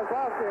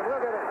Kozlowski, and we'll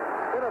get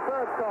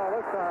interference call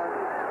this time.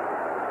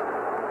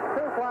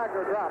 2 flags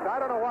are dropped. I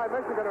don't know why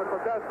Michigan would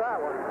protest that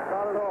one.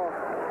 Not at all.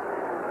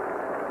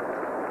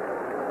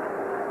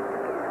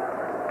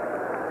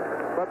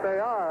 But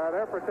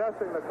they're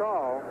protesting the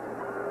call.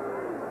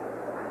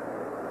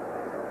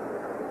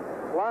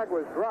 Flag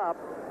was dropped.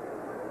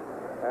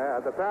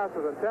 The pass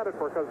was intended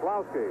for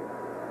Kozlowski.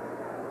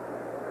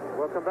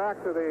 We'll come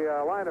back to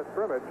the line of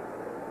scrimmage,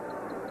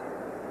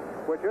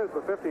 which is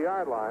the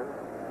 50-yard line.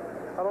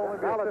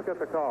 Now let's get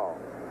the call.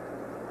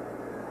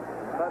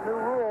 That new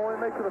rule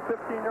only makes it a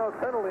 15-yard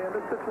penalty, and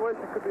this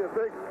situation could be a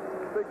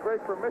big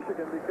break for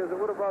Michigan because it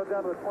would have brought it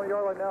down to the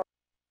 20-yard line now.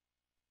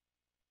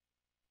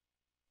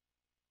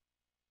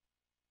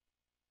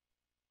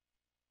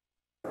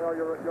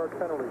 Yard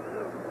penalty.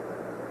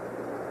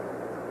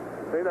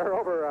 See, they're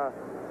over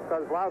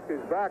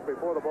Kozlowski's back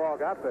before the ball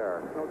got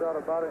there. No doubt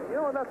about it.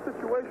 You know, in that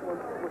situation with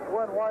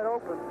Glenn wide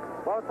open,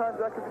 a lot of times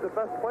that could be the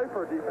best play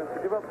for a defense, to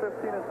give up 15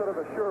 instead of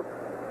a sure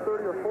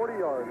 30 or 40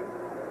 yards.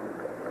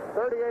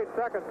 38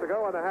 seconds to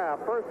go in the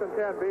half. First and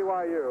 10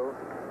 BYU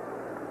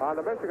on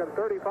the Michigan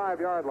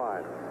 35-yard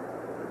line.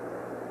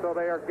 So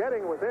they are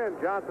getting within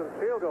Johnson's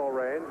field goal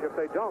range if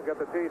they don't get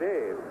the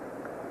TD.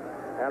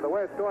 And the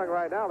way it's going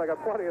right now, they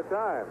got plenty of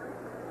time.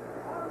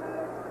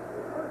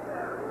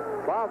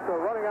 Bosco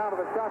running out of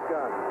the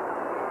shotgun.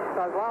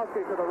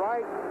 Kozlowski to the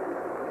right.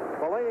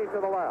 Bellini to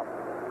the left.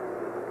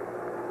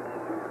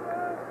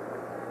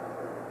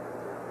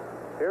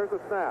 Here's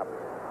the snap.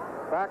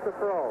 Back to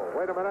throw.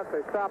 Wait a minute. They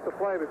stopped the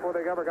play before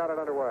they ever got it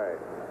underway.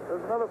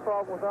 There's another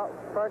problem without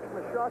practicing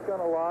the shotgun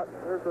a lot.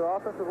 There's the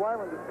offensive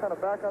lineman just kind of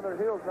back on their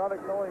heels, not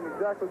knowing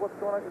exactly what's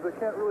going on because they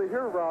can't really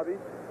hear Robbie.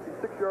 He's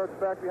 6 yards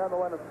back behind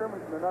the line of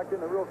scrimmage, and they're not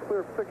getting a real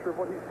clear picture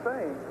of what he's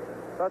saying.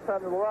 That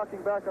time they're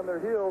locking back on their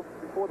heels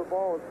before the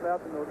ball is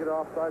snapped, and they'll get an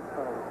offside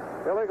penalty.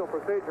 Illegal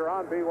procedure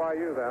on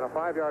BYU then, a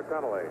 5-yard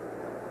penalty.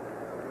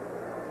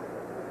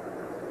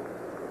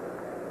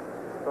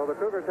 So the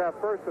Cougars have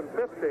first and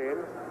 15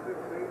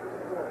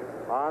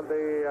 on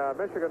the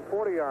Michigan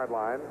 40-yard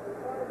line.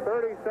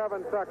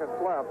 37 seconds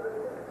left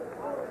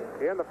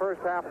in the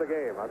first half of the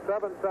game. A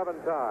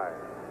 7-7 tie.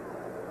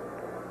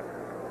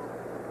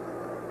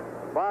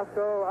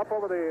 Bosco up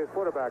over the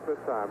quarterback this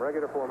time.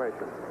 Regular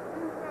formation.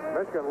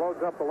 Michigan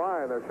loads up the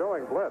line. They're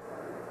showing blitz.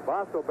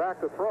 Bosco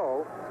back to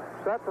throw.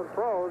 sets and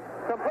throws,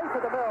 complete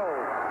to the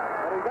Mills,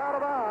 and he's out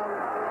of bounds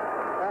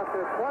at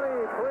the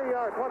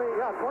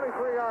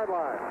 23-yard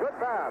line. Good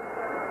pass.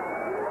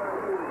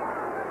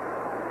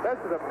 This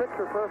is a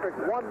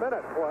picture-perfect 1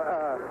 minute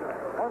drive.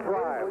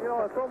 You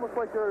know, it's almost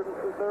like there's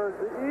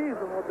the ease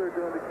in what they're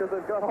doing because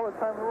they've got all the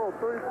time in the world.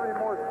 33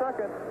 more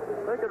seconds,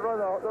 they could run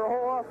their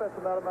whole offense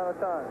in that amount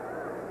of time.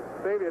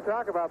 Steve, you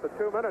talk about the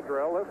 2-minute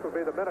drill. This would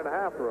be the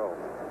minute-and-a-half drill.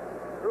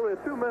 Really,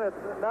 2 minutes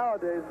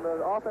nowadays, and the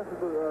offenses,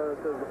 the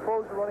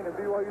pros are running and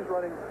BYU's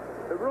running,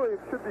 it really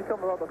should become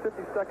about the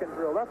 50-second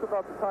drill. That's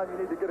about the time you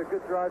need to get a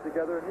good drive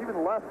together, and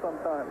even less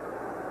sometimes.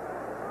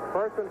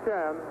 1st and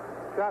 10,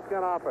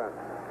 shotgun offense.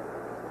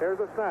 Here's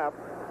the snap.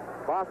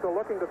 Bosco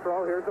looking to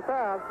throw. Here's the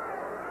pass.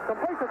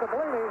 Complete it to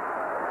Blaney.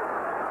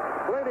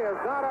 Blaney is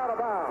not out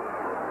of bounds.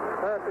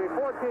 They're at the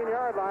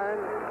 14-yard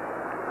line.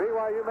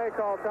 BYU may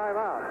call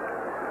timeout.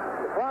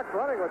 The clock's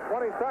running with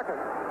 20 seconds.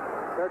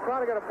 They're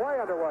trying to get a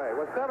play underway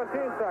with 17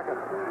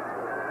 seconds.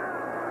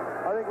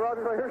 I think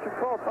Roger right here should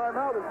call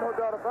timeout. There's no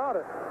doubt about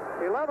it.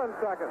 11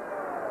 seconds.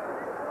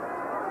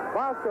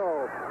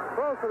 Bosco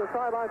throws to the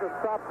sidelines and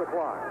stops the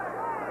clock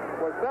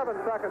with 7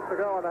 seconds to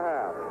go in the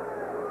half.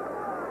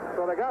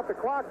 So they got the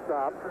clock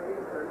stopped.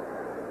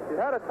 He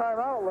had a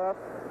timeout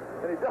left,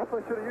 and he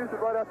definitely should have used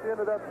it right after the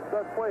end of that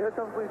play. Here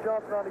comes Lee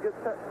Johnson on to get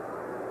 10.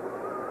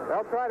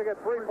 They'll try to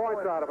get 3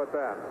 points out of it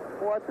then.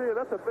 Well, I tell you,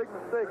 that's a big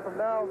mistake from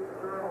now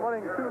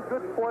running 2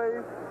 good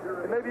plays,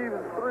 and maybe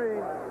even 3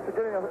 to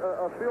getting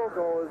a field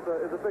goal is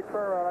a big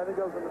turnaround. I think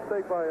that was a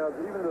mistake by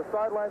even the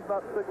sidelines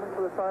not signaling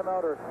for the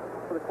timeout or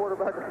for the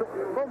quarterback or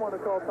someone to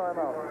call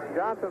timeout.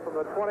 Johnson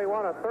from the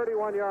 21, a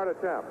 31-yard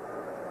attempt.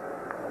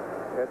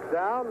 It's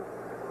down.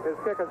 His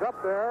kick is up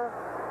there,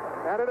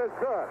 and it is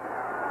good.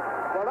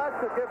 Well, that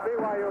should give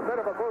BYU a bit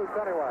of a boost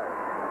anyway.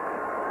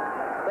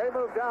 They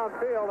move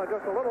downfield in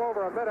just a little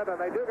over a minute,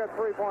 and they do get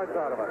 3 points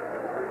out of it.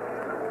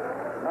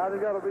 I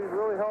think that'll be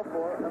really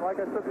helpful. And like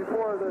I said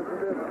before, the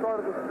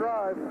start of this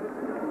drive,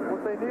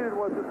 what they needed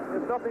was,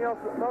 if nothing else,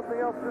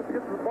 just to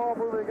get the ball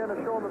moving again to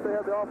show them that they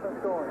had the offense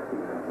going.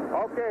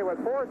 Okay,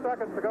 with 4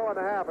 seconds to go in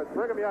the half, it's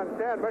Brigham Young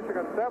 10,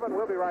 Michigan 7.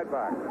 We'll be right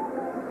back.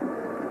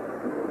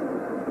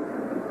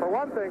 For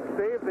one thing,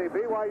 Steve, the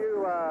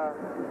BYU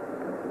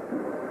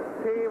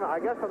team, I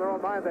guess in their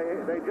own mind,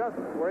 they just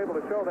were able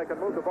to show they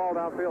can move the ball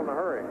downfield in a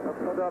hurry. That's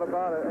no doubt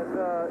about it. And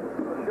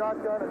the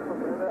shotgun,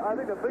 and I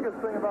think the biggest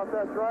thing about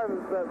that drive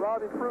is that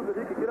Robbie proved that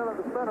he could get under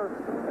the center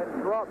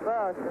and drop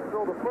back and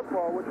throw the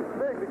football, which is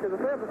big because if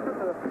they have to sit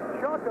in a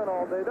shotgun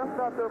all day, that's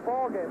not their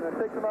ball game, and it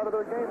takes them out of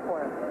their game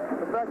plan.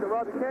 The fact that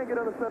Robbie can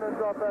get under the center and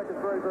drop back is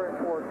very, very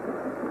important.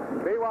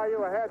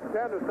 BYU ahead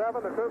 10-7.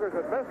 The Cougars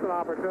had missed an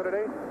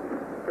opportunity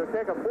to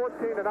take a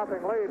 14-0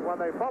 lead when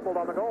they fumbled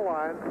on the goal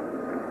line.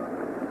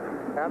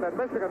 And then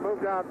Michigan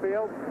moved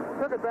downfield,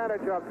 took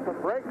advantage of some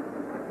breaks,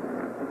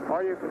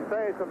 or you can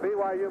say some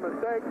BYU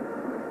mistakes,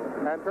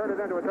 and turned it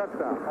into a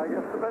touchdown. I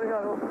guess depending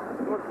on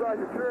what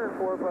side you're cheering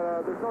for,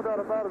 but there's no doubt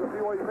about it that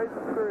BYU made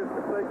some serious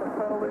mistakes and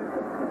penalties,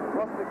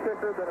 rushed the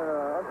kicker, then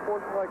an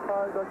unsportsmanlike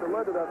conduct that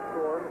led to that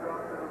score.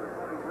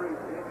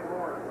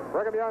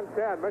 Brigham Young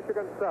 10,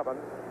 Michigan 7,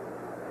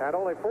 and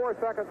only 4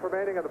 seconds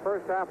remaining in the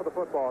first half of the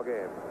football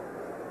game.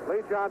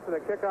 Lee Johnson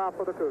a kickoff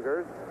for the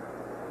Cougars.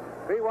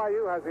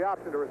 BYU has the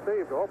option to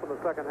receive to open the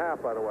second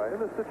half, by the way. In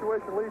this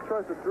situation, Lee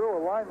tries to drill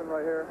a lineman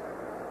right here.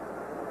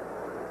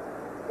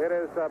 It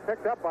is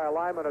picked up by a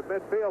lineman at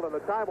midfield, and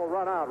the time will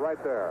run out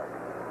right there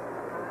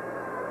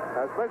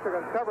as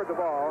Michigan covered the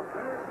ball.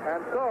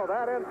 And so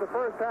that ends the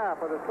first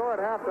half with a score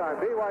at halftime.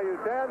 BYU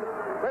 10,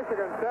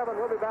 Michigan 7.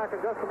 We'll be back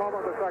in just a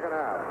moment with the second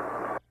half.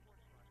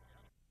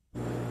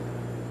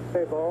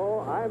 Hey,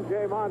 Bo, I'm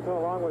Jay Monson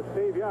along with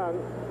Steve Young.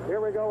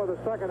 Here we go with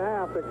the second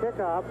half. The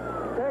kickoff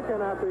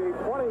taken at the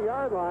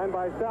 20-yard line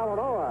by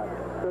Salanoa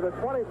to the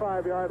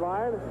 25-yard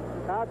line,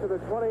 out to the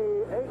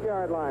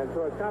 28-yard line.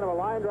 So it's kind of a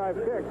line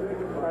drive kick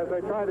as they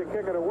try to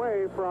kick it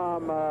away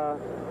from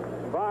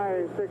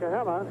by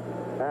Sikahema.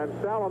 And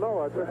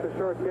Salanoa took the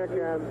short kick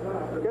and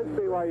gives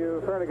BYU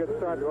a fairly good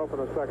start to open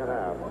the second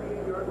half.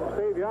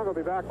 Steve Young will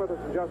be back with us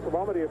in just a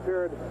moment. He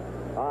appeared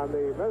on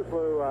the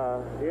Mislu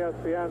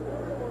ESPN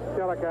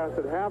telecast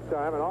at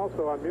halftime and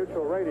also on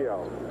Mutual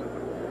Radio.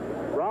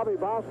 Robbie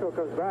Bosco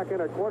comes back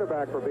in at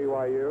quarterback for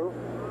BYU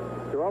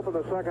to open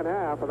the second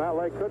half, and that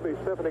leg could be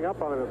stiffening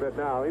up on him a bit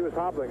now. He was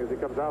hobbling as he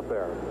comes out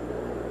there.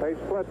 They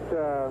split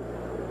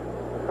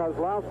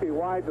Kozlowski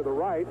wide to the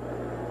right.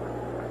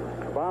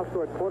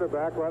 Bosco at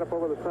quarterback right up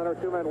over the center,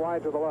 2 men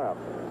wide to the left.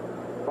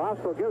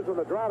 Bosco gives him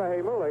the draw to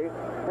Heimuli.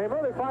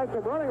 Heimuli finds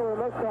some running room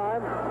this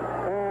time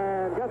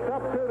and gets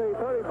up to the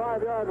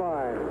 35-yard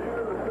line.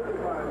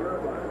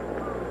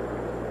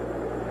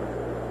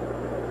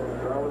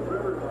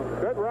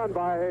 Good run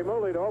by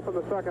Heimuli to open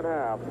the second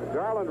half.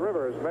 Garland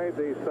Rivers made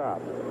the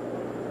stop.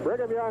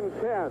 Brigham Young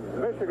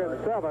 10, Michigan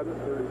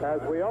 7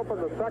 as we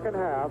open the second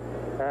half,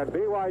 and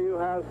BYU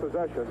has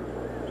possession.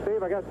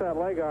 Steve, I guess that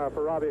leg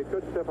for Robbie, it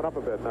could stiffen up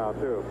a bit now,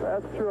 too.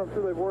 That's true. I'm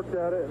sure they've worked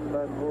at it, and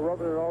we're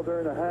rubbing it all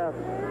during the half.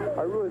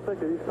 I really think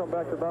that he's come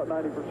back to about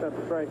 90%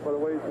 strength by the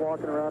way he's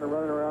walking around and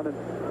running around. And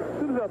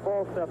soon as that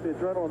ball snapped, the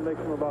adrenaline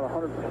makes him about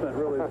 100%,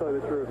 really, to tell you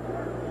the truth.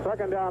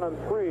 Second down and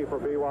 3 for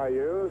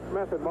BYU.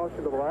 Smith in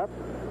motion to the left.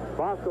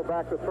 Bosco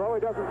back to throw.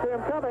 He doesn't see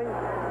him coming.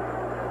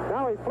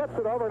 Now he flips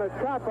it over, and it's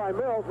caught by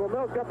Mills. Will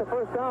Mills get the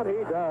first down?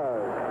 He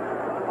does.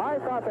 I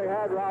thought they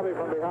had Robbie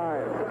from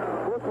behind.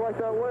 Looks like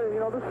that way.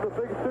 You know, this is a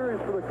big series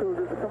for the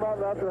Cougars to come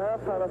out after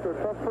halftime, after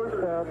a tough first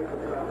half.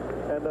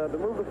 And to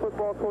move the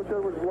football, Coach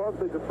Edwards loves.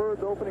 They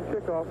deferred the opening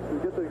kickoff to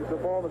get the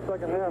ball in the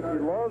second half. He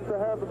loves to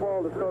have the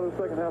ball to start the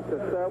second half to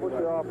establish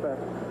the offense.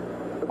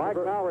 Mike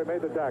Mallory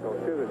made the tackle.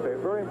 Excuse me.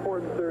 Very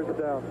important series of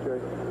downs, Jay.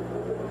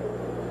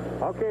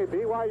 Okay,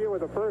 BYU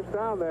with the first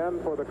down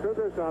then for the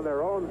Cougars on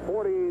their own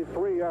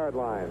 43-yard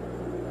line.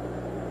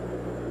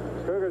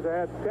 Cougars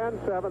ahead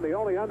 10-7, the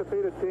only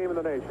undefeated team in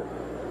the nation.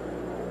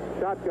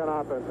 Shotgun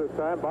offense this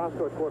time,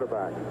 Bosco at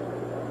quarterback.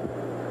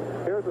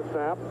 Here's the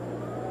snap.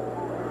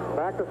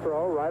 Back to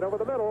throw, right over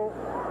the middle.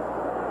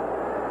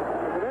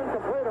 Is it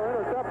incomplete or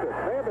intercepted?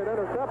 May have been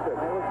intercepted.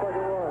 It looks like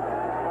it was.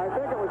 I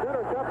think it was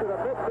intercepted at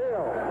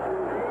midfield.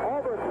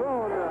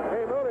 Overthrown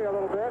Moody a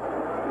little bit,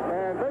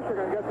 and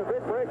Michigan gets a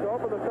big break to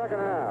open the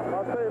second half.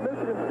 I'll tell you,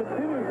 Michigan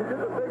continues to get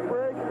the big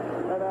break,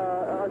 and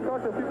I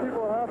talked to a few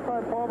people at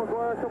halftime, Paul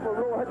McGuire, a couple of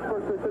real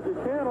experts. They said you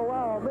can't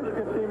allow a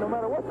Michigan team, no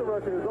matter what the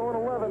record is,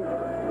 0-11,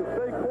 to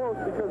stay close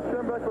because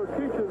Schembechler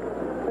teaches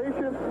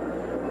patience.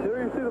 Here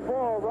you see the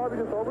ball. Robbie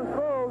just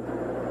overthrows.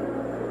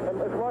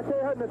 And if Marquet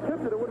hadn't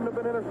attempted, it wouldn't have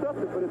been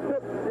intercepted, but it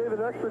tipped, gave it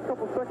an extra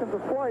couple seconds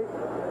of flight.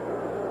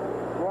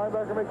 The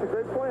linebacker makes a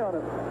great play on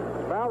it.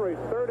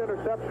 Mallory's third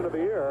interception of the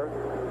year,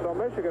 so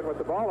Michigan with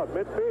the ball at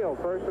midfield,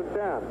 first and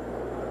 10.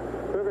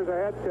 Cougars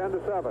ahead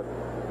 10-7.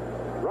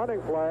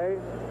 Running play,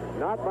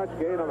 not much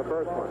gain on the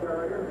first one.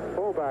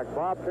 Fullback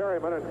Bob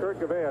Perryman and Kurt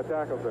Gavea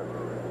tackles him.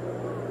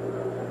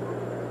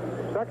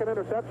 Second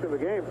interception of the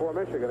game for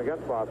Michigan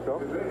against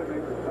Bosco.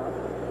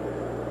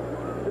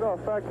 You know, a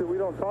fact that we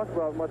don't talk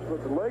about much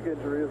with the leg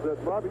injury is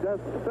that Robbie has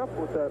to step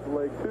with that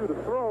leg, too, to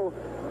throw.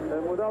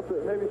 And without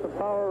maybe some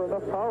power,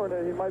 enough power in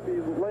it, he might be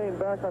laying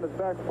back on his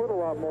back foot a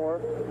lot more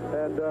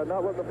and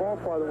not letting the ball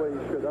fly the way he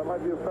should. That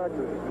might be a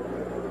factor.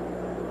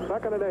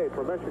 Second and 8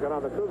 for Michigan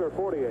on the Cougar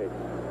 48.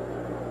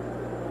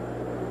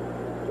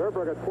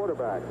 Zurbrugg at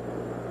quarterback.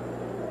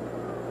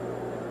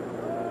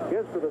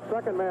 Gives to the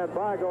second man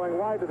by, going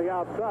wide to the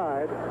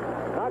outside.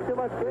 Not too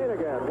much gain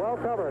again. Well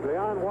covered.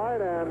 Leon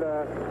White and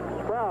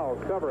Sprouse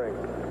covering.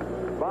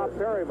 Bob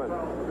Perryman,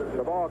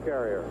 the ball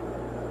carrier.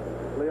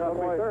 Leon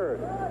White. Third.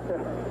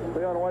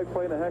 Leon White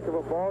playing a heck of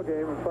a ball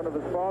game in front of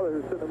his father,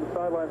 who's sitting on the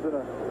sidelines in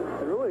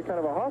really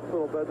kind of a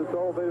hospital bed that's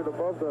elevated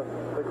above the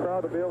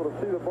crowd to be able to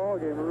see the ball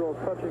game. A real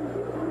touching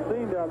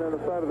scene down there on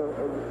the side of the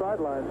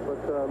sidelines.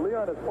 But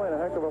Leon is playing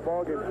a heck of a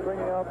ball game,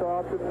 stringing out the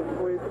options and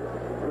sweeps,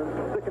 and then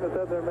sticking his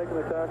head there and making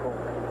the tackle.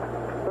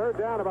 Third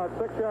down, about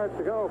 6 yards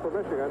to go for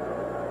Michigan.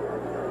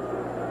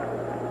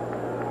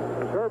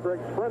 Zurbrugg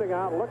sprinting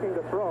out, looking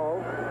to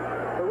throw.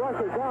 The rush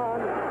is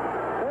on.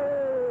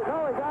 No,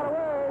 he got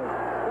away.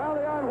 Now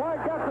Leon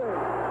White gets him.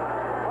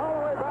 All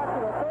the way back to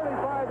the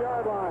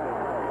 35-yard line.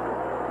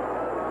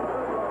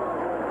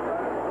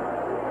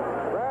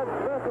 Brad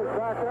Smith is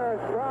back there.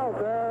 Stroud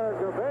there.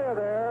 Gavea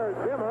there.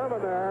 Jim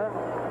Herman there.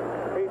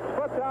 He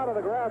slipped out of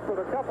the grasp with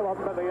a couple of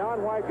them, and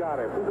Leon White got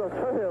him. I'll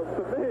tell you,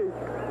 to me,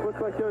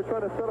 looks like they were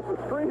trying to set up a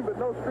screen, but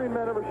no screen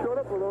man ever showed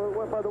up.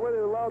 Although by the way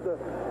they allowed the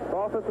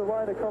offensive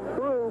line to come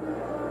through.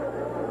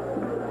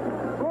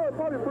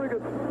 Probably a pretty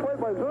good play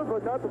by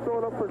Zurbrugg not to throw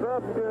it up for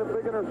grabs and get a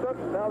big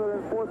interception. Now they're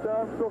in fourth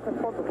down, still can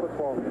punt the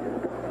football.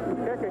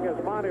 Kicking is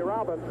Monty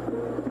Robbins.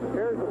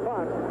 Here's the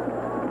punt.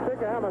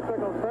 Sikahama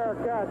signals fair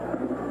catch.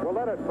 Will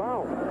let it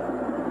bounce.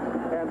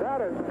 And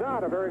that is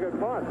not a very good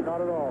punt.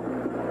 Not at all.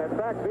 In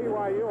fact,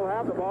 BYU will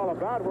have the ball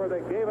about where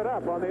they gave it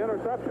up on the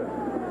interception.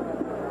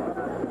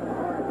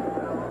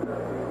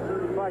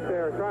 Looks like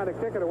they were trying to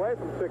kick it away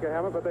from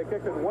Sikahama, but they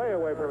kicked it way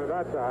away from him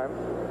that time.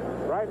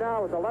 Right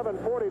now, with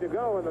 11:40 to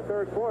go in the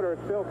third quarter,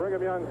 it's still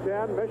Brigham Young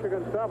 10,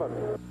 Michigan 7.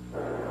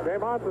 Jay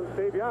Monson,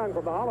 Steve Young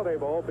from the Holiday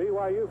Bowl.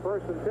 BYU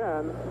first and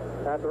 10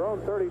 at their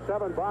own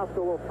 37.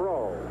 Bosco will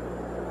throw.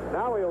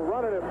 Now he'll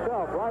run it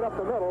himself right up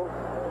the middle,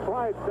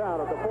 slides down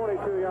at the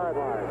 42-yard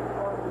line.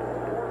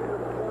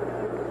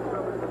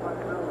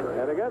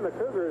 And again, the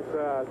Cougars,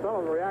 some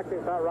of them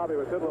reacting, thought Robbie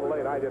was a little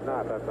late. I did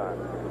not that time.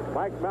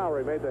 Mike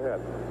Mallory made the hit.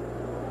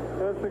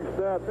 Interesting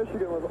stat.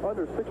 Michigan was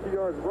under 60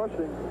 yards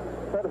rushing.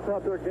 That is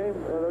not their game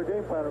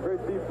plan. A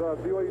great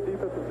BYU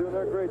defense is doing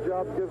their great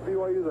job to give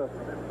BYU the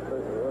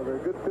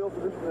good field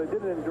position they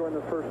didn't enjoy in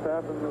the first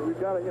half, and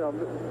we've got to,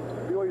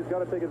 BYU's got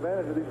to take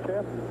advantage of these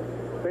chances.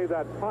 See,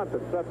 that punt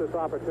that set this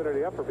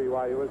opportunity up for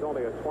BYU is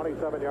only a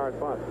 27-yard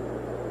punt.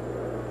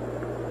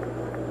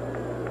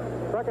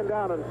 Second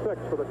down and 6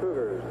 for the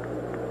Cougars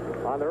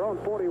on their own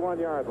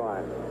 41-yard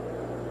line.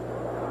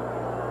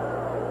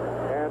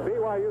 And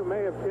BYU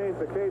may have changed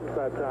the cadence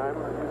that time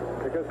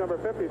because number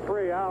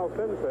 53, Al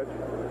Finsich,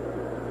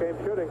 came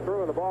shooting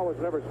through and the ball was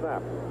never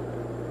snapped.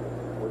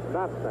 Was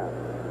not snapped.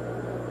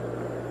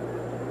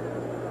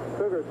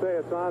 Cougars say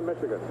it's on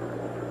Michigan.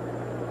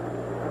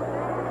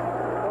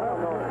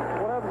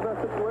 What happens in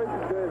that situation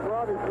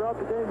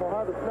the game will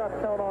have the snap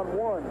count on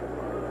 1.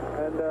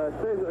 And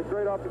saves a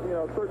great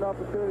certain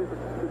opportunities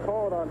to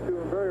call it on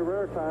to in very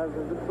rare times,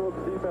 and just throws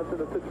the defense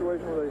in a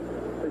situation where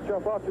they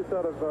jump off just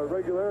out of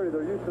regularity.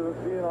 They're used to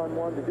being on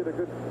 1 to get a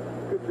good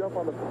jump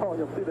on the ball,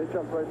 and you'll see they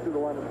jump right through the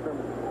line of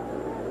scrimmage.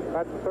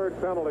 That's the third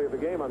penalty of the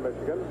game on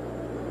Michigan,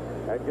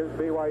 and gives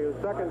BYU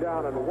second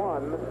down and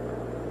 1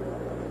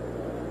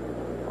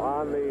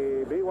 on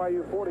the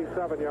BYU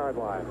 47-yard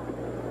line.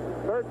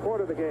 Third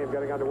quarter of the game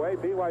getting underway.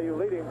 BYU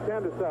leading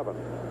 10-7.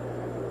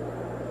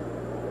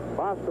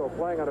 Bosco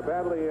playing on a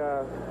badly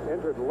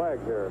injured leg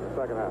here in the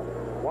second half.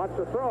 Wants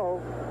to throw.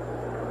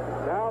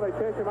 Now they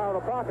chase him out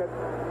of the pocket.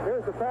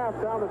 Here's the pass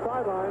down the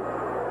sideline.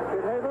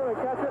 Did Hayden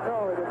catch it?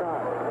 No, he did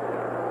not.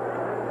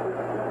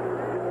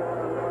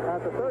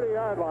 At the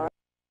 30-yard line,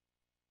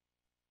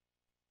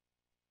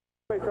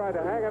 he tried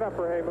to hang it up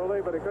for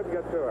Haymooley, but he couldn't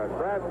get to it.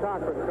 Brad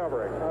Cochran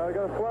covering.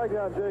 Got a flag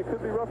down, Jay. Could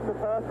be roughing the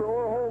passer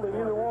or holding,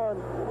 either one.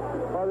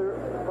 By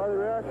the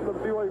reaction of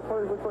the BYU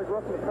players, looks like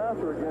roughing the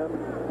passer again.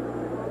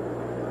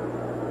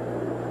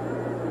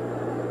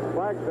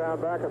 Flags down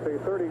back at the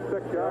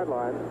 36-yard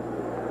line.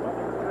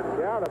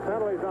 Yeah, the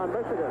penalty's on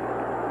Michigan.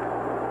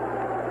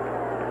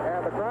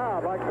 And the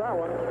crowd likes that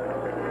one.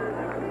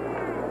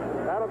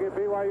 That'll give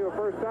BYU a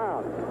first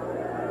down.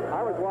 I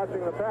was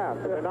watching the pass.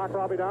 Did they knock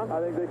Robbie down? I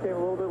think they came a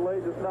little bit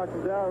late, just knocked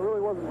him down. It really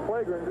wasn't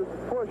flagrant, just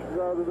pushed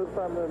this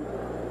time. And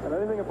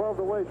anything above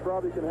the waist,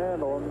 Robbie can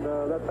handle. And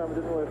that time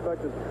it didn't really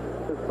affect his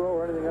throw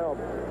or anything else.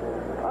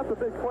 That's a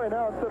big play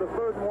now instead of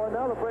 3rd and 1.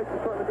 Now the breaks are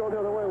starting to go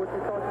the other way, which we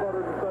talked about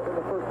in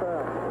the first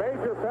half.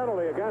 Major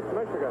penalty against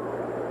Michigan.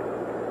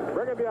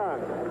 Brigham Young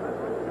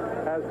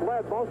has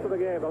led most of the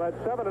game. They led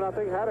 7-0,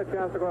 had a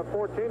chance to go up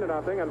 14-0,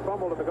 and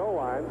fumbled at the goal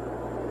line.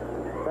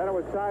 Then it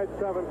was tied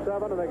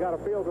 7-7, and they got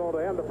a field goal to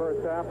end the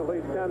first half to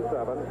lead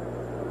 10-7.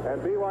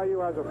 And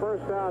BYU has a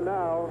first down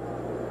now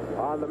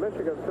on the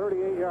Michigan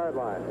 38-yard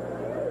line.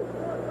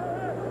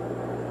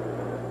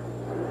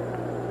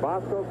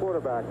 Bosco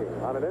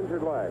quarterbacking on an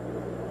injured leg.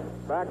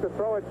 Back to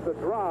throw. It's the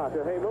draw to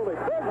Haymooley.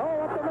 Big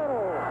hole up the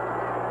middle.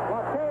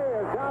 Latte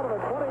is down to the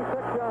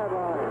 26-yard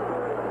line.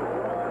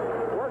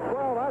 Worked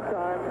well that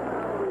time.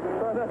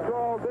 Tried that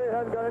draw all day.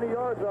 Hadn't got any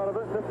yards out of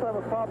it. This time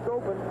it popped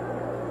open.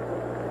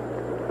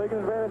 Taking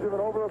advantage of an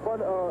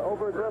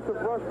over-aggressive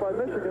rush by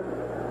Michigan.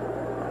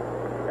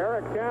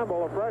 Eric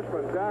Campbell, a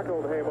freshman,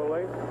 tackled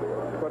Haymooley,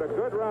 but a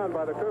good run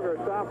by the Cougar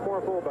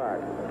sophomore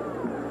fullback.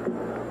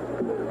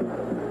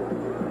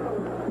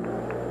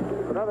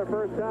 Another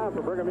first down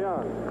for Brigham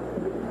Young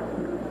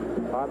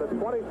on the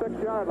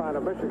 26-yard line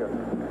of Michigan.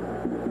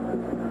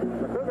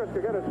 The Cougars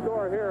could get a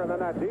score here, and then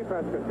that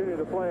defense continue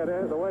to play it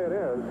the way it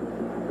is.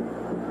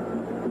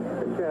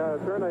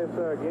 Turn this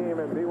game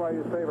in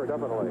BYU's favor,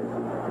 definitely.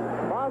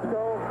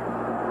 Bosco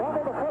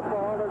fumbled the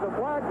football. There's a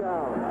flag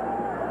down.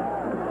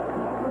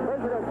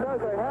 Michigan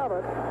says they have it.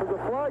 There's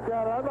a flag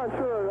down. I'm not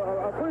sure.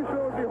 I'm pretty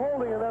sure it would be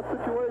holding in that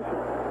situation.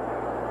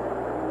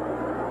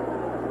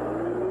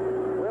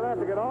 We'll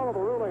have to get all of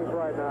the rulings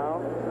right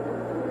now.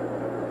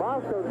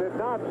 Bosco did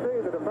not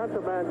see the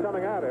defensive man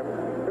coming at him.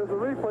 Here's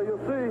the replay. You'll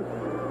see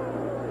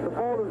the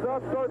ball does not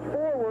start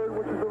forward,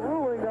 which is the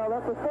ruling now.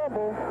 That's a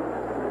fumble.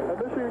 And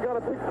Michigan got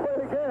a big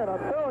play again.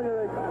 I'm telling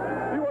you,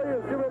 BYU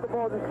has given up the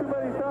ball just too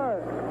many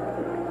times.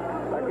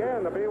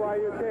 Again, the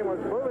BYU team was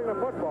moving the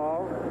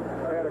football.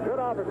 They had a good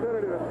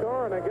opportunity to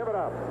score, and they give it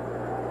up.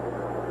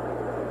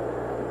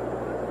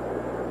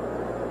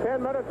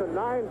 10 minutes and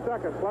 9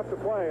 seconds left to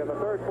play in the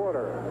third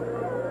quarter.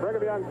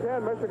 Brigham Young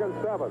 10, Michigan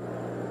 7.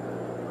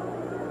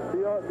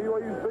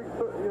 BYU's big,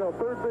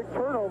 third big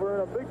turnover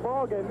in a big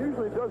ball game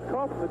usually does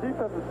cost them. The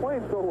defense is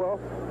playing so well,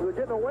 they're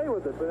getting away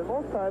with it. But in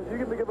most times, you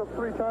get to give up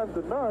 3 times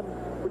to none,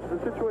 which is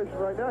the situation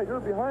right now. You're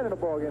behind in a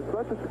ball game,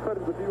 so that's just a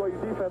credit to the BYU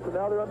defense. And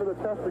now they're under the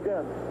test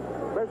again.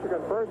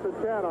 Michigan first and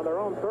 10 on their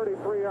own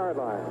 33-yard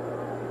line.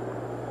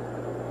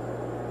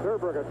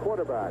 Zurbrugg at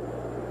quarterback.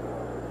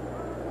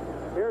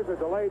 Here's a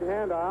delayed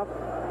handoff.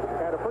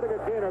 Had a pretty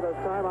good gainer this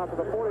time out to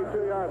the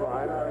 42-yard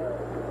line.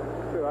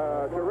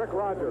 To Rick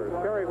Rogers.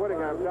 Kerry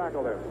Whittingham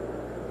tackled him.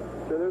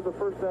 So there's the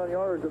first down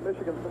yards that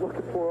Michigan's been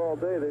looking for all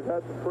day. They've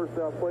had some first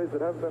down plays that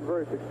haven't been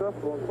very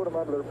successful and put them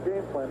out of their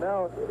game plan.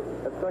 Now,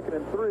 at 2nd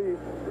and 3,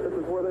 this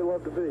is where they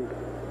love to be.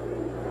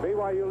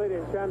 BYU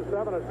leading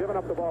 10-7 has given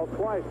up the ball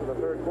twice in the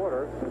third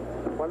quarter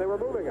when they were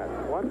moving it.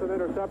 Once an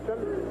interception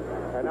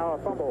and now a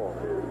fumble.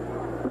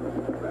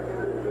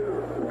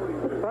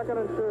 2nd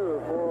and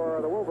 2 for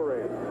the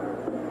Wolverines.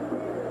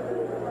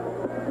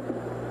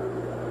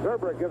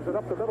 Zurbrugg gives it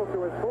up the middle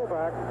to his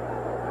fullback,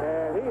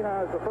 and he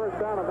has the first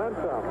down and then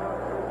some.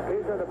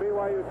 He's in the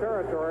BYU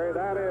territory.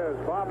 That is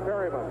Bob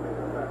Perryman.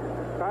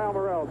 Kyle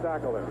Morrell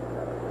tackled him.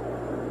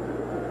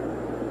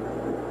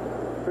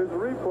 Here's the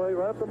replay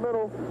right up the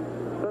middle,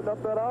 setting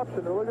up that option.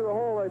 And look at the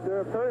hole right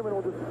there. Perryman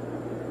will just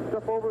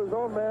step over his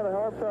own man. A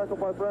arm tackle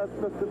by Brad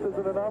Smith just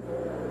isn't enough.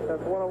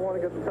 That's one-on-one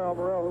against Kyle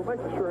Morrell, who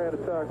makes a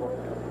sure-handed tackle.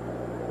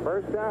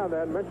 First down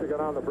then, Michigan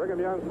on the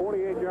Brigham Young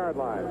 48-yard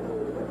line.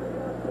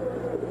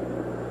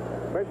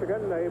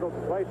 Michigan able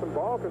to play some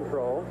ball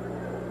control.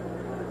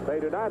 They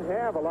do not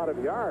have a lot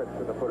of yards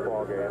in the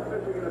football game,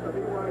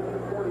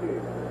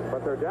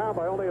 but they're down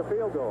by only a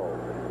field goal.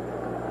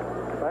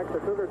 Thanks to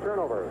Cougar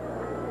turnover.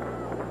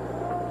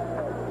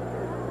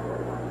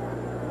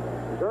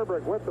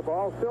 Zurbrigg with the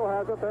ball, still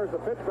has it. There's the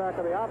pitch back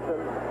on the option,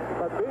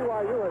 but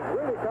BYU has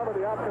really covered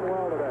the option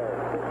well today.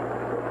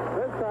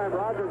 This time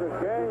Rogers is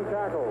gang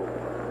tackled.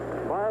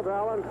 Marv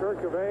Allen,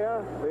 Kirk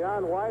Cavea,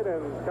 Leon White,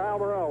 and Kyle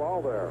Morrell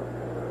all there.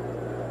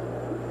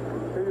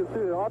 Here you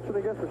see the option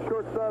against the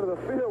short side of the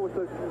field, which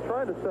they're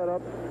trying to set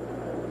up.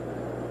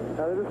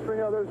 Now they just string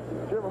out, there's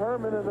Jim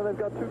Herman, and then they've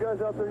got two guys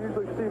out there,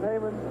 usually Steve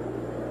Heyman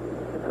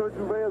and Kirk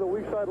Cavea, the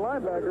weak side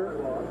linebacker.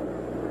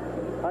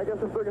 I guess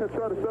if they're going to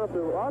try to set up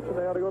the option,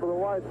 they ought to go to the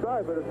wide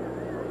side, but it's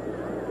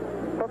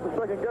tough to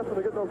second guess when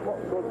they get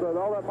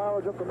all that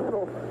mileage up the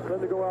middle, then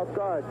to go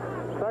outside.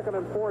 2nd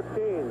and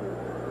 14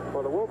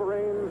 for the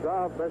Wolverines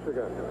of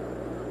Michigan.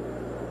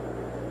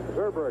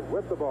 Zurbrigg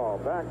with the ball,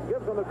 back,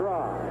 gives them the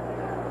draw.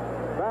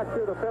 Back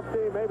to the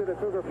 50, maybe the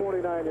Cougar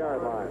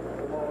 49-yard line.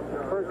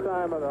 First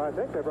time, I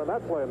think they've run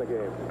that play in the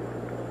game.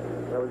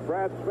 There was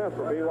Brad Smith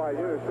from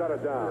BYU who shut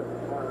it down.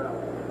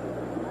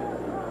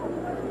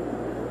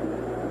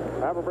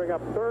 That will bring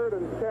up 3rd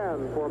and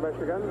 10 for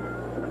Michigan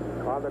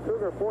on the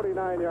Cougar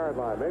 49-yard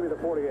line, maybe the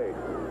 48.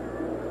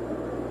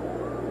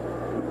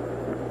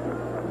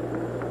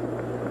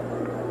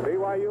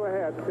 BYU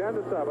ahead,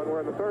 10-7. We're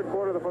in the 3rd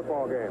quarter of the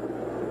football game.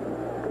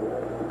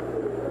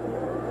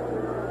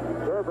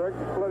 Zurbrigg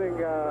splitting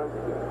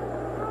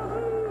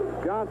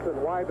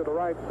Johnson wide to the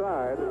right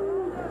side.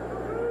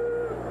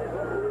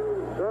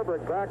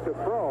 Zurbrigg back to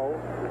throw.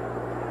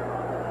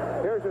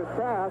 Here's his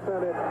pass,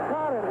 and it's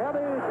caught in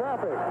heavy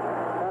traffic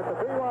at the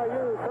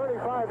BYU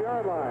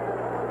 35-yard line.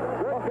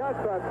 Good catch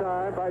that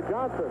time by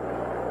Johnson.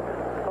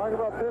 Talking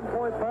about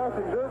pinpoint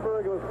passing,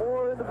 Zurbrigg was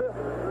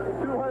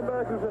 2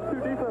 linebackers and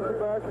 2 defensive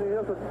backs, and he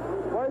has a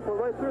rifle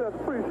right through. That's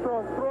a pretty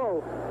strong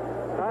throw.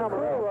 Tom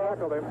Morrell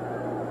tackled him.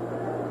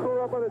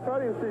 Up by the tight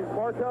end, you see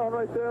Mark Allen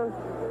right there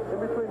in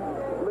between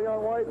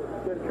Leon White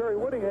and Kerry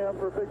Whittingham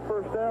for a big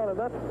first down, and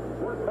that's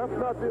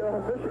not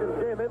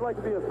Michigan's game. They'd like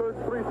to be a 3rd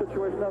and 3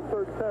 situation, not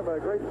 3rd and 10, but a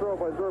great throw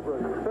by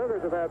Zurbrigg.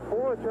 Cougars have had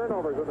 4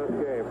 turnovers in this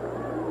game.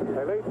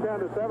 They lead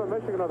 10-7.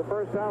 Michigan on the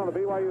first down on the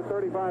BYU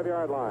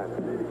 35-yard line.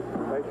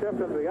 They shift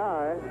into the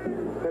eye.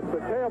 It's the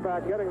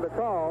tailback getting the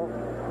call.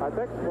 I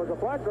think was a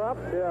flag drop.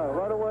 Yeah,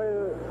 right away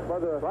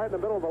right in the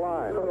middle of the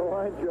line. The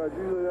line judge.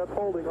 Usually that's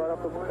holding right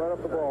up the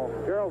ball.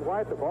 Gerald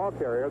White, the ball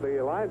carrier.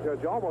 The line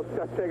judge almost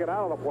got taken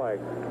out of the play,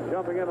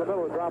 jumping in the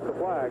middle and dropped the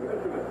flag.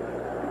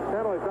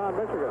 Penalty's on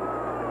Michigan.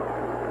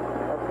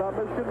 That's not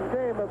Michigan's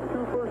game. That's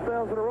 2 first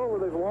downs in a row where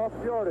they've lost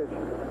yardage.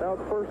 Now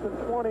it's 1st and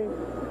 20.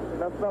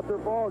 That's not their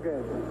ball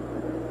game.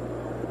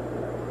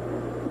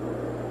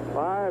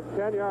 5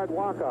 10-yard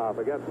walk-off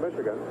against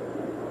Michigan.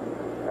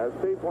 As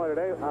Steve pointed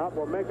out,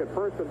 will make it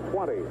 1st and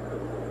 20.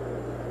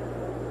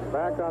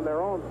 Back on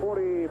their own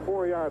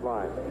 44-yard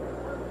line.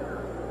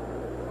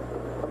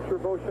 I'm sure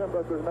Bo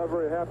Schembechler's not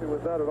very happy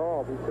with that at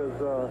all because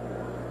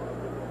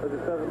they're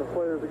just having the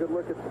players a good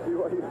look at the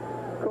BYU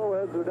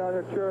co-eds. They're down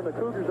here cheering the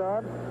Cougars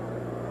on.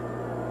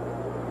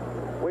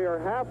 We are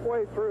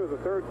halfway through the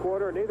 3rd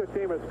quarter. Neither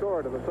team has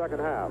scored in the 2nd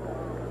half.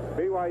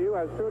 BYU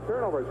has 2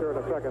 turnovers here in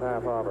the 2nd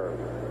half, however.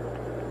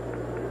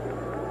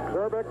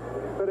 Zurbrigg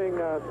splitting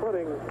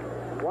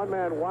one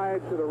man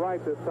wide to the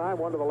right this time,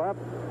 one to the left.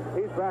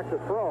 He's back to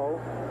throw.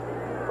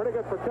 Pretty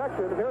good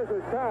protection. Here's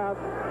his pass.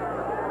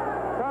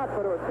 Caught,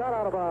 but it was cut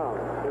out of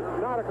bounds.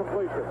 It's not a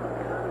completion.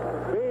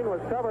 Bean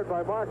was covered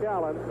by Mark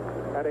Allen,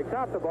 and he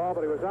caught the ball,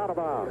 but he was out of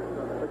bounds.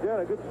 Again,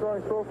 a good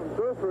strong throw from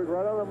Zurbrigg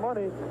right on the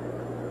money.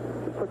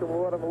 Just took him a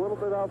little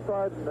bit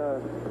outside and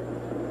a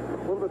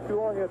little bit too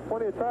long. He had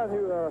plenty of time.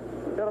 He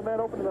got a man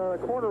open in the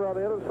corner on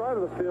the other side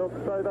of the field.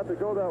 Decided not to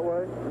go that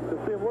way. To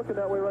see him looking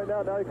that way right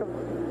now. Now he comes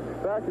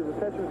back. His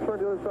attention's turned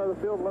to the other side of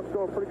the field and lets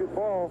go a pretty good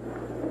ball.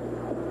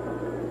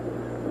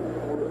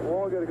 We'll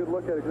all get a good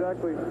look at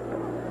exactly.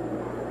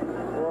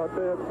 Well, I'll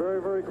tell you, it's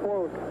very, very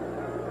close.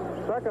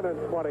 2nd and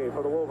 20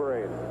 for the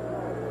Wolverines.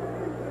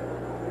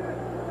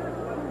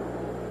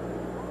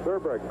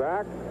 Zurbrigg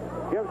back.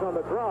 Gives on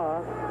the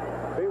draw.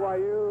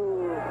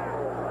 BYU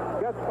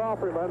gets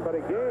Palfreyman, but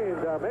he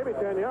gained maybe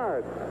 10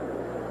 yards.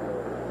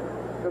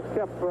 Just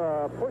kept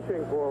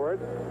pushing forward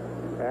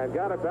and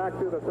got it back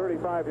to the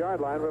 35-yard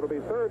line. It'll be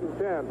 3rd and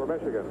 10 for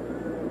Michigan.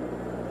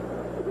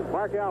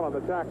 Mark Allen,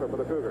 the tackler for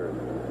the Cougars.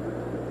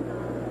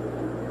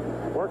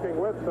 Working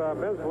with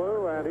Ms.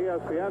 Blue and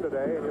ESPN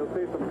today, and you'll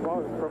see some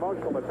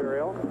promotional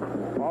material,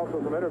 also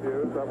some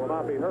interviews that will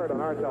not be heard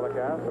on our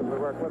telecast as we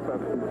work with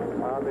them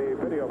on the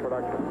video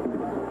production.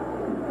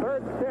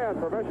 3rd and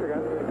 10 for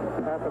Michigan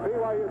at the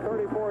BYU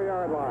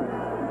 34-yard line.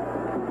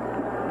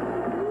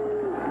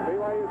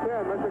 BYU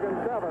 10, Michigan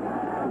 7.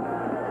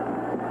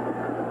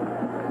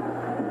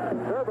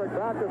 Zurbrigg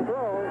back to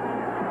throw.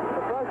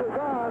 The pressure's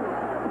on.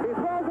 He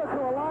throws it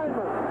to a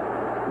lineman,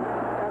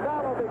 and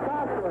that will be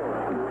costly.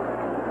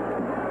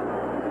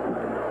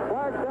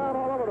 Flags down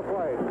all over the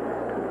place.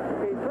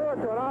 He threw it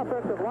to an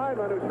offensive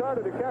lineman who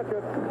started to catch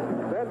it,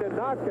 then did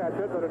not catch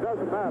it, but it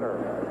doesn't matter.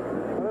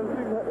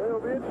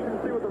 It'll be interesting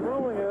to see what the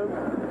ruling is.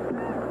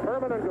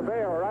 Herman and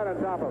Gabea are right on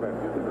top of it.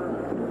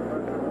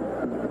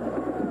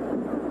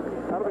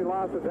 That'll be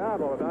lost of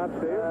down, will it not,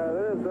 Steve?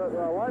 It is. The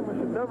lineman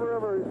should never,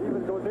 ever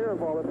even go near a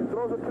ball. If he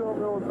throws it to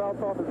him, it'll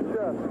bounce off his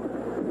chest.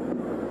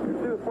 You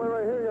see the play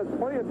right here. He has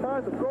plenty of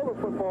time to throw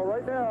the football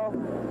right now.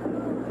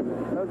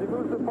 As he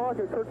moves the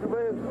pocket, Kurt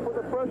Gabea is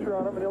putting the pressure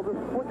on him, and he'll just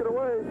flick it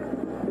away.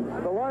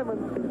 The lineman.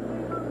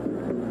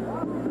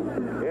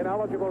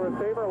 Ineligible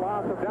receiver,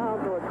 loss of down,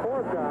 so it's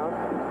fourth down.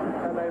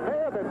 And they may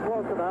have been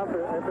close enough,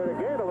 if they had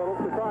gained a little,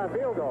 to try a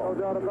field goal.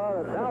 No doubt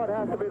about it. Now it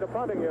has to be the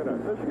punting unit.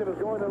 Michigan is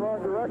going the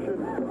wrong direction.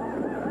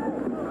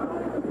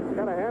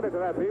 Kind of handed to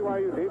that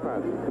BYU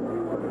defense.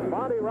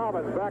 Monty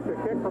Robbins back to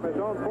kick from his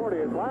own 40.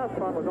 His last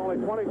punt was only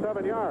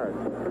 27 yards.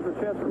 There's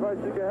a chance for Vice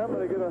Hemman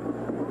to get a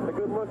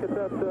good look at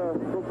that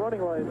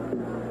running lane.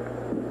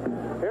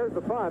 Here's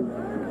the punt.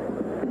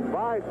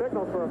 By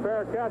signals for a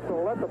fair catch,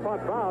 will let the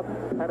punt bounce,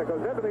 and it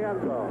goes into the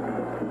end zone.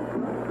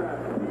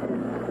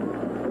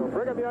 So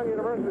Brigham Young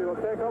University will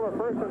take over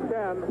 1st and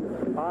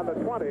 10 on the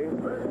 20,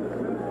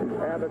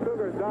 and the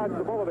Cougars dodge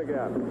the bullet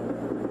again.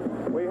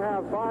 We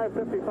have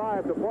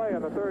 5:55 to play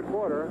in the third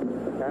quarter,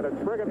 and it's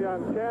Brigham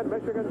Young 10,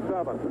 Michigan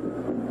 7.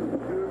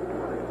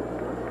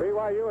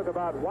 BYU is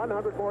about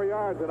 100 more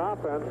yards in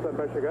offense than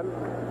Michigan,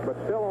 but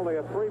still only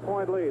a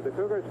 3-point lead. The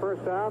Cougars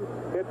first down.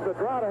 It's the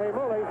draw to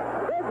Heimuli.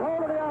 Big hole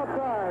to the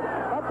outside,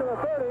 up to the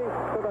 30,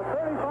 to the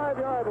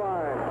 35-yard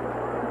line.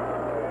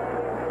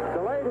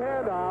 Delayed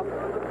handoff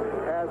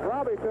as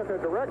Robbie took a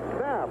direct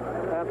snap,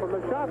 and from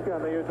the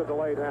shotgun they used a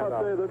delayed handoff.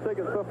 I'll say they're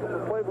taking stuff from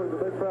the playbook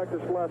that they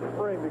practiced last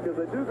spring, because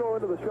they do go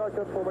into the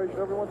shotgun formation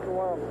every once in a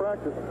while in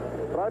practice,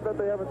 but I bet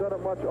they haven't done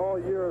it much all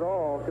year at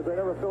all, because they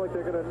never feel like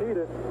they're going to need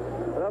it.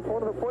 And that's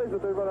one of the plays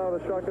that they run out of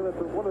the shotgun.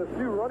 That's one of the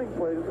few running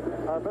plays.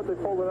 I bet they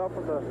pulled it out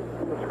from the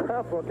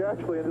scrapbook,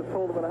 actually, and just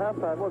told them at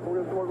halftime, look,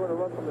 we're going to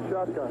run from the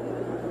shotgun.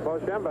 Bo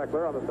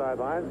Schembechler on the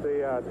sidelines.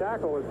 The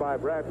tackle was by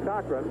Brad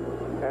Cochran,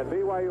 and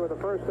BYU with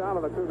the first down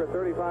on the Cougar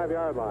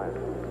 35-yard line.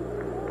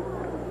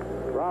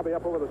 Robbie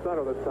up over the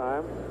center this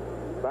time.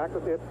 Back to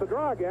it's the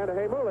draw again to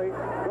Heimuli.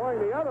 Going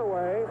the other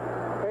way.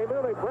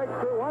 Heimuli breaks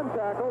through one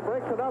tackle,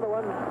 breaks another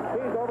one.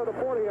 He's over the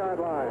 40-yard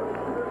line.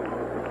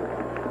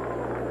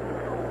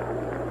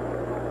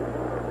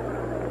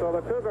 So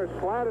the Cougars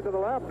slanted to the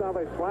left. Now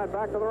they slant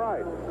back to the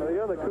right.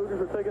 Yeah, the Cougars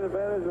are taking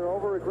advantage of their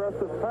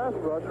over-aggressive pass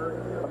rush.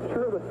 I'm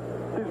sure that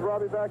sees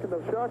Robbie back in the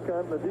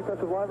shotgun. The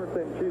defensive lineman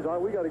saying, geez,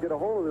 we got to get a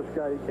hold of this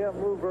guy. He can't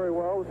move very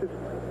well. Let's just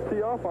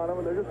tee off on him,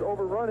 and they're just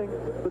overrunning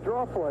the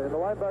draw play. And the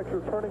linebackers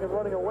are turning and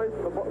running away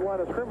from the line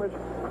of scrimmage,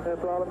 and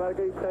it's an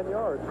automatic 8-10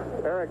 yards.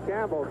 Eric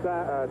Campbell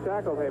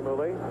tackled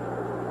Heimuli.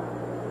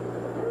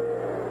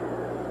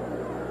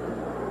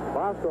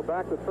 Bosco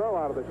back to throw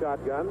out of the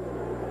shotgun.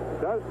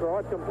 Does throw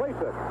it, completes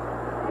it.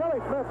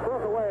 Kelly Smith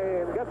broke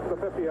away and gets to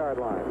the 50-yard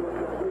line.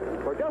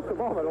 For just a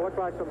moment, it looked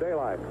like some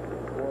daylight.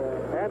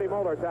 Andy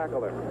Moeller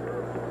tackled him.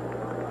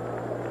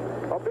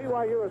 Well,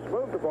 BYU has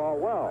moved the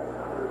ball well.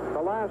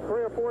 The last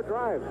 3 or 4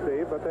 drives,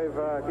 Steve, but they've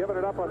given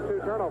it up on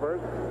 2 turnovers.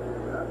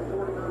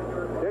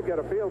 Did get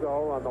a field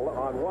goal on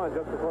one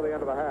just before the end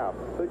of the half.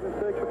 Big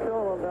mistakes are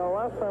killing them. Now,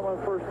 last time on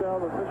first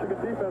down, the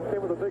Michigan defense came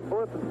with a big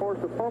blitz and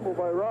forced a fumble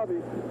by Robbie.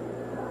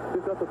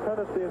 He's got the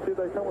tendency and see if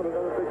they come with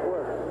another big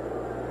blitz.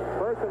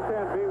 1st and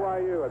 10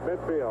 BYU at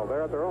midfield.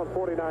 They're at their own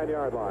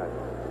 49-yard line.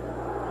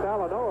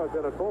 Salanoa's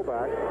in at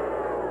fullback.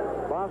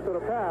 Bosco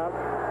to pass.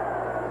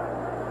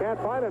 Can't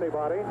find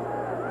anybody.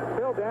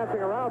 Still dancing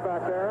around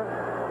back there.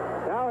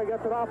 Now he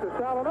gets it off to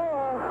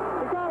Salanoa.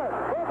 He got it.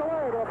 Broke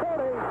away to a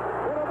 40.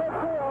 Into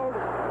midfield.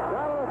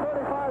 Down to the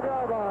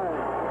 35-yard line.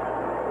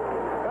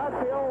 That's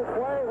the old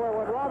play where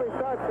when Robbie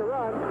starts to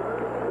run,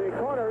 the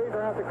corner either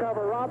has to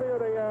cover Robbie or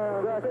the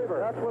receiver.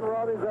 That's when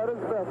Robbie's at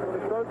his best.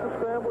 When he starts to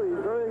scramble,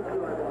 he's very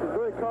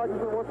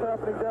cognizant of what's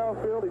happening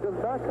downfield. He does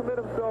not commit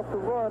himself to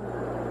run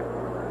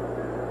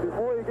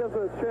before he gets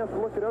a chance to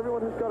look at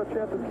everyone who's got a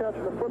chance of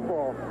catching the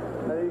football.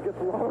 And he gets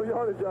a lot of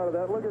yardage out of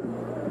that. Look at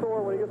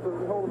Thor when he gets a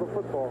hold of the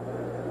football.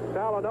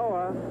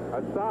 Salanoa,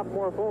 a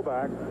sophomore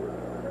fullback.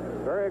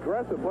 Very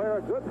aggressive player,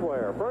 a good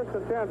player. 1st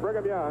and 10,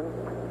 Brigham Young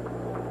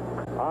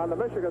on the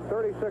Michigan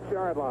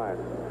 36-yard line.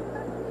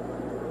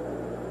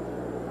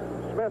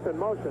 Smith in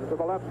motion to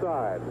the left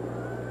side.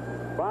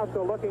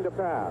 Bosco looking to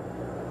pass.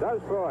 Does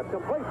throw it.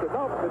 Completes it.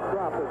 Nope, it's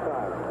dropped this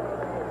time.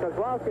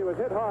 Kozlowski was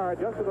hit hard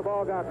just as the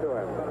ball got to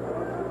him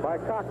by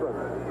Cochran.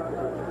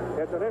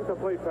 It's an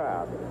incomplete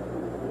pass.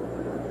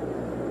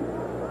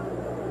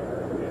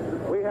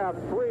 We have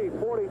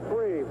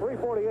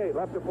 3:48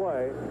 left to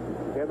play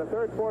in the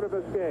third quarter of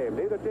this game.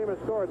 Neither team has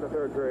scored in the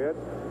third period,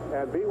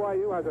 and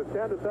BYU has a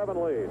 10-7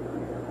 lead.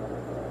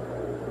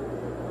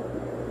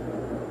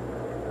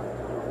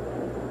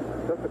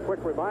 Just a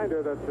quick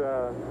reminder that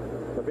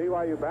the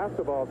BYU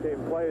basketball team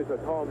plays at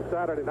home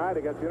Saturday night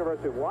against the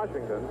University of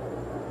Washington.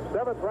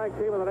 7th-ranked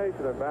team in the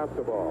nation in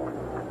basketball.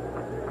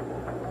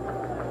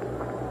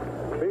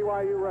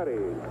 BYU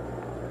ready.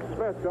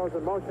 Smith goes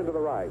in motion to the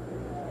right.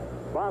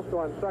 Bosco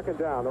on 2nd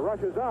down. The rush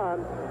is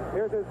on.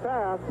 Here's his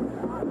pass.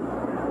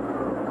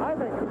 I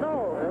think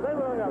no. They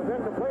really got it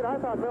incomplete. I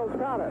thought Mills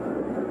caught it.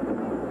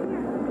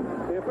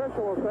 The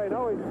official will say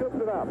no, he scooped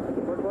it up.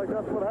 Looks like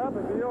that's what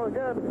happened. You know,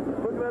 again,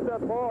 looking at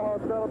that ball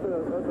hawk down at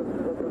the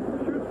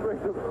shoestrings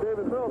of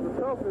David Mills, it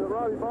tells me that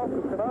Robbie Bosco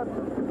cannot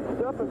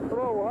step and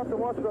throw. We'll have to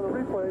watch it on the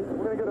replay.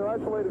 We're going to get an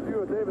isolated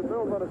view of David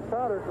Mills on his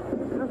pattern.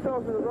 It just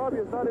tells me that Robbie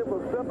is not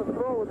able to step and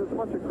throw with as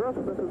much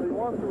aggressiveness as he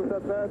wants to with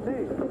that bad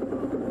knee.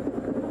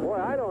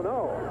 Boy, I don't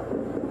know.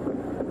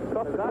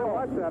 As I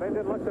watched that, it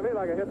didn't look to me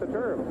like it hit the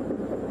turf.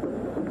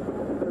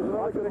 There's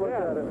another good look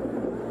at it.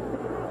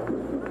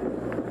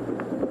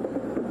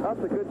 That's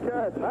a good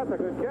catch. That's a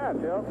good catch,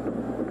 yeah.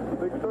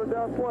 Big third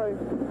down play.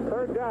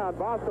 Third down,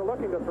 Bosco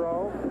looking to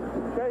throw.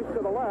 Chase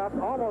to the left,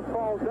 almost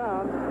falls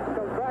down,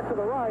 comes back to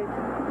the right.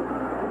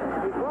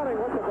 He's running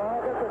with the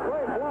ball, gets a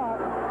great block.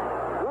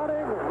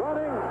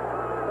 Running.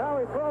 Now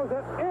he throws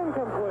it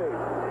incomplete.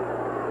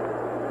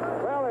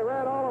 Well, they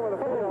ran all over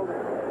the field.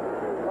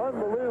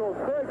 Unbelievable.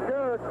 Craig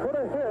Garrett put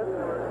a hit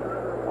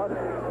on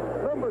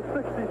number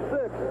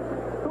 66.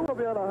 Who will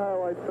be on a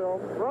highlight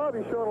film?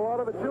 Robbie showed a lot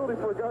of agility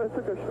for a guy that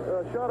took a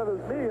shot of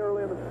his knee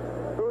early in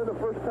the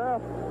first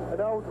half. And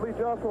now Lee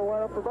Johnson will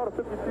line up for about a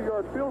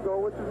 52-yard field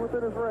goal, which is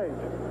within his range.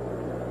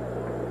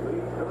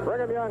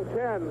 Brigham Young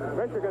 10,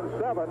 Michigan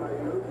 7.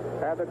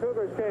 And the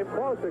Cougars came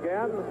close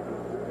again,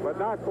 but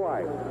not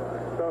quite.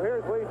 So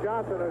here's Lee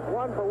Johnson, who's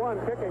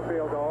 1-for-1 kicking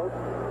field goals.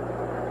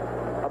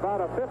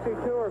 About a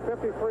 52 or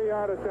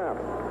 53-yard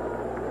attempt.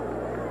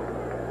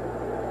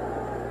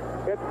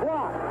 It's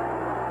blocked.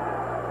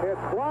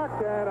 It's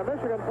blocked, and a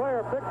Michigan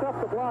player picks up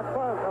the block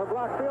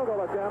field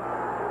goal attempt,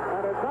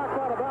 and it's knocked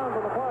out of bounds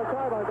on the far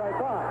sidelines, I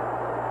thought.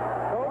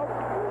 Nope.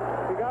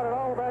 He got it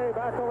all the way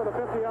back over the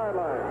 50-yard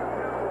line.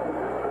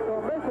 So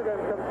Michigan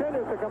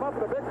continues to come up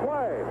with a big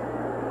play.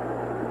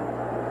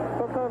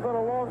 Sometimes on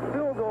a long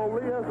field goal,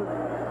 Lee has to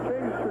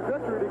change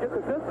trajectory to get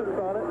the distance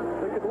on it.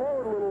 They can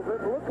lower it a little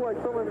bit. It looks like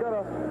someone got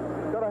a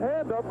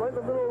hand up right in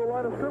the middle of the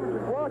line of scrimmage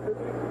and blocked it.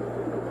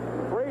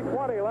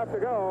 3:20 left to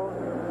go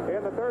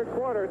in the third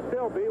quarter. It's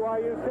still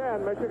BYU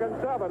 10, Michigan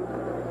 7.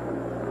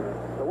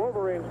 The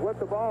Wolverines with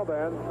the ball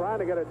then, trying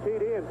to get a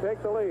TD and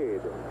take the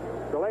lead.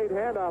 Delayed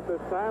handoff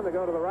this time. They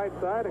go to the right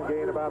side and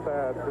gain about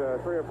that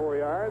 3 or 4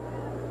 yards.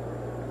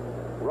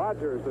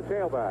 Rogers, the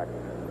tailback.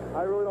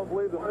 I really don't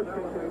believe that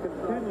Michigan can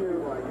continue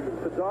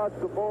to dodge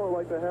the ball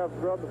like they have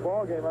throughout the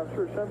ball game. I'm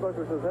sure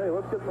Schenbuckler says, hey,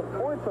 let's get some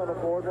points on the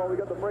board while we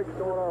got the breaks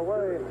going our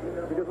way,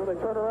 because when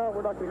they turn around,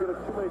 we're not going to get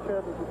too many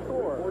chances to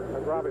score.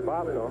 And Robbie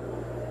Bosco,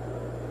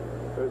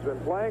 who's been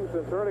playing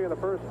since early in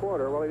the first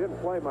quarter. Well, he didn't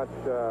play much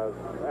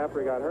after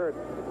he got hurt,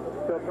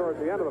 still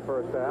towards the end of the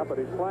first half, but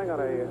he's playing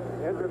on a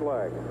injured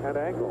leg and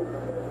ankle.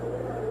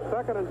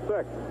 2nd and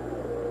 6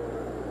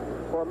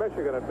 for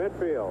Michigan at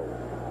midfield.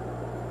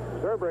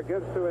 Zerbrick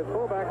gives to his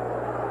fullback.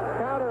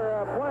 Counter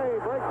play,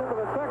 breaks into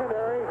the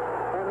secondary,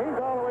 and he's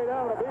all the way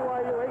down to the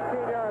BYU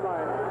 18-yard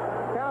line.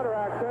 Counter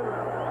action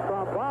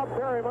from Bob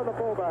Perryman, the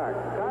fullback.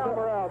 Kyle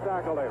Morrell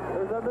tackled him.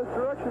 There's that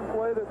misdirection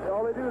play that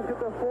all they do is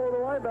get that 4 of the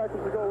linebackers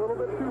to go a little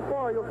bit too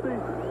far. You'll see,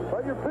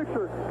 right in your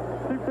picture,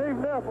 see Dave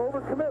Neff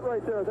overcommit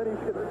right there. Then he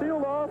gets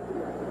sealed off,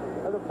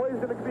 and the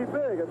play's going to be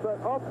big. It's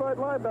that offside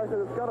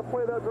linebacker that's got to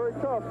play that very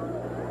tough.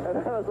 And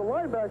as a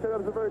linebacker,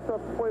 that is a very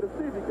tough play to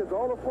see because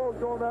all the flow's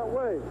going that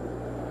way.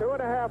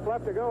 2.5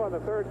 left to go in the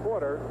third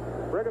quarter.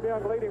 Brigham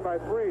Young leading by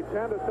 3,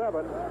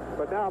 10-7.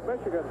 But now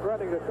Michigan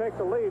threatening to take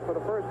the lead for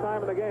the first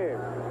time in the game.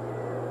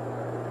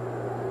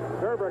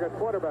 Zerbrick at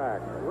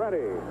quarterback,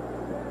 ready.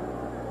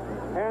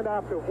 Hand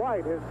off to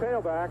White, his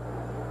tailback,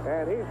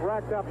 and he's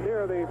racked up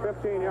near the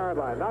 15-yard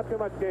line. Not too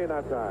much gain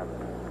that time.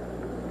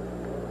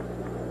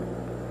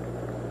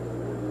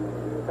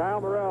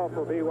 Kyle Morrell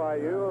for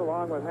BYU,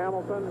 along with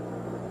Hamilton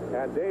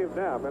and Dave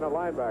Neff in a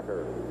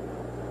linebacker.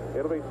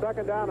 It'll be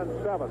 2nd down and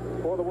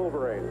 7 for the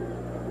Wolverines.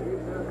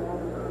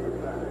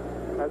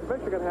 Has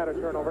Michigan had a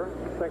turnover?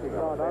 Thinking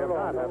of it. They have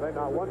not, have they?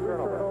 Not one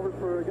turnover. Turnovers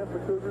for against the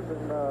Cougars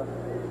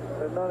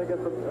and none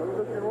against the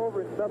Michigan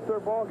Wolverines. That's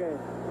their ball game.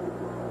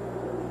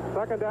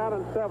 2nd down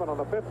and 7 on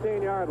the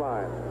 15-yard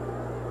line.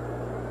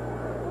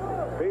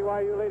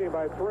 BYU leading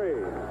by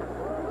 3.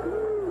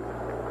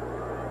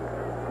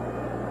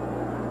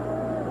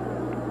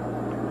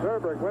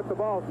 Zerbrick with the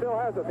ball, still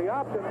has it. The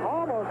option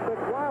almost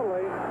sits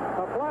wildly.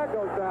 A flag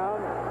goes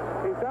down.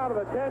 He's down to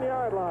the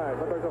 10-yard line,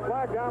 but there's a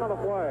flag down on the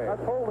play.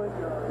 That's holding.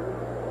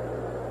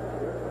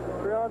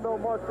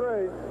 Triando Mark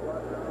Gray.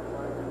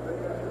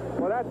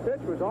 Well, that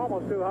pitch was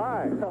almost too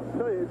high. I'll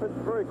tell you, he pitched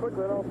very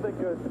quickly. I don't think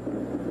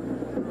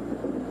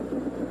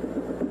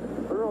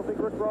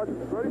Rick Rogers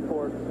is ready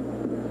for it.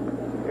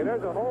 It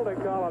is a holding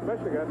call on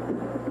Michigan,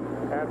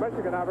 and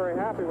Michigan not very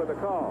happy with the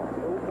call.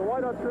 The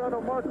white on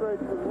Triando Mark Gray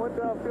went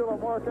downfield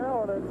on Mark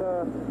Allen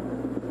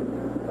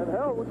and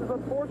held, which is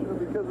unfortunate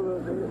because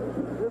of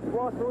this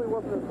block really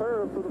wasn't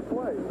imperative for the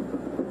play.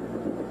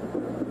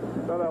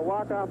 So they'll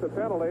walk off the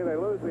penalty. They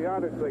lose the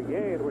yardage they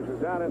gained, which is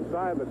down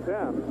inside the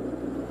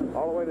 10,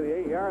 all the way to the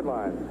 8-yard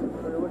line.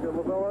 When you look at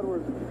Lavelle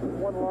Edwards'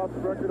 one loss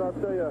record, I'll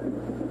tell you,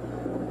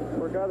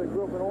 For a guy that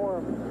grew up in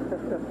Orem.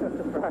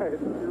 Right.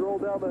 He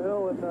rolled down the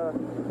hill and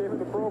came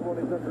into Pro Bowl,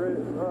 and he's done great.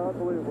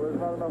 Unbelievable. There's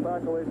not enough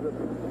accolades that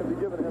can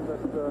be given him that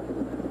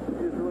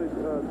he's really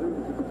due.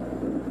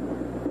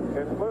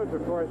 Includes,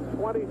 of course,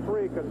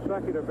 23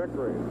 consecutive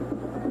victories.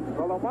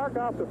 Well, they'll mark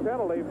off the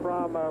penalty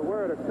from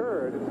where it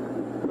occurred,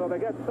 so they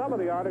get some of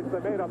the yardage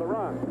they made on the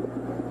run.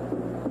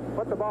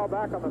 Put the ball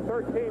back on the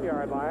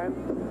 13-yard line.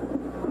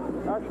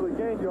 Actually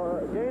gained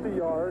a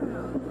yard,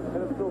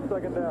 and it's still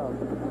second down.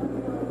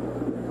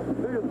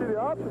 You can see the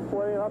option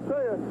play, and I'll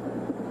tell you,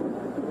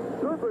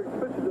 Zurbrigg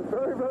pitched it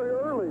very, very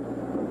early.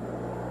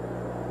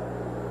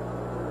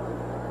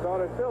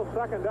 So it's still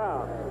second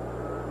down.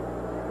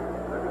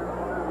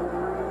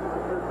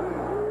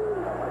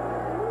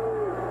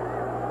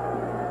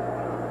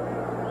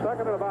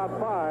 Second and about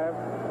 5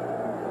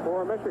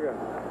 for Michigan.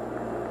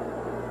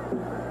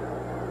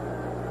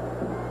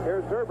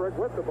 Here's Zurbrigg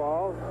with the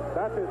ball.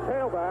 That's his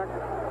tailback.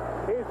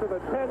 He's to the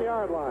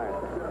 10-yard line.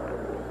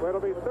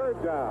 It'll be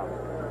third down.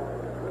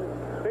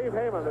 Steve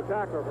Heyman, the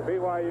tackler for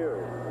BYU.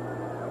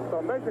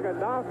 So Michigan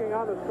knocking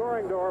on the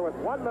scoring door with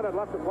 1 minute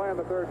left to play in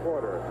the third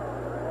quarter.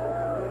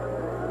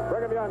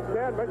 Brigham Young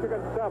 10, Michigan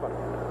 7.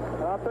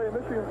 And I'll tell you,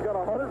 Michigan's got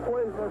 100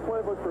 plays in their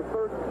playbook for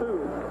 3rd and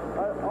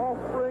 2. All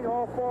spring,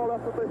 all fall,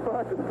 that's what they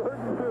practice,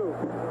 3rd and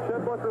 2.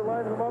 Shedbucker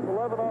lines them up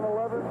 11 on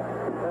 11,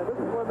 and this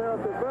is when they're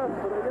at their best.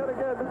 But yet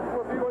again, this is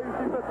what BYU's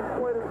defense has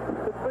played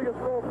its biggest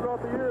role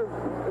throughout the years.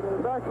 If their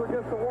backs are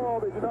against the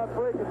wall, they do not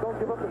break and don't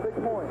give up the big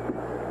points.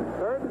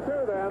 3rd and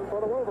 2 then for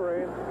the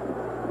Wolverines.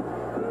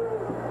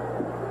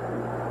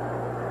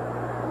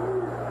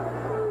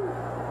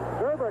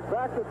 Zurbrigg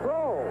back to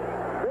throw.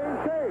 Being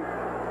chased.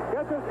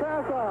 Gets his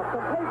pass off.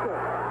 Completes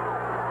it.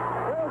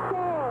 He'll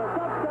score.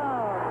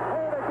 Touchdown.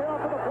 Hey, they came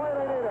up with the play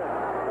they needed.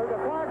 There's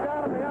a flag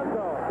down in the end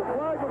zone. The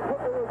flag was put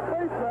in the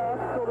face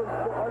mask, so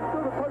I'm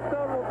sure the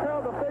touchdown will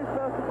count. The face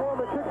mask will go on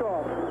the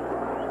kickoff.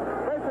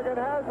 Michigan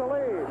has the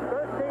lead.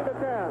 13 to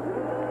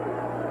 10.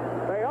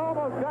 They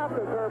almost got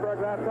to Zurbrigg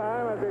that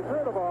time as he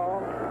threw the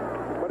ball,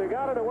 but he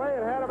got it away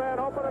and had a man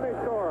open and he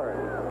scored.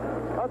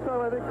 That time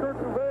I think Kurt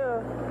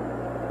Gouveia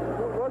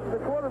rushing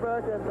the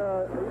quarterback, and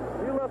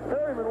he left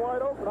Perryman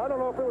wide open. I don't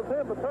know if it was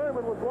him, but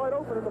Perryman was wide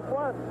open in the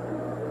flat.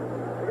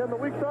 Again,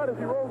 the weak side, as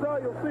he rolls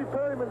out, you'll see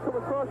Perryman come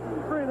across the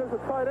screen. There's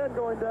a tight end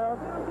going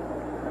down.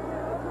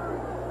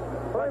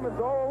 Perryman's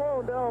all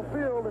alone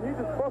downfield, and he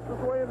just busts his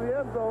way into the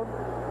end zone,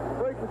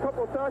 breaks a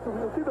couple of tackles.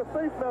 And you'll see the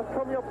face mask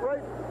coming up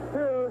right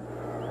here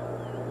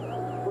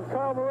with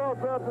Kyle Morrell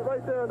grabs it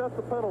right there, and that's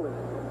the penalty.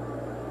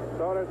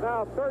 So it is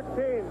now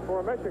 13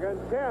 for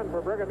Michigan, 10 for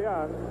Brigham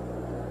Young.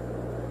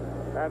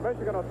 And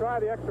Michigan will try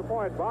the extra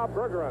point. Bob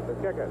Bergeron to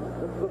kick it.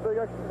 This is a big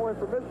extra point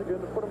for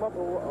Michigan to put them up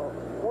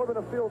more than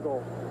a field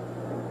goal.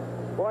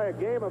 Boy, a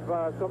game of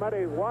so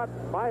many what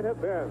might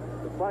have been.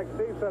 It's like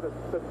Steve said,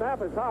 the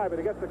snap is high,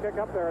 but he gets the kick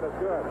up there and it's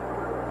good.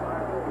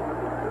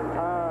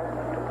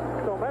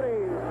 So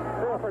many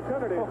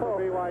opportunities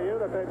for BYU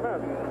that they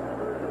missed.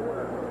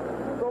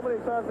 So many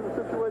times in a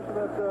situation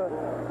that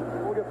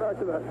we'll get back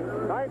to that.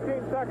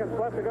 19 seconds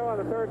left to go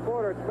in the third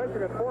quarter. It's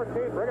Michigan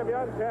 14, Brigham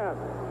Young 10.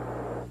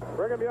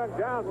 Brigham Young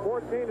down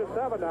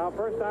 14-7 now.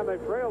 First time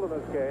they've trailed in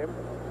this game.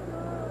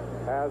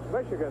 As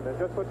Michigan has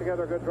just put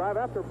together a good drive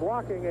after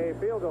blocking a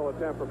field goal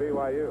attempt for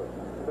BYU.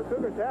 The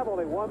Cougars have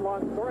only one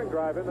long scoring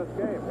drive in this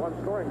game. One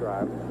scoring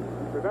drive.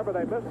 Remember,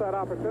 they missed that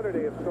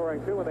opportunity of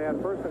scoring two when they had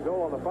 1st and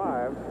goal on the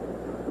 5.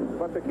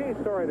 But the key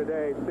story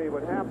today, Steve,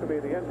 would have to be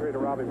the injury to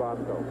Robbie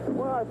Bosco.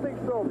 Well, I think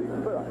so.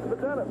 But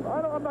then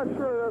I'm not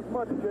sure as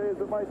much, Jay, as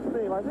it might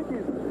seem. I think he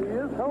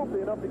is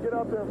healthy enough to get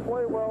out there and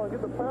play well and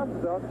get the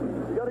passes out.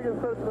 You got to give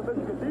credit to the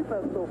Michigan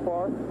defense so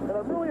far. And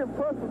I'm really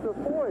impressed with their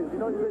poise. You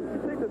know, you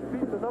think that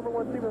beats the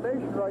 #1 team in the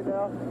nation right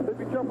now. They'd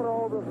be jumping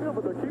all over the field,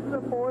 but they're keeping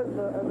their poise,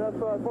 and that's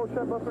Bo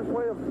Schembechler's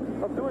way of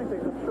doing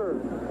things, I'm sure.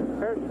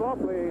 Here's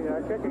Schlafly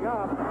kicking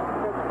off.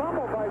 It's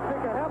fumbled by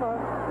Sikahema.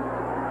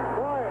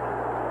 Boy,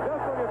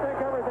 just when you think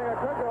everything that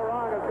could go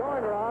wrong is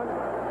going wrong,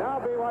 now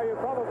BYU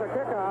fumbles a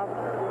kickoff,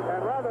 and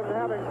rather than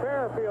having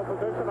fair field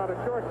position on a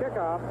short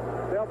kickoff,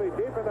 they'll be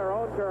deep in their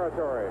own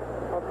territory.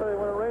 I'll tell you,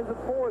 when it rains it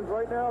pours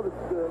right now, the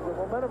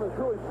momentum is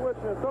really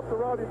switching. It's up to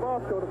Robbie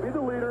Bosco to be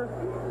the leader,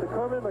 to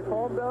come in, to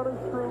calm down his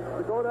troops,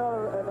 to go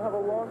down and have a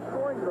long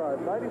scoring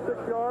drive. 96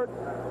 yards.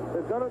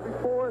 They've done it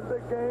before in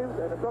big games,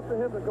 and it's up to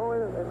him to go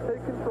in and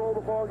take control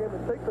of the ball game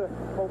and take the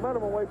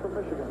momentum away from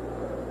Michigan.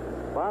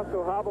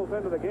 Bosco hobbles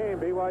into the game.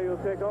 BYU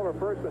will take over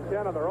 1st and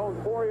 10 on their own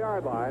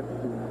 4-yard line,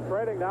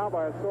 trailing now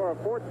by a score of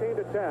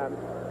 14-10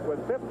 with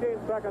 15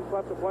 seconds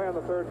left to play in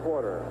the third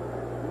quarter.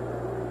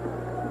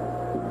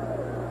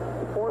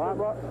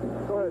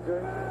 Go ahead,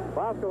 Jay.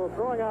 Bosco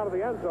throwing out of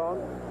the end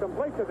zone,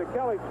 completes it to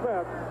Kelly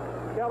Smith.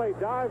 Kelly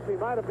dives. He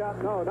might have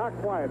gotten, no, not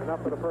quite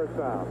enough for the first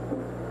down.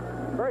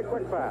 Very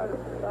quick pass.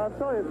 I'm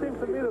telling you, it seems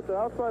to me that the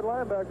outside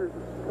linebackers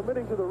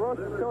committing to the rush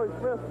of Kelly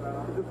Smith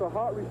is just a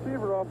hot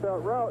receiver off that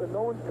route, and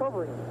no one's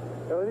covering him.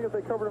 And I think if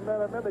they covered him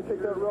man-on-man, they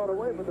take that route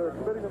away, but they're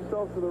committing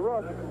themselves to the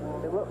rush.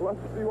 And let's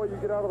see what you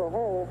get out of the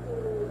hole.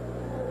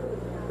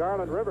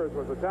 Garland Rivers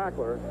was the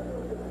tackler.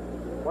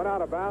 Went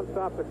out of bounds,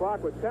 stopped the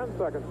clock with 10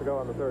 seconds to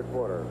go in the third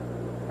quarter.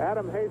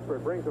 Adam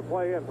Haysford brings the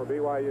play in for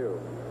BYU.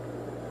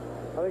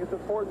 I think it's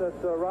important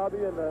that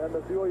Robbie and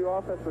the BYU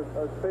offense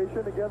are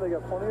patient. Again, they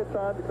got plenty of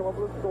time to come up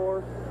with a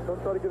score.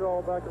 Don't try to get it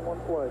all back in one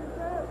play.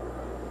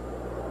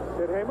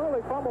 Did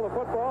Hamuli fumble the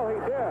football?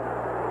 He did.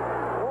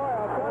 Boy,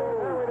 I'll tell you,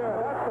 there we do.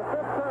 That's the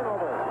 5th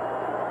turnover.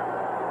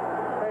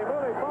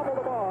 Hamuli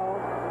fumbled the ball,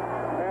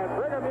 and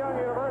Brigham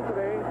Young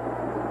University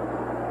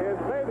is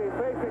maybe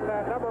facing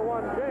that #1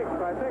 jinx.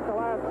 I think the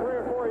last 3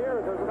 or 4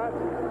 years, the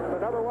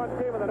 #1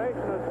 team in the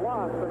nation has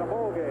lost in a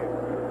bowl game.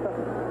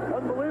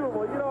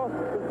 Unbelievable. You know,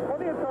 there's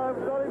plenty of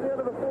times, not even the end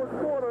of the fourth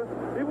quarter,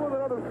 even with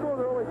another score,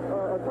 they're only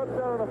a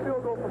touchdown and a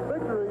field goal from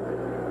victory.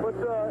 But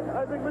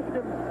I think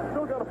Michigan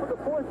still got to put the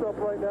points up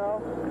right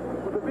now.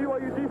 With the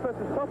BYU defense,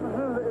 as tough as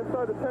it is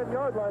inside the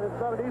 10-yard line, it's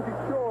not an easy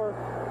chore.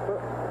 But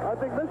I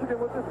think Michigan,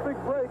 with this big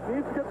break,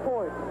 needs to get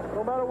points.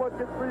 No matter what,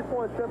 get 3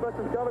 points.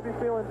 Schembechler's got to be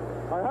feeling,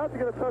 I have to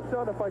get a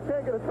touchdown. If I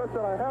can't get a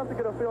touchdown, I have to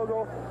get a field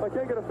goal. If I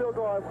can't get a field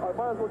goal, I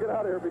might as well get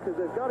out of here because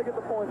they've got to get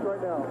the points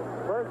right now.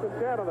 1st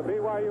and 10 on the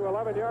BYU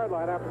 11-yard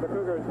line after the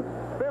Cougars'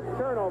 5th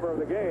turnover of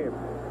the game.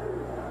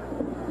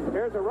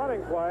 Here's a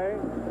running play.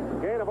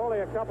 Gain of only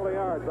a couple of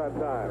yards that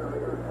time.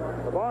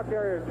 The ball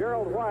carrier is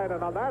Gerald White,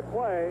 and on that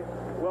play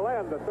will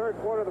end the third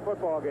quarter of the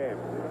football game.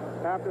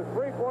 After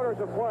 3 quarters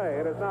of play,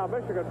 it is now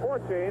Michigan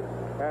 14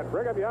 and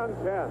Brigham Young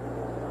 10.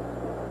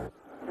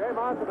 Jay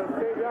Monson and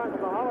Steve Young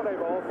from the Holiday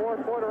Bowl,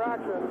 fourth quarter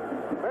action.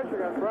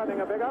 Michigan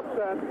threatening a big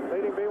upset,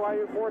 leading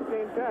BYU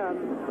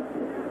 14-10.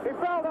 He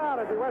fell down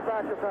as he went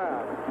back to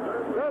pass.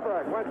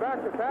 Zurbrek went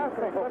back to pass,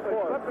 and he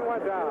slipped and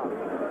went down.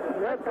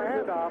 There's the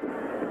handoff.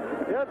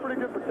 He had pretty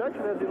good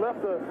protection as he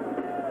left the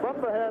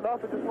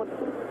handoff and just went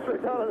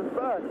straight down on his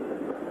back.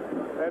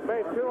 They've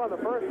made 2 on the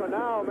first one.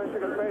 Now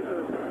Michigan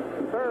faces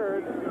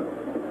 3rd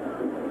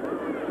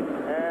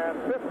and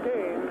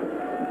 15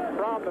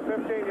 from the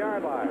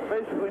 15-yard line.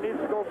 Basically needs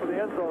to go for the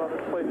end zone on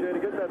this play, Jay, to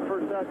get that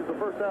first down, because the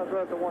first down's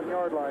right at the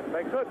 1-yard line.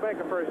 They could make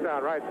a first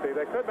down, right, Steve?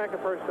 They could make a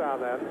first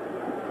down then.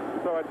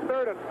 So it's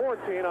 3rd and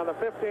 14 on the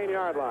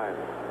 15-yard line.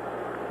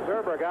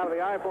 Zurbrek out of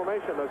the I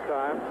formation this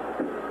time.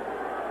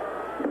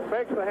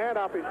 Fakes the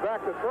handoff. He's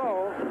back to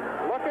throw.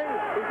 Looking.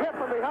 He's hit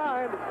from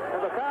behind,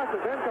 and the pass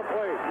is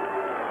incomplete.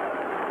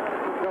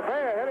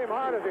 Gouveia hit him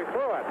hard as he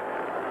threw it.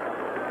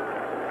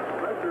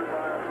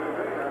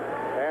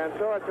 And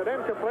so it's an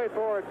incomplete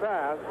forward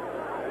pass.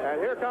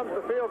 And here comes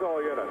the field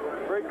goal unit.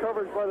 Great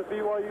coverage by the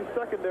BYU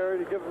secondary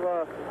to give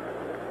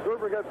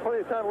Zurbrek got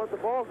plenty of time to let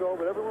the ball go,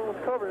 but everyone was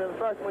covered. And in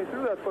fact, when he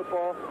threw that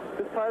football,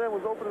 his tight end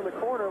was open in the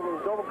corner. It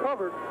was double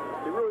covered.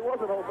 He really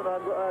wasn't open.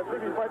 I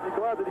think he might be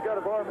glad that he got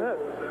his arm hit.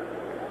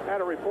 Had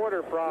a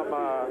reporter from,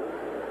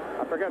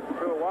 I forget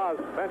who it was,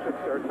 mentioned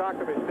or talked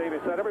to me, Steve. He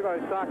said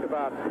everybody's talked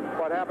about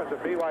what happens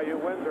if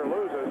BYU wins or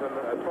loses, and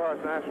as far as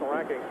national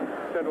ranking,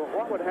 said, well,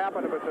 what would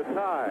happen if it's a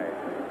tie?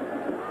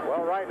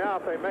 Well, right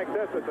now, if they make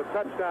this, it's a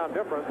touchdown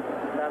difference,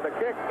 and the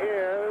kick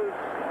is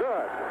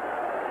good.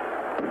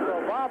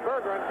 So Bob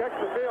Bergeron kicks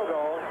the field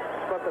goal,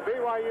 but the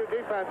BYU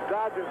defense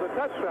dodges the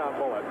touchdown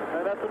bullet.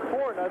 And that's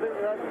important. I think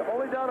that's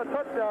only down a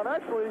touchdown.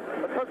 Actually,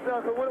 a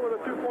touchdown could win it with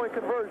a 2-point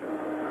conversion.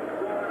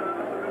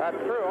 That's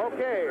true.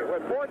 Okay,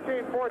 with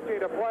 14-14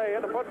 to play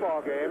in the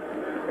football game,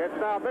 it's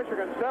now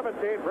Michigan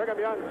 17, Brigham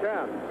Young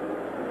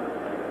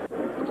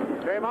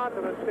 10. Jay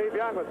Monson and Steve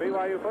Young with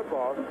BYU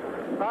football.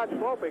 Todd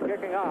Slopey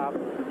kicking off.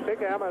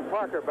 Sikahema and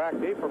Parker back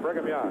deep for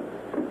Brigham Young.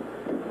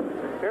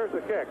 Here's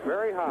the kick,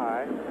 very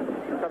high.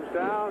 Comes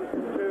down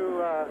to,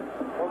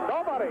 well,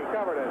 nobody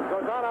covered it.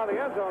 Goes on the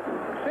end zone.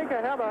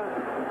 Sikahema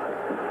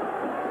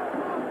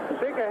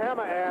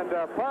and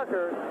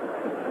Parker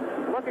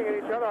looking at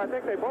each other. I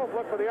think they both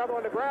look for the other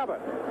one to grab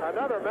it.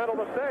 Another mental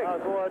mistake.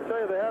 Well, I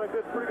tell you, they had a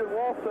pretty good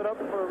wall set up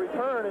for a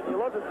return, and you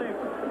love to see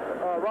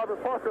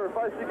Robert Parker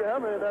fight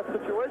Sikahema in that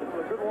situation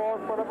with a good wall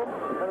in front of him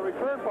and a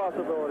return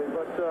possibility.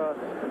 But,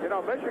 you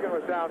know, Michigan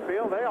was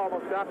downfield. They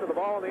almost got to the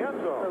ball in the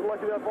end zone. They're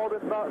lucky that ball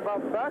didn't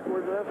bounce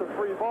backwards, and that's a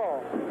free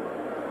ball.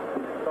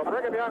 So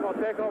Brigham Young will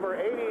take over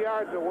 80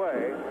 yards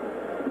away.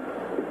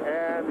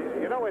 And,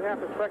 you know, we'd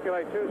have to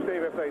speculate, too,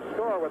 Steve, if they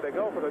score, would they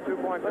go for the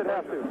 2-point conversion? They'd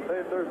have to.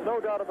 There's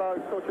no doubt about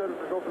it. Coach Edwards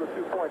will go for the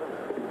 2 points.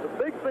 The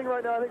big thing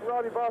right now, I think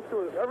Robbie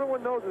Bosco,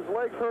 everyone knows his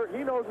legs hurt.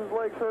 He knows his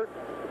legs hurt.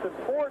 It's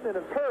important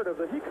and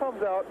imperative that he comes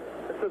out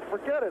and says,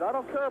 forget it. I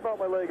don't care about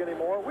my leg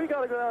anymore. We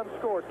got to go out and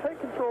score. Take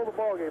control of the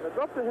ball game.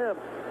 It's up to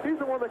him. He's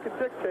the one that can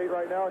dictate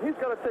right now. He's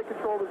got to take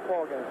control of this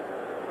ball game.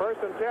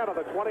 1st and 10 on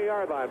the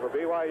 20-yard line for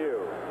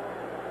BYU.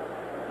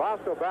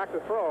 Bosco back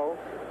to throw.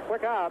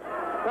 Quick out.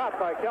 Caught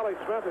by Kelly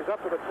Smith, who's up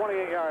to the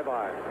 28-yard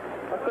line.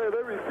 I tell you,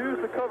 they refuse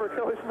to cover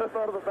Kelly Smith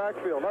out of the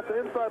backfield. That's an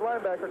inside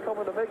linebacker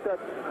coming to make that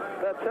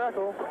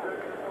tackle.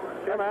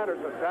 Tim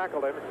Anderson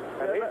tackled him,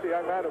 and he's the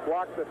young man who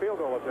blocked the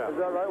field goal attempt.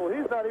 Is that right? Well,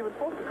 he's not even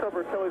supposed to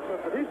cover Kelly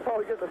Smith, but he's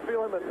probably getting the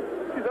feeling that,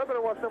 geez, I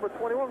better watch number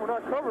 21. We're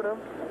not covering him.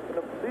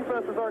 The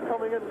defenses aren't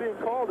coming in being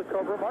called to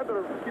cover him. I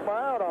better keep my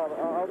eye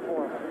out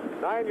for him.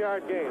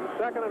 9-yard gain.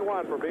 2nd and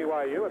 1 for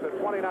BYU at the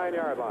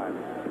 29-yard line.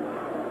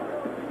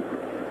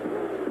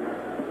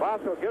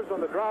 Bosco gives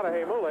them the draw to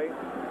Heimuli.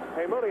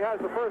 Heimuli has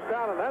the first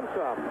down and then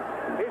some.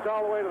 He's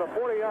all the way to the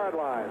 40-yard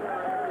line.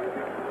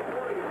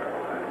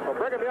 Well,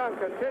 Brigham Young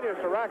continues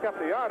to rack up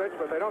the yardage,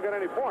 but they don't get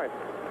any points.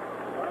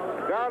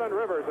 Garland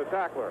Rivers, the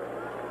tackler.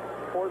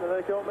 Important that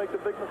they don't make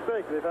the big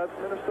mistake. They've had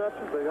some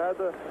interceptions. They've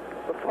had the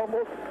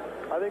fumbles.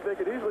 I think they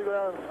could easily go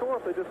down and score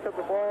if they just kept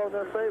the ball in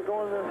their favor,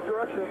 going in this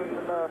direction,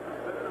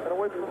 and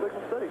away from the big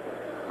mistake.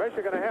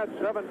 Michigan ahead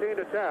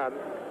 17-10,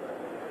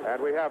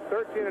 and we have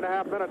 13 and a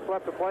half minutes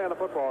left to play in the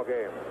football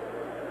game.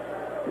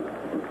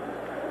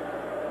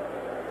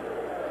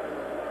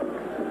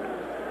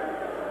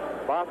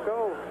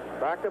 Bosco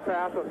back to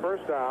pass on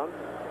first down.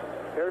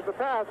 Here's the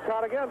pass,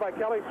 caught again by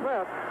Kelly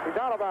Smith. He's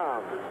out of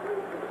bounds.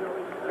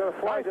 Got a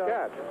flag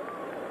catch.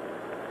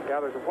 Yeah,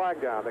 there's a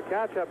flag down. The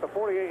catch at the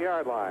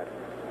 48-yard line.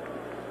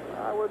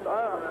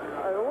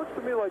 It looks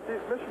to me like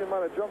Michigan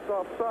might have jumped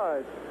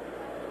offside.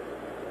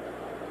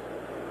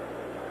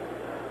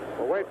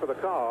 We'll wait for the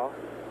call.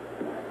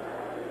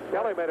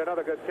 Kelly made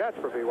another good catch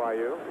for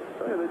BYU.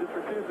 Yeah, they just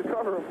refused to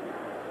cover him.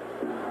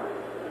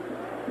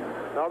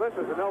 Now this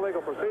is an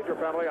illegal procedure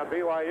penalty on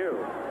BYU.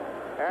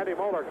 Andy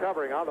Moeller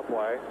covering on the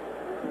play.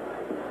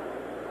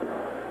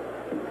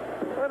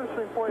 An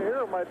interesting point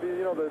here might be,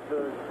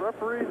 the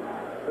referees,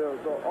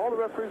 all the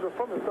referees are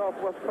from the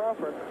Southwest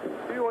Conference.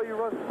 BYU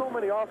runs so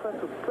many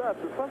offensive sets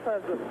that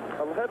sometimes a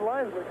head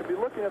linesman can be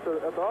looking at the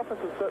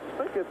offensive set and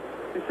think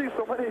you see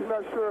so many, he's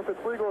not sure if it's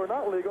legal or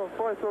not legal, and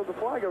probably throws a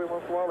flag every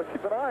once in a while to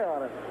keep an eye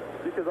on it.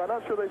 Because I'm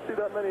not sure they see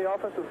that many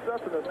offensive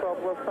sets in the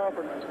Southwest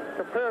Conference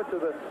compared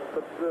to the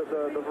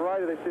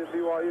variety they see at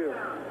BYU.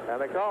 And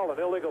they called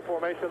an illegal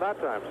formation that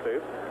time,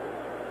 Steve.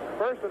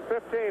 First and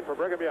 15 for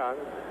Brigham Young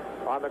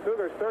on the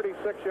Cougars'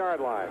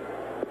 36-yard line.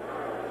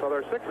 So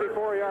they're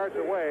 64 yards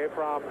away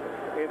from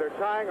either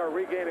tying or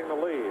regaining the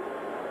lead.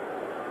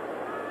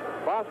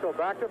 Bosco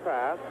back to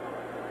pass.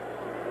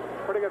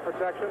 Pretty good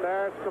protection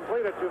there. It's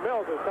completed to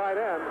Mills, his tight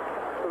end,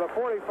 to the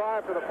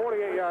 45 to the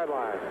 48-yard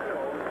line.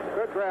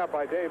 Good grab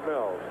by Dave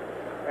Mills.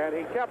 And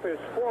he kept his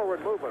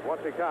forward movement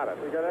once he caught it.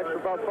 He got extra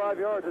about 5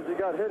 yards as he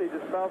got hit. He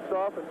just bounced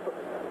off and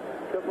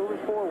kept moving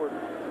forward.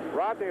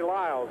 Rodney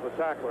Lyles, the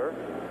tackler.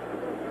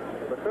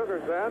 The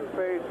Cougars then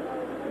face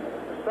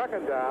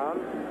second down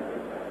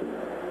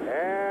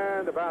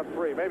and about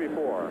 3, maybe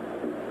 4.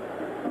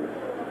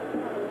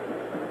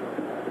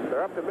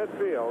 They're up to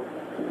midfield.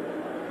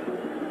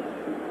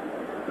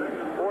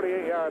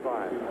 48-yard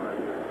line.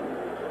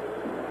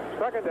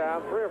 Second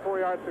down, 3 or 4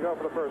 yards to go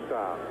for the first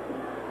down.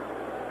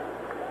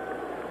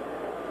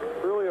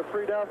 Really a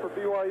free down for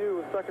BYU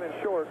with second and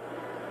short.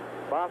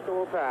 Bosco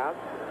will pass.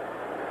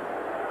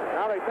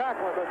 Now they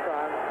tackle him this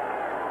time.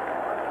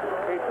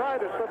 He tried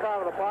to slip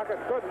out of the pocket,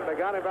 couldn't. They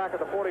got him back at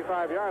the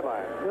 45-yard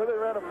line. Here they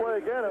ran a play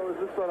again. It was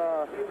just on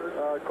a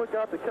quick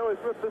out to Kelly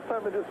Smith. This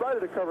time they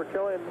decided to cover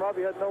Kelly, and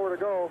Robbie had nowhere to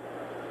go.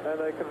 And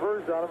they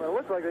converged on him. It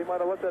looked like they might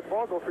have let that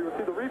ball go. If you would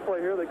see the replay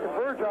here, they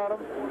converge on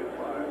him.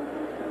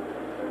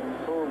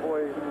 Oh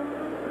boy,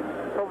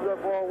 covered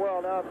that ball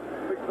well. Now it's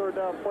a big third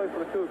down play for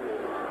the Cougars.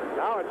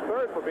 Now it's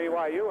third for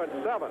BYU and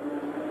 7.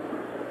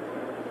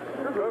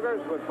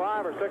 Cougars with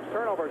 5 or 6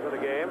 turnovers in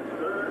the game,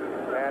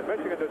 and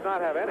Michigan does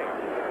not have any.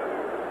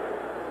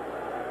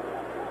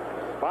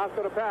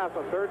 Bosco to pass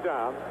on third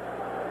down.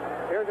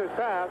 Here's his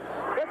pass.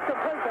 It's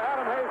complete to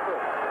Adam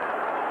Hastings.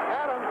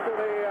 Adams to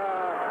the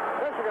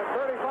Michigan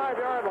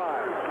 35-yard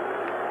line.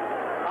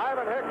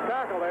 Ivan Hicks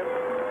tackled him,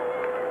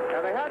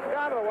 and they hadn't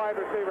gotten the wide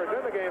receivers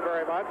in the game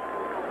very much,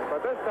 but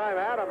this time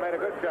Adam made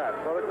a good catch.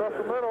 Well, across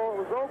the middle,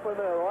 it was open.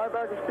 The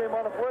linebackers came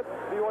on a blitz.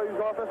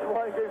 BYU's offensive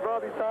line gave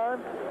Robbie time,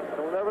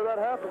 and whenever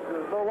that happens,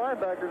 there's no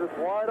linebackers. It's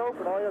wide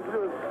open. All you have to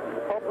do is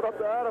pump it up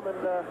to Adam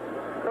and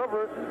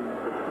cover it.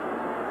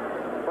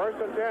 First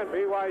and 10,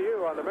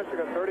 BYU on the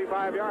Michigan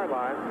 35-yard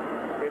line.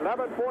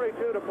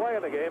 11:42 to play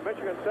in the game.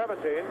 Michigan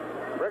 17,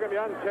 Brigham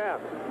Young 10.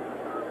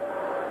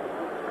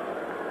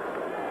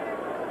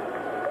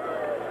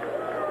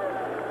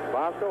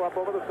 Bosco up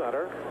over the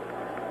center.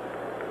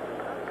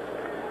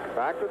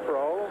 Back to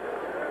throw.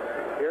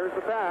 Here's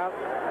the pass.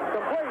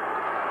 Complete.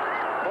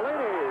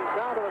 Bellini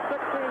down to the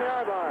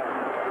 16-yard line.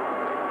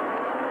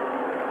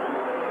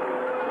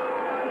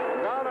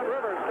 Garland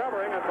Rivers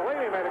covering, and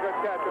Bellini made a good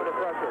catch under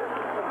pressure.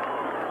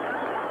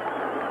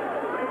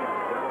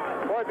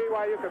 Boy,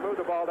 BYU can move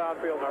the ball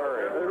downfield in a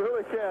hurry. They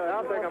really can.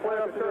 Now they can play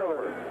up the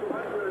turnover.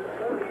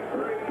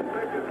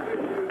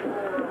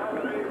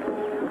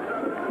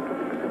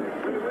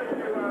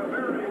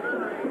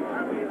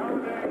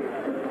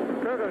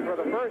 Cougars for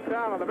the first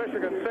down on the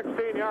Michigan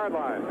 16-yard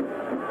line.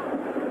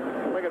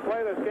 We could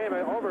play this game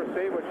over,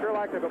 Steve. Would sure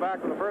like to go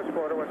back to the first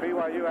quarter when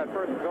BYU had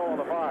first and goal on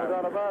the 5. No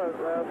doubt about it.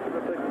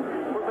 If they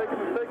quit making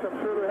mistakes, I'm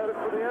sure they're headed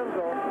for the end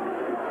zone.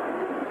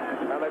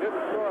 And they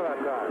didn't score that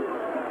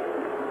time.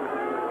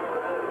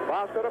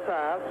 Bosco to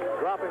pass,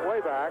 dropping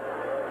way back.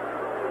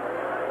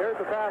 Here's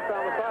the pass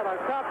down the sideline,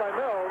 caught by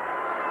Mills.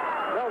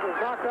 Mills is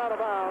knocked out of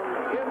bounds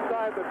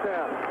inside the 10.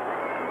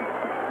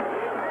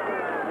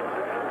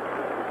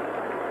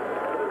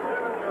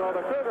 So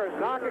the Cougars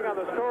knocking on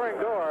the scoring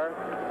door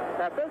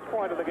At this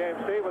point of the game,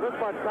 Steve, with this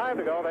much time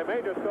to go, they may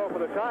just go for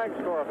the tying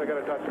score if they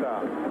get a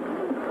touchdown.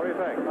 What do you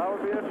think? That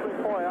would be an interesting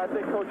point. I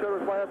think Coach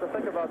Edwards might have to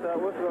think about that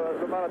with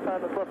the amount of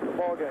time that's left in the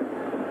ball game.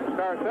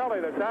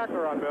 Scarcelli, the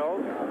tackler on Bills.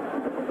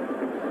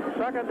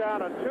 2nd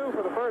down and 2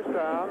 for the first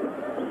down,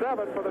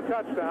 7 for the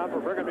touchdown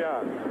for Brigham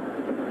Young.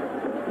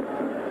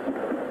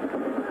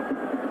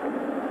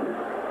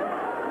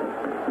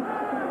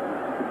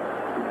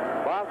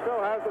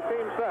 Bosco has the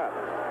team set.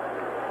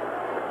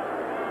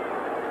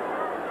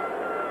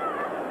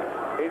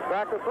 He's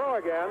back to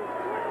throw again.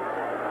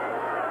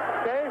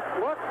 Chase,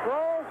 looks,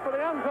 throws for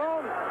the end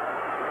zone.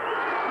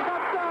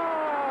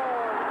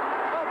 Touchdown!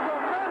 A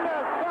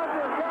tremendous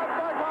buzzer shot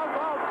by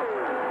Gronkowski.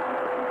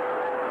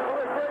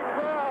 What a great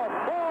crowd.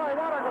 Boy,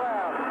 what a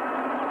grab.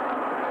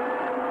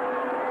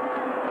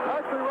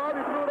 Actually,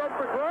 Robbie threw it up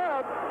for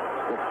grabs,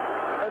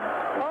 and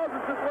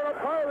Cousins just went up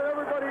higher than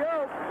everybody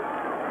else.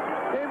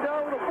 Came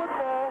down with a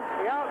football.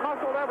 He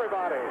out-muscled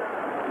everybody.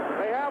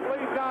 They have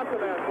Lee Johnson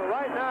in, so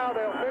right now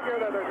they'll figure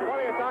that there's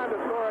plenty of time to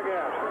score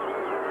again.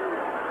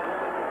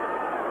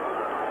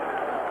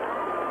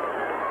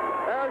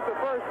 There's the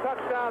first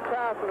touchdown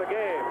pass of the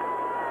game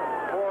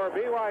for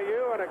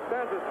BYU and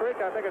extends the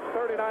streak. I think it's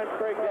 39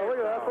 straight games. Look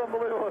at that. That's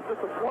unbelievable. It's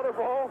just a flutter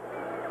ball.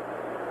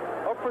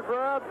 Up for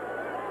grabs.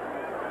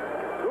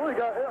 Really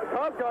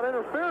Cobb got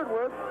interfered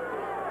with.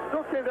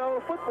 Still came down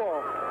with a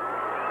football.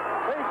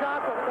 Lee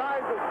Johnson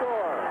ties the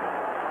score.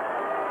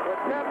 With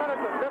 10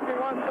 minutes and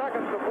 51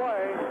 seconds to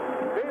play,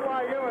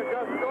 BYU has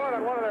just scored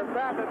on one of their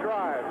fastest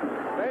drives.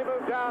 They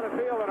moved down the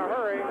field in a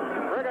hurry.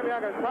 Brigham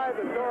Young has tied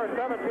the score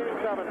 17-17.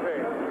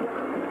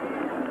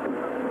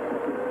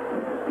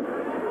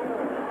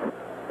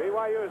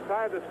 BYU has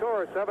tied the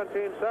score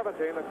 17-17.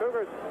 The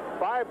Cougars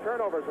 5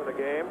 turnovers in the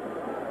game.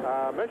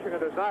 Michigan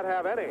does not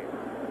have any.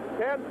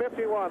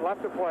 10:51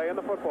 left to play in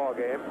the football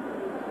game.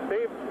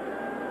 Steve,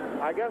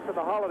 I guess in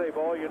the Holiday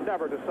Bowl, you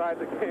never decide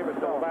the game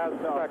until the last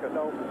second.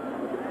 No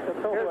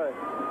way.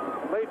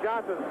 Lee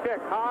Johnson's kick,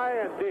 high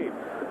and deep.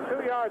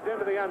 2 yards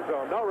into the end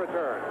zone, no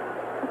return.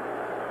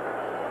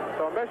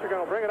 So Michigan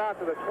will bring it out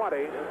to the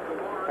 20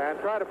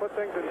 and try to put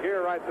things in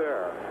gear right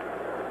there.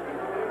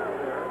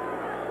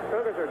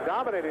 Cougars are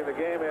dominating the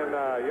game in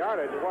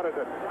yardage. What is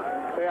it?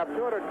 They have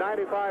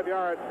 295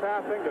 yards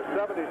passing to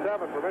 77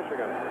 for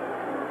Michigan.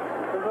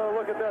 There's another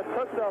look at that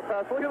touchdown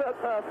pass. Look at that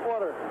pass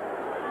flutter.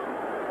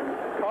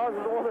 Cause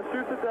is the one that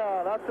shoots it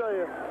down. I'll tell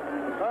you,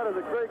 that is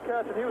a great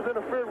catch, and he was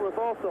interfered with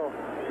also.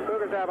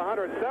 Cougars have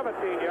 117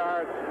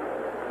 yards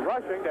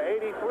rushing to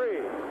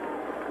 83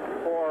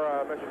 for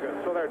Michigan.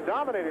 So they're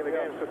dominating the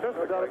game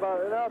statistically. No doubt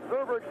about it. And now it's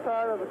Zurbrig's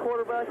time as a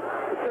quarterback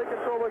to take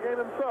control of the game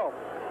himself.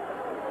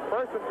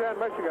 1st and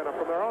 10 Michigan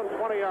from their own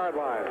 20-yard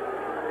line.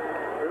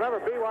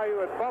 Remember, BYU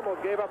had fumbled,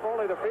 gave up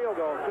only the field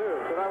goal, too.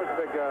 So that was a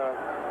big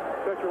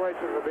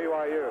situation for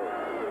BYU.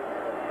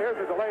 Here's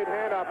a delayed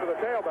handoff to the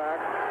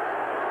tailback.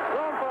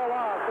 Thrown for a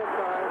loss this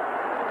time.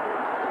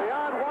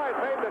 Leon White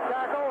made the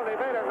tackle, and he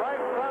made it right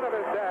in front of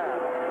his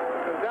dad.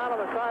 He's down on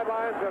the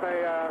sidelines in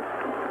a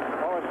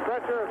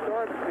stretcher of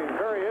sorts. He's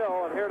very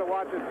ill and here to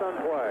watch his son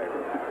play.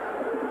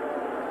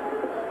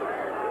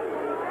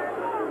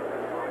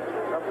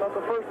 That's not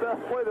the first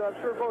down play that I'm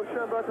sure Bo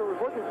Schembechler was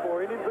looking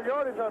for. He needs the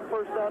yardage on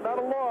first down, not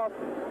a loss.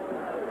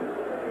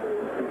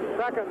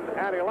 2nd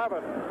and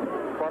 11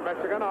 for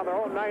Michigan on their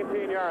own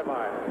 19-yard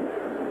line.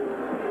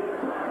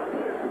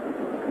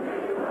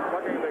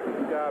 Looking at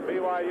the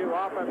BYU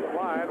offensive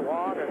line,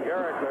 Wong and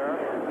Garrick there.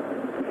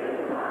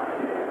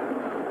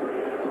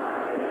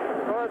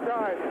 Score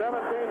tied, 17-17.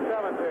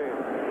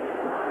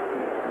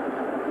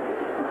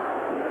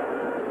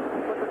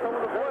 What's the come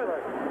of the play?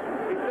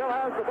 He still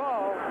has the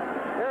ball.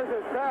 Here's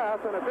his pass,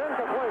 and it's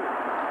incomplete.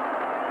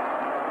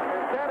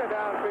 Intended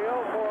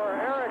downfield for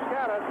Eric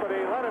Caddis, but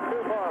he led him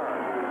too far.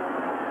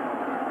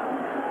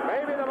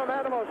 Maybe the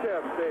momentum will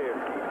shift, Steve.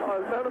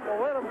 The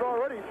momentum's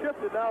already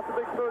shifted. Now it's a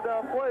big 3rd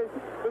down play.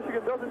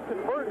 Michigan doesn't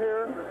convert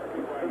here.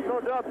 There's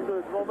no doubt that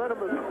the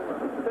momentum is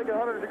taking a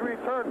 100-degree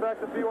turn back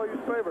to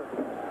BYU's favor.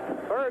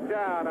 3rd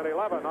down and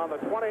 11 on the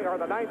 20 or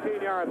the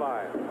 19-yard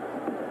line.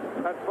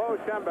 That's Bo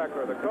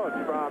Schembechler, the coach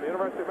from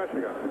University of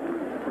Michigan.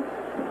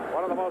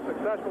 One of the most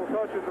successful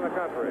coaches in the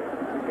country.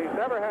 He's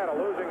never had a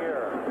losing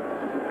year.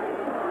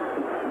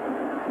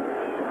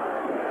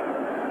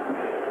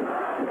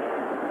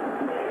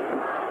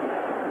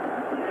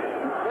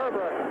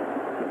 Zurbrigg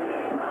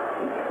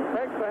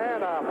takes the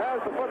handoff, has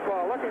the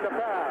football, looking to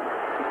pass.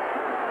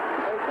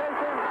 They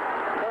chase him.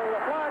 There's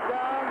a flag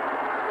down.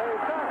 They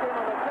sack him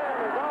on the 10.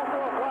 There's also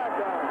a flag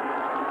down.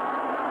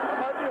 That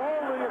might be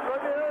holding. It's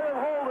right there and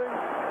holding.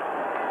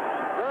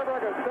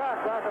 Zurbrigg is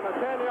sacked back on the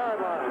 10-yard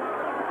line.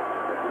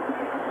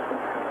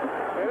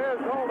 It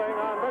is holding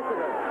on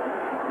Michigan.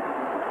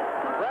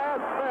 Brad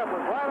Smith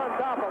was right on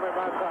top of him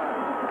that time.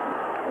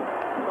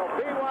 So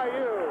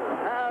BYU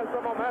has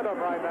the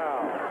momentum right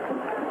now.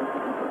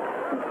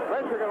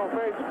 Michigan will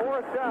face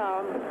 4th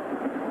down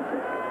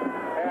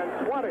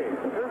and 20.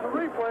 Here's the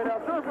replay.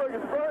 Now Zurbrigg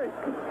is very,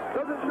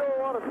 doesn't show a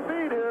lot of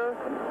speed here.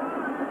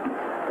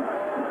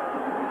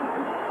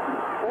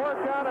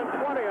 4th down and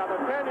 20 on the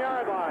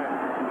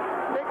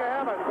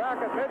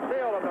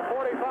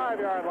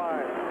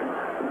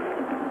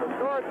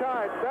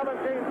It's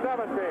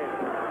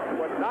 17-17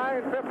 with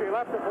 9:50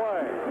 left to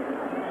play.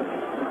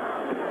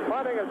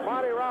 Punting is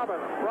Monty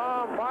Robbins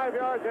from 5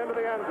 yards into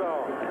the end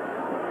zone.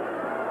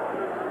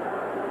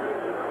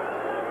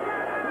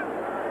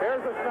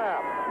 Here's the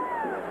snap.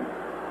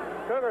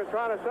 Cougars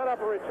trying to set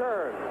up a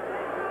return.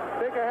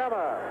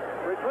 Tikahema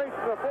retreats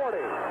to the 40.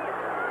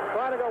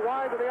 Trying to go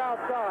wide to the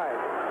outside.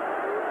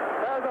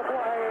 There's a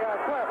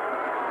clip.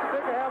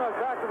 Tikahema's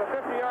back to the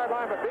 50-yard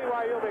line, but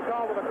BYU will be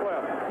called to the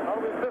clip.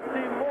 That'll be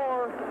 15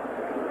 more.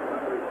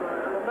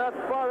 From that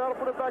spot, that'll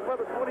put it back by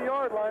the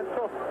 20-yard line.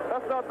 So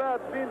that's not bad.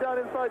 Being down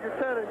inside your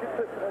 10 and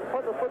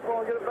put the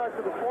football and get it back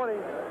to the 20.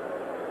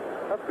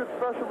 That's good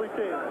specialty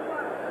team.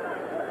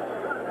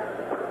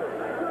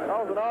 That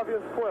was an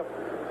obvious clip.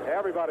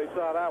 Everybody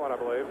saw that one, I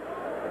believe.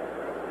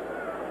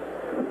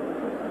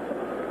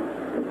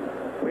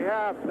 We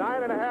have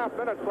 9.5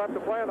 minutes left to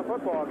play in the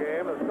football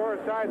game. The score is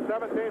tied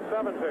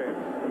 17-17.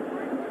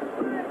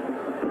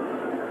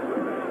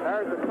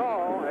 There's the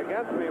call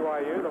against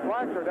BYU. The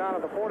flags are down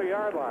at the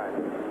 40-yard line.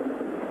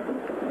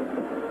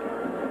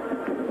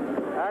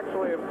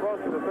 Actually, it's close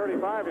to the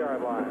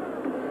 35-yard line.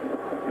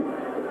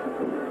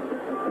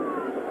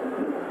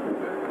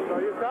 So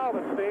you called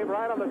it, Steve,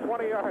 right on the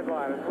 20-yard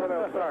line. That's where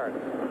they'll start.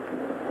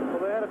 Well,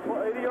 they had a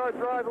 80-yard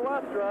drive the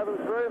last drive. It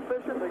was very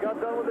efficient. They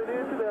got done what they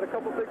needed to. They had a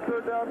couple big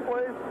third down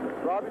plays.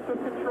 Robbie took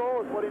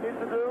control. It's what he needs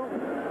to do.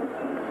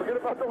 Forget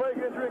about the leg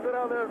injury and go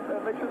down there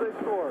and make sure they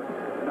score.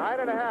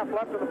 9.5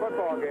 left in the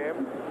football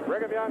game.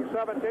 Brigham Young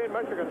 17,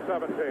 Michigan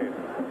 17.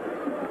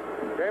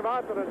 Jay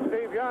Monson and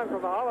Steve Young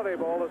from the Holiday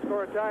Bowl. The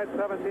score tied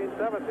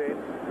 17-17.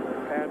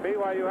 And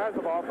BYU has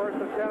the ball first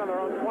and 10 on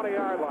their own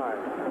 20-yard line.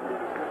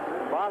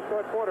 Bosco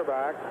at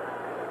quarterback.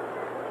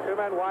 Two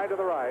men wide to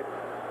the right.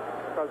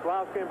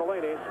 Kozlowski and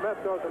Bellini. Smith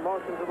goes in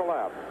motion to the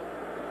left.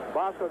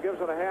 Bosco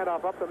gives it a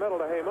handoff up the middle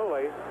to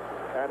Heimuli,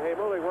 and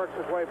Heimuli works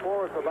his way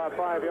forward for about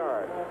 5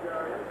 yards.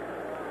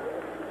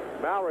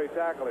 Mallory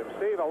tackled him.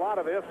 Steve, a lot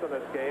of ifs in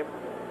this game,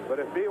 but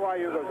if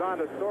BYU goes on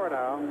to score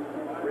now,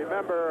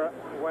 remember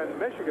when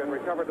Michigan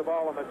recovered the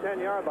ball on the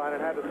 10-yard line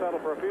and had to settle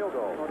for a field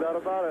goal. No doubt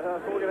about it.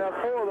 So we're going to have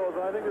 4 of those,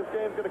 and I think this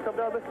game's going to come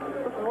down to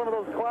this is one of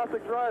those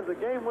classic drives, a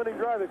game-winning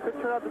drive. It could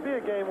turn out to be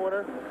a game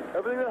winner.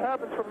 Everything that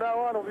happens from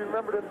now on will be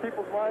remembered in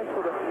people's minds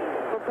for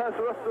sometimes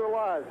the rest of their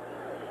lives.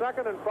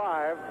 2nd and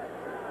 5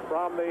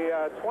 from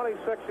the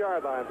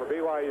 26-yard line for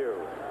BYU.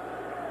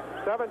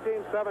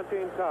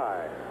 17-17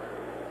 tie.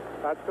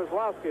 That's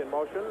Kozlowski in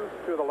motion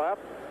to the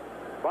left.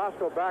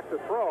 Bosco back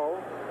to throw.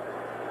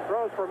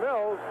 Throws for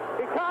Mills.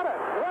 He caught it.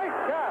 Great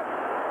catch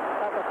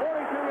at the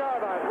 42-yard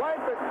line,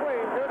 right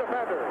between two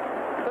defenders.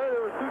 Hey,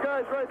 there were 2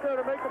 guys right there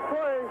to make the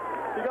play.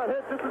 He got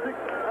hit just as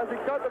he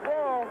got the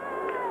ball.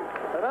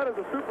 And that is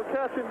a super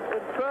catch in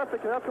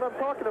traffic, and that's what I'm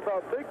talking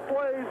about. Big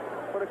plays.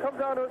 When it comes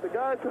down to it, the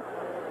guys who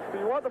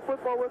you want the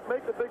football with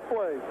make the big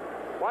plays.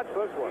 Watch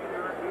this one.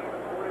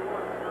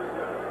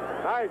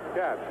 Nice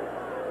catch.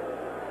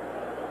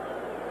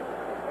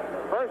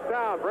 First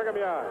down, Brigham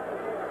Young.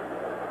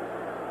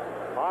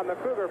 On the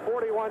Cougar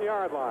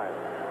 41-yard line.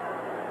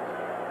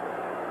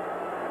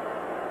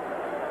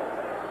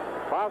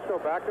 Bosco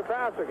back to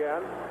pass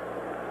again.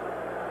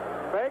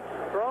 Fakes,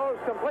 throws,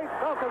 complete.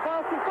 No,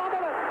 Kozlowski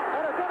fumbled it,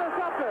 and it's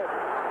intercepted.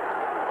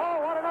 Oh,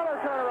 what another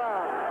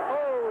turnaround.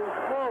 Oh,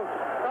 smokes.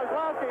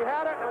 Kozlowski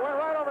had it and went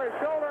right over his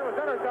shoulder and was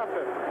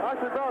intercepted.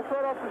 Actually bounced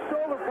right off the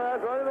shoulder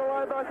pads, right in the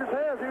linebacker's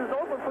hands. He was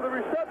open for the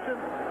reception.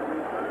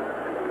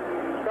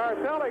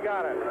 Scarcelli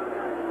got it.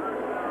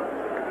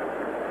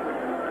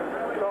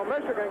 So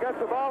Michigan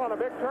gets the ball on a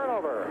big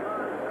turnover.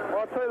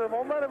 Well, I'll tell you, the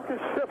momentum can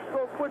shift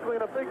so quickly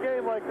in a big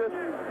game like this.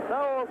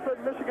 Now all of a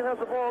sudden Michigan has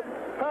the ball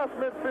past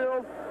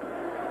midfield.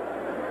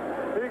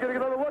 Here you get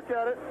another look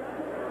at it.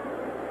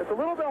 It's a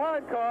little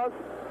behind Cos.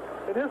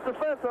 In his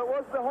defense, that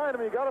was behind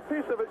him. He got a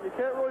piece of it. You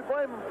can't really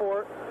blame him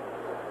for it.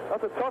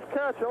 That's a tough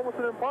catch, almost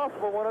an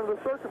impossible one under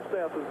the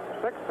circumstances.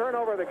 6th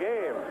turnover of the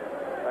game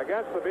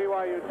against the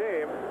BYU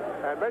team,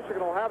 and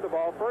Michigan will have the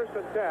ball first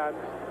and 10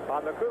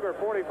 on the Cougar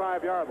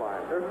 45-yard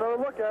line. There's another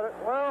look at it.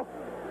 Well,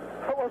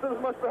 that wasn't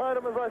as much behind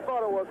him as I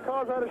thought it was.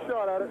 Cos had a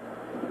shot at it.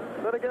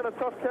 Then again, a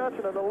tough catch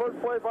and an alert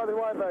play by the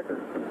linebacker.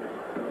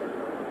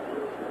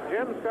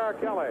 Jim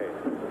Scarcelli,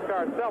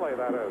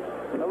 that is.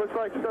 It looks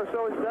like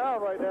Scarcelli's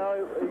down right now.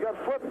 He got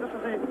flipped just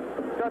as he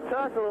got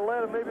tackled and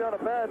landed maybe on a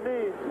bad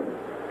knee.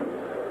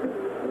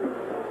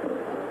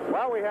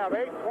 Well, we have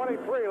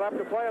 8:23 left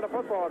to play in the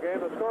football game.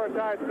 The score is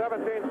tied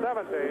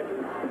 17-17.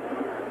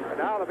 And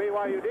now the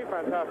BYU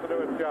defense has to do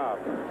its job.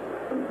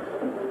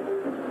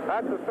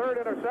 That's the 3rd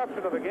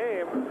interception of the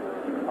game,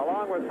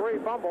 along with 3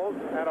 fumbles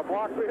and a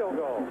blocked field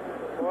goal.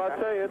 Well, I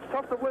tell you, it's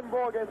tough to win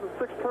ball games with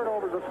 6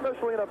 turnovers,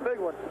 especially in a big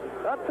one.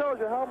 That tells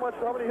you how much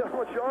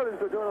yardage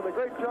they're doing, and the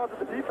great job that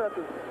the defense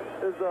is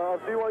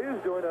BYU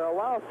is doing to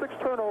allow 6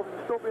 turnovers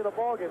and still be in the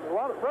ball game. A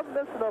lot of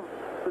reminiscent of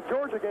the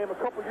Georgia game a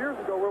couple years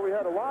ago, where we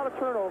had a lot of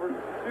turnovers.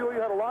 BYU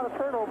had a lot of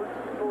turnovers,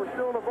 but we're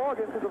still in the ball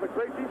game because of a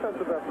great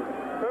defensive effort.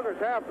 Cougars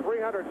have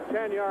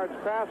 310 yards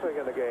passing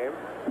in the game,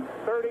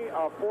 30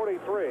 of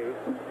 43.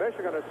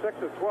 Michigan is 6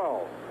 of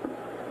 12.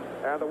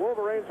 And the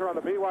Wolverines are on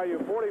the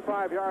BYU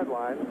 45-yard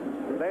line.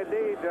 They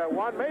need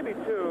one, maybe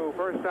two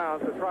first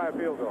downs to try a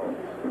field goal.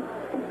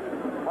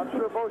 I'm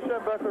sure Bo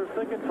Schembechler is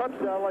thinking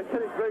touchdown like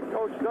any great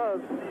coach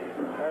does.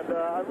 And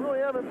I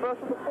really am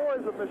impressed with the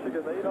boys of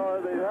Michigan.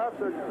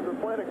 They're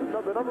playing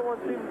the number one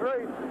team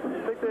great.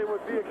 You think they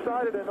would be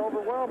excited and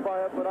overwhelmed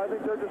by it, but I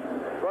think they're just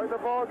right in the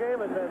ball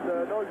game and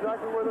know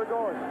exactly where they're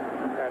going.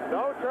 And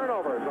no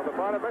turnovers on the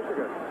part of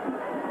Michigan.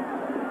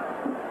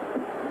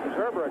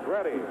 Zurbrugg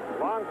ready.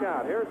 Long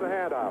count. Here's the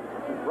handoff.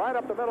 Right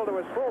up the middle to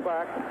his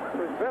fullback,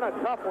 who's been a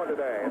tough one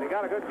today, and he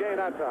got a good gain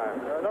that time.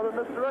 Another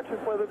misdirection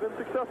play they've been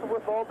successful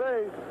with all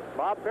day.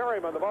 Bob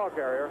Perryman, the ball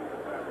carrier.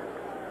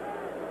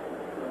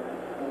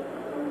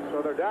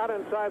 So they're down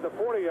inside the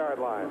 40-yard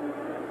line.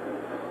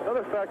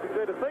 Another factor,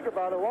 Jay, to think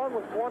about, along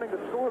with wanting to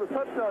score the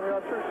touchdown here,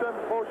 I'm sure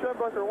Bo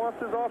Schembechler wants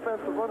his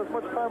offense to run as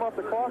much time off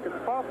the clock as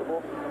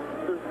possible.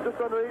 There's just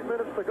under 8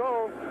 minutes to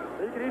go.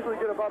 He could easily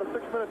get about a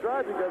 6-minute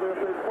drive together if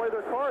they play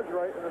their cards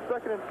right, and the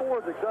 2nd and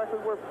 4 is exactly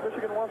where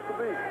Michigan wants to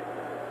be.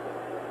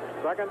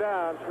 Second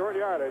down, short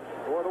yardage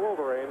for the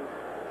Wolverines.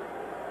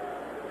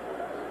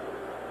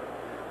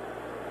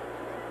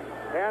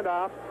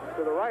 Handoff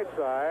to the right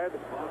side.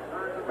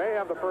 May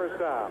have the first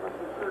down.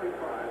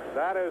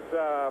 That is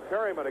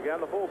Perryman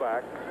again, the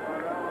fullback.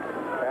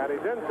 And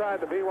he's inside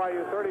the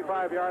BYU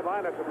 35-yard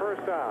line. That's the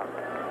first down.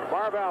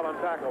 Marv Allen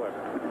tackled him.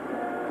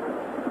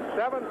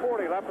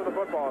 7:40 left in the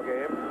football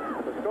game.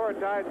 The score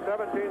tied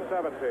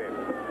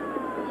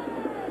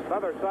 17-17.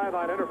 Another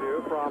sideline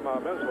interview from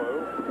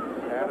Mislou.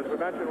 And as we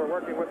mentioned, we're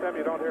working with them.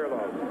 You don't hear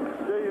those.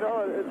 Yeah, you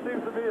know, it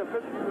seems to me if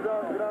Michigan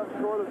go down and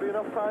score, there'll be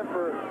enough time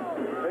for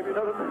maybe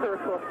another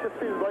miracle. It just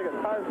seems like it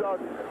times out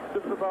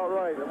just about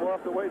right, and we'll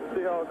have to wait and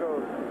see how it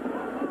goes.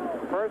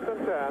 First and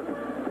 10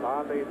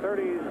 on the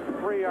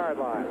 33-yard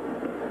line.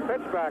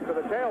 Pitch back to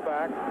the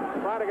tailback,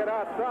 trying to get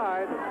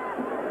outside.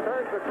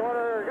 Turns the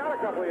corner, got a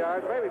couple of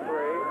yards, maybe 3.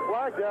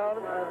 Flag down,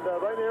 and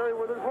right in the area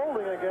where there's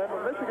holding again.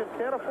 But Michigan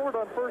can't afford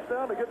on first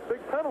down to get big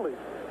penalties.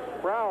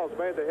 Prowls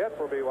made the hit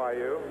for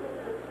BYU.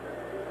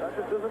 That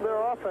just isn't their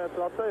offense.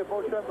 And I'll tell you,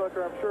 Bo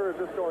Schembechler, I'm sure, is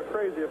just going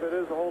crazy if it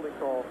is a holding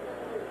call.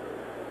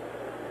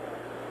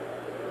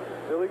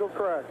 Illegal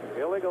crack.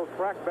 Illegal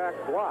crackback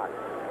block.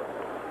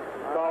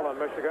 Call on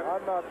Michigan.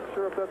 I'm not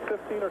sure if that's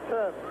 15 or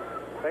 10.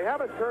 They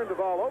haven't turned the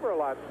ball over a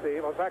lot,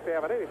 Steve. In fact, they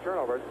haven't any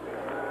turnovers.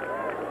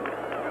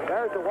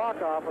 There's the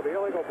walk-off of the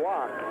illegal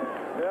block.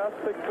 Yeah,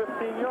 that's big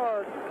 15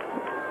 yards.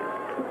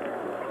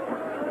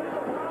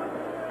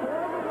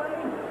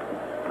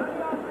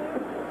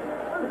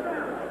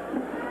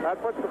 That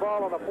puts the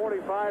ball on the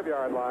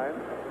 45-yard line,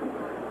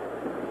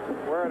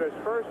 where it is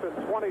first and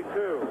 22.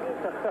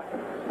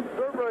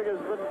 Zurbrugg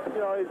has been,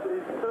 he's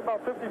been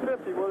about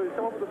 50-50, whether he's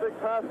come up with a big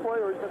pass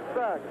play or he's been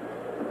sacked.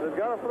 They've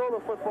got to throw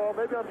the football.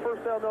 Maybe on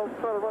first down they'll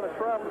try to run a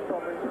trap or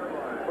something,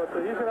 but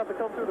he's going to have to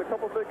come through with a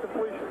couple big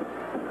completions.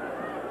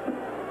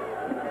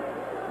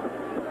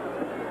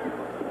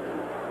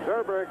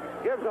 Zurbrugg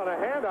gives on a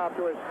handoff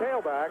to his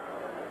tailback,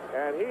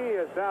 and he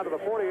is down to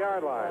the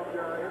 40-yard line.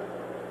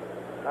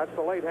 That's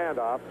the late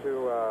handoff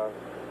to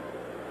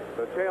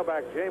the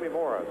tailback, Jamie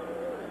Morris.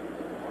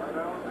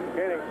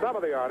 Gaining some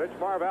of the yardage,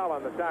 Marv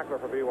Allen, the tackler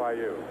for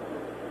BYU.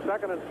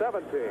 2nd and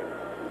 17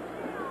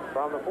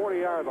 from the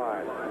 40-yard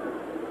line.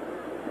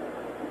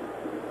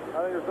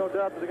 I think there's no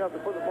doubt that they're going to have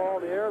to put the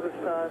ball in the air this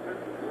time.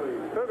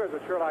 Cougars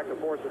would sure like to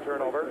force a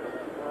turnover.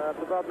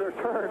 That's about their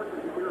turn.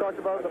 We talked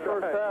about it in the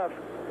first half.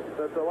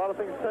 That a lot of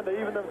things tend to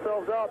even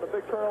themselves out. The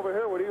big turnover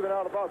here would even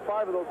out about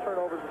 5 of those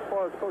turnovers as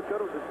far as Coach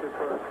Edwards is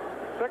concerned.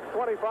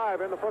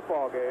 6:25 in the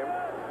football game.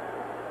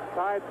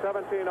 Tied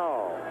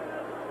 17-all.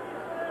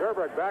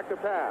 Zurbrugg back to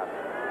pass.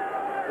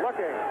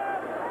 Looking.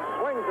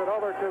 Swings it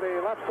over to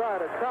the left side.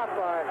 It's caught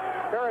by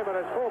Perryman,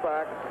 his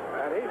fullback,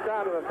 and he's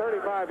down to the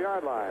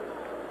 35-yard line.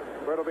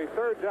 But it'll be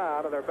third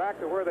down, and they're back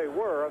to where they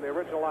were on the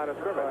original line of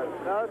scrimmage.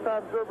 Now this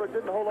time Zurbrugg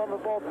didn't hold on to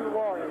the ball too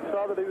long. He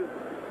saw that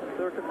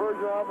their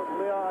conversion on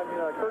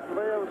Kurt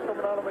Vea was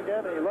coming on him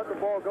again, and he let the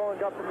ball go and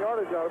got some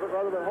yardage out of it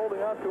rather than holding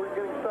on to it and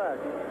getting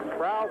sacked.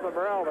 Prowls and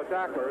Morrell, the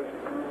tacklers.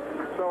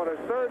 So it is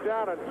third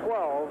down and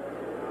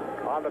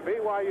 12 on the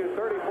BYU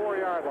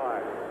 34-yard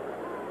line.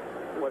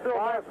 With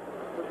They're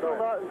still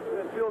not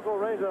in field goal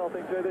range, I don't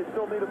think, Jay. They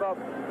still need about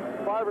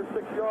 5 or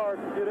 6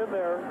 yards to get in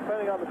there,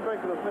 depending on the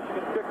strength of those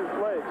Michigan kickers'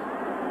 legs.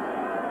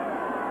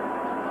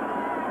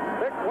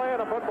 Big play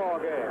in a football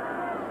game.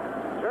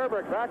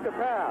 Zurbrugg back to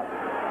pass.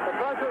 The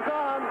pressure's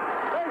on.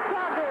 They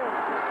stop him.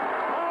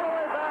 All the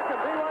way back in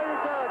BYU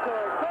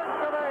territory. Kurt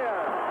Vea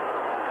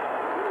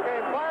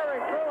came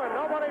firing through, and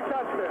nobody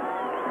touched him.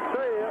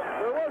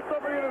 There was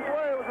somebody in his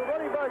way. It was a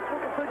running back who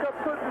could pick up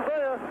Kurt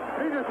Vea.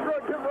 He just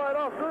shrugged him right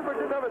off.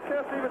 Zurbrugg didn't have a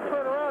chance to even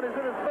turn around. He's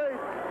in his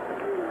face.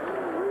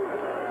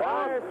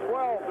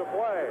 5:12 to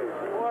play.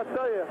 Well, I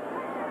tell you.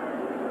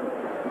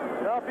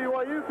 Now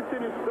BYU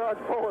continues to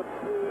dodge bullets.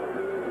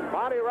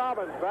 Monty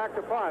Robbins back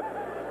to punt.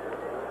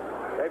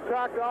 They've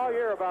talked all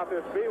year about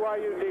this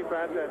BYU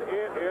defense, and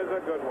it is a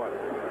good one.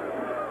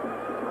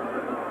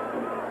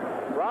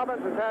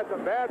 Robbins has had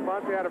some bad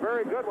punts. He had a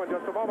very good one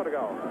just a moment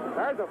ago.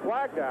 There's a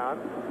flag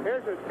down.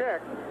 Here's his kick.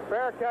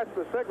 Fair catch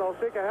the signal.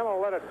 Sikahema will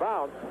let it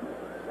bounce.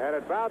 And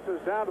it bounces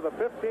down to the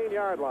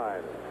 15-yard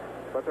line.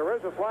 But there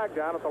is a flag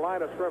down at the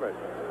line of scrimmage.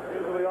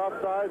 Usually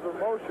offsides or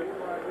motion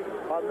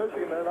on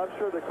Michigan, and I'm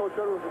sure that Coach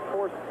Edwards would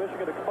force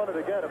Michigan to punt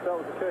it again if that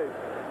was the case.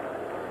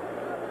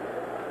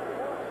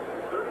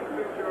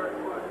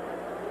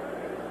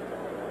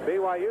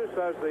 BYU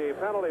says the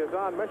penalty is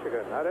on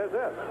Michigan. That is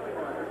it.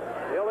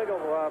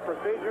 Illegal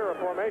procedure or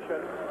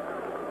formation.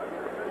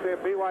 See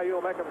if BYU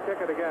will make them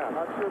kick it again.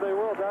 I'm sure they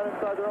will. Down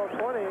inside their own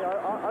 20.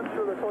 I'm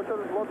sure that Coach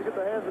Edwards would love to get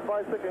the hands of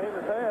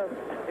Sikahema's hands.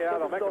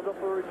 Yeah, they'll make themselves up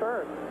for a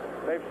return.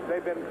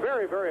 They've been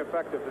very, very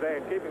effective today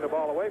in keeping the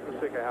ball away from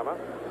Sikahema.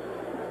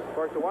 Of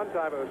course, the one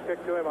time it was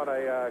kicked to him on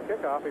a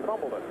kickoff, he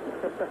fumbled it.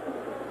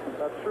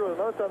 That's true.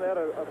 Another time they had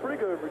a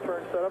pretty good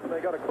return set up, and they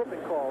got a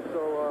clipping call.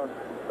 So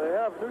they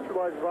have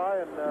neutralized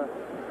Vi, and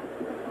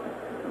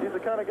he's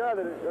the kind of guy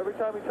that every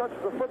time he touches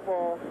the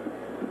football,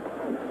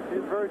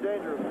 he's very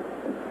dangerous.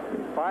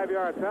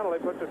 5-yard penalty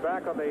puts it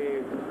back on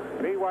the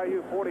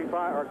BYU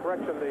 45, or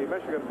correction, the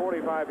Michigan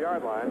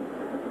 45-yard line,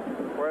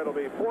 where it'll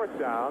be 4th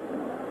down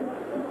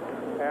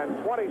and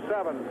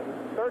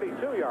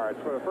 32 yards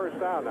for the first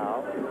down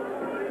now.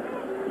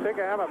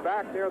 Sikahema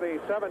back near the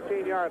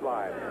 17-yard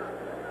line.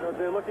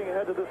 They're looking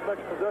ahead to this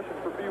next possession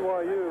for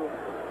BYU.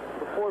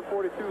 With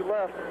 4:42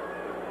 left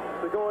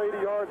to go 80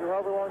 yards or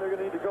however long they're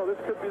going to need to go.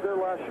 This could be their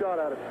last shot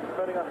at it,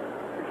 depending on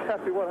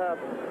exactly what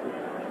happens.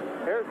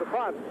 Here's the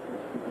punt.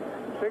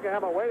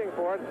 Sikahema waiting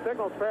for it,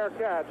 signals fair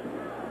catch,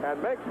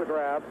 and makes the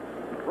grab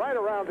right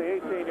around the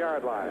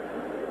 18-yard line.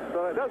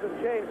 So it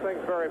doesn't change things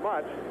very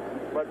much,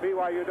 but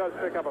BYU does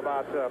pick up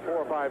about 4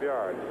 or 5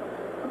 yards.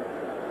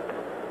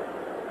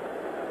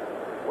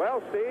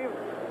 Well, Steve,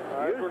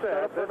 you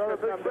said this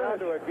could come down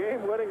to a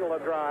game-winning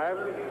drive,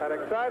 an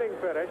exciting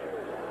finish.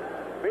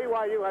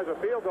 BYU has a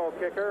field goal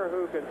kicker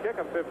who can kick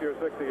them 50 or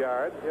 60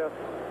 yards. Yes,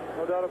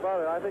 no doubt about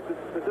it. I think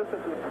the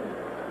distance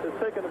is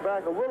taken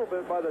back a little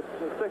bit by the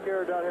thick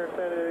air down here in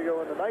San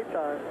Diego in the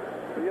nighttime.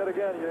 But yet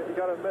again, you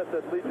got to admit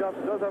that Lee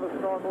Johnson does have a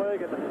strong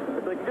leg, and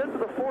if they can get to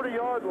the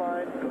 40-yard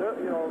line,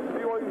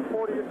 BYU's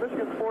 40,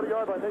 Michigan's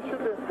 40-yard line, they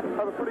should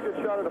have a pretty good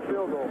shot at a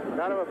field goal.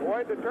 Now to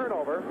avoid the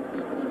turnover,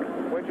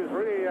 which has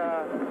really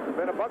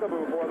been a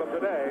bugaboo for them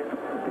today.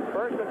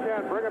 1st and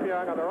 10, Brigham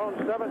Young on their own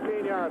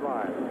 17-yard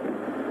line.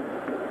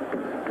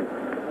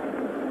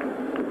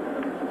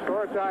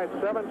 Score tied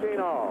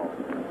 17-all.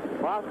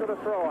 Boston to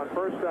throw on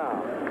 1st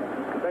down.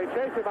 They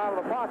chase him out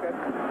of the pocket.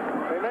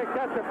 They may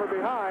catch him from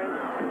behind.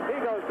 He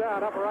goes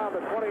down up around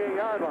the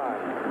 28-yard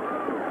line.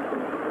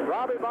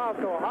 Robbie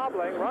Bosco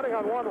hobbling, running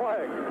on one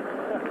leg.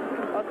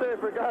 I'll tell you,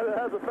 for a guy that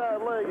has a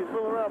bad leg, he's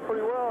moving around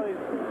pretty well, and he's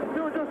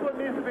doing just what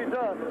needs to be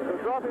done. So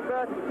dropping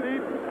back to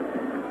deep.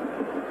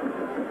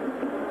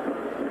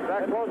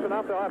 That's close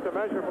enough, they'll have to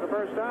measure for the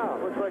 1st down.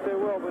 Looks like they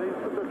will, but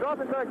they're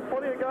dropping back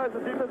plenty of guys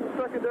in defensive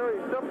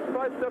secondary. He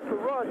sidesteps to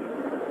rush.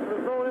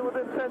 There's no one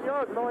within 10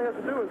 yards, and all he has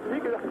to do is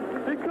he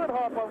could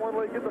hop on one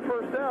leg and get the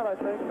 1st down, I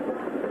think.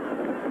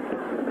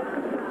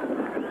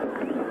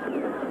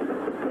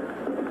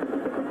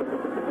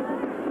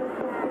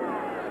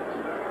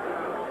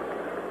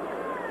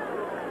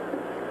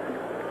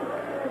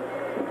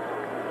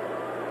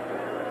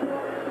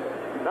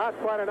 Not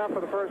quite enough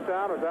for the 1st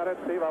down. Was that it,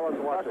 Steve? I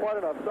wasn't watching. Not quite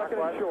enough. Second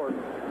and short.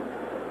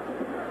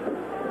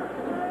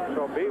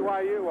 So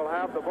BYU will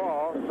have the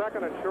ball.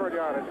 2nd and short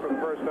yardage for the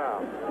 1st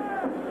down.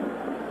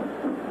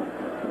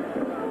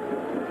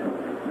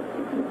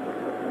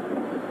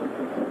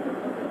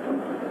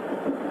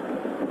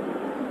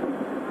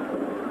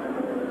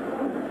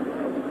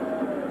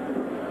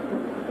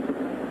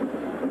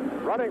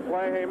 Running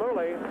play,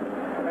 Hamuli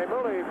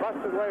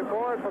busts his way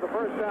forward for the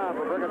 1st down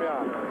for Brigham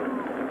Young.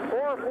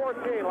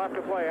 4:14 left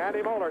to play.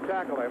 Andy Moeller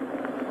tackled him.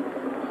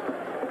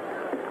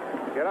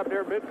 Get up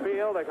near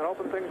midfield. They can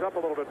open things up a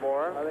little bit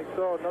more. I think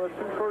so. Another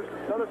two first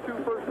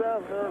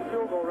downs. They're in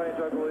field goal range,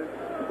 I believe.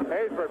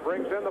 Haysbert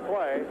brings in the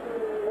play.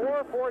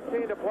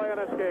 4:14 to play in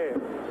this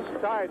game.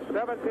 Tied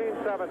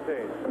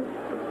 17-17.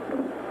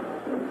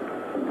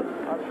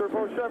 I'm sure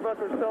Bo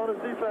Schembechler's telling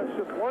his defense,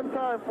 just one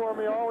time for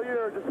me all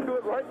year. Just do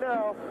it right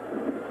now.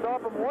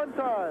 Stop him one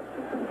time.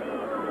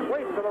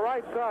 Sweep to the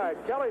right side.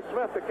 Kelly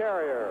Smith, the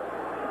carrier.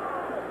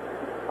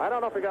 I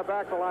don't know if he got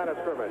back to the line of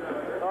scrimmage.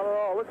 Not at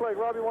all. It looked like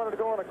Robbie wanted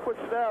to go on a quick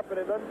snap, and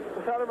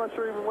I'm not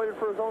sure he even waited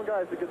for his own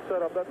guys to get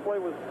set up. That play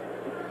was...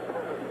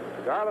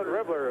 Garland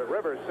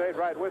Rivers stayed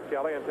right with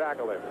Kelly and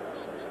tackled him.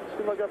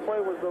 Seemed like that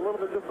play was a little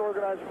bit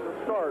disorganized from the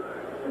start.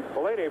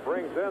 Bellini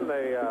brings in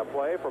the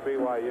play for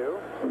BYU.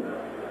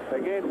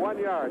 They gained 1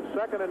 yard.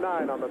 2nd and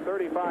 9 on the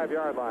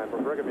 35-yard line for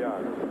Brigham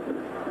Young.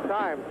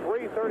 Time,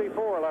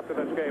 3:34 left in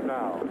this game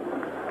now.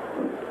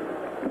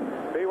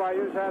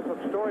 BYU's had some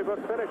storybook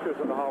finishes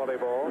in the Holiday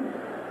Bowl.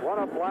 One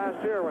of them last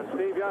year when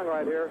Steve Young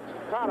right here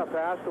caught a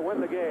pass to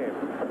win the game.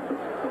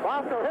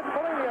 Bosco hits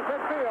Bellini at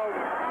midfield.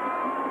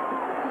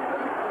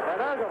 And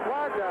there's a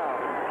flag down.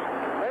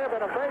 May have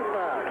been a face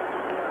mask.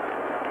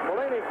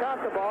 Bellini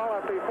caught the ball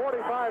at the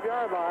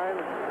 45-yard line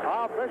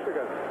now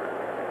Michigan.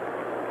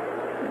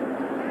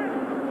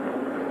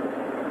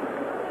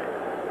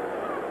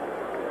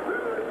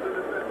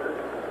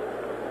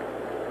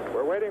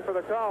 We're waiting for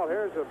the call.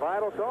 Here's a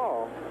vital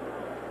call.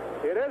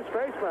 It is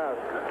face mask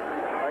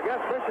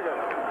against Michigan.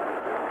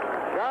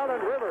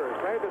 Garland Rivers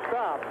made the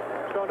stop.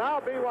 So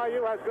now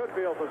BYU has good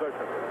field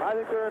position. I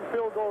think they're in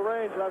field goal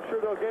range, and I'm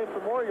sure they'll gain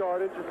some more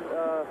yardage.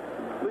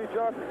 And, Lee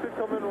Johnson could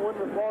come in and win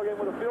this ball game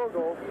with a field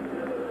goal.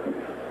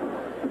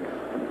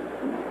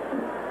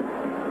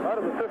 Out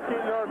of the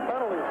 15-yard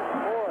penalty.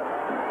 Boy.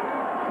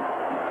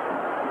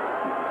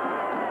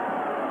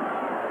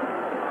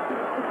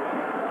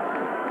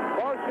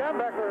 Bo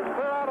Schembecker is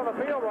clear out on the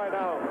field right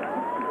now,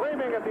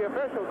 screaming at the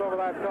officials over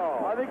that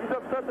call. I think he's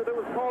upset that it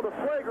was called a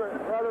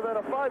flagrant rather than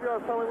a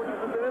 5-yard penalty, which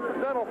is an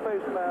incidental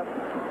face mask.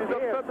 He's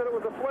upset that it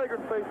was a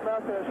flagrant face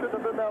mask, and it shouldn't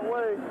have been that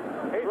way.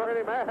 He's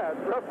really mad.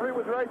 The referee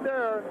was right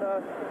there,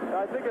 and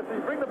I think if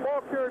you bring the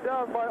ball carrier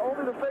down by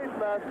only the face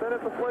mask, then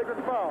it's a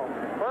flagrant foul.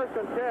 1st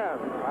and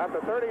 10 at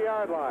the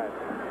 30-yard line.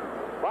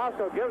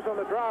 Bosco gives them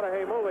the draw to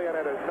Heimuli, and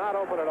it is not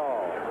open at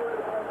all.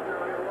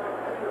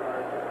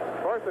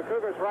 Of course, the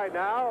Cougars right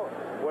now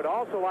would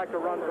also like to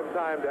run some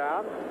time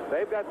down.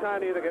 They've got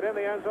time to either get in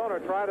the end zone or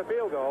try the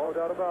field goal.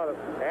 No doubt about it.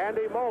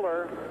 Andy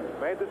Moeller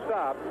made the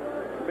stop.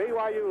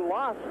 BYU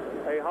lost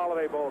a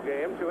Holiday Bowl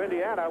game to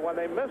Indiana when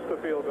they missed the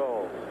field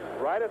goal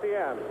right at the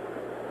end.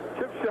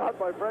 Chip shot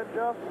by Brent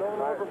Johnson. Don't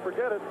ever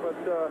forget it, but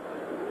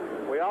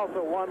we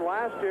also won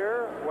last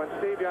year when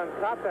Steve Young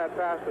caught that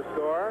pass to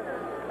score.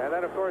 And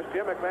then, of course,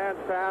 Jim McMahon's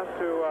pass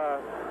to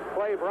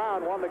Clay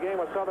Brown won the game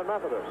with Southern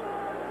Methodist.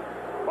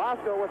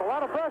 Bosco with a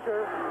lot of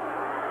pressure,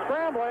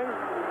 scrambling.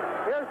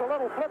 Here's the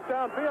little flip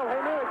downfield.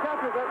 Heimuli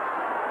catches it,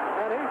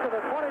 and he's to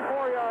the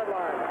 24-yard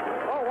line.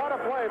 Oh, what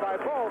a play by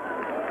both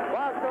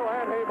Bosco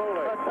and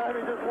Heimuli. That time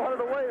he just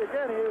wanted to wait.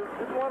 Again, he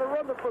didn't want to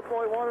run the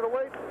football. He wanted to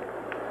wait.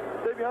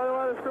 Stay behind the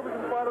line of scrimmage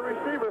and find a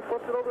receiver.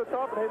 Flipped it over the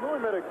top, and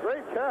Heimuli made a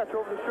great catch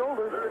over the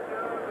shoulder.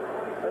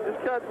 And this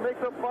catch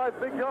makes up 5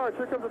 big yards.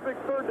 Here comes a big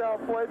 3rd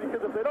down play, because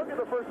if they don't get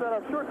the first down,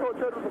 I'm sure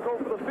Coach Edwards will go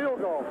for the field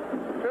goal.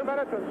 2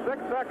 minutes and 6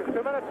 seconds.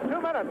 2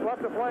 minutes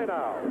left to play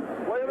now.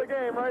 Play of the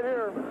game right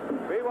here.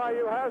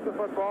 BYU has the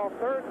football.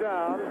 3rd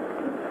down.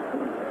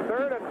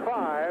 3rd and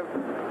 5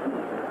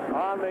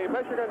 on the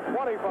Michigan 25.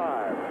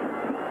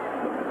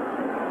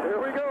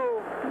 Here we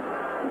go.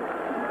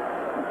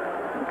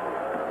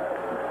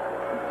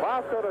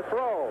 Bosco to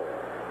throw.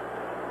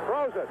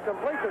 Throws it.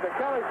 Completes it to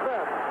Kelly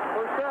Smith.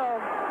 First down.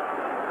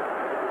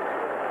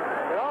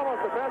 It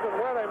almost depends on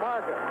where they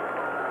mark it.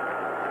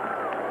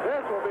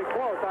 This will be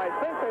close. I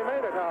think they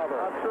made it, however.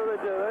 I'm sure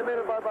they did. They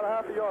made it by about a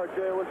half a yard,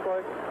 Jay, it looks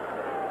like.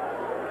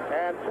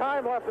 And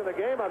time left in the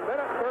game, 1:39.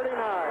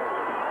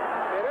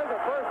 It is a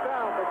first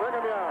down for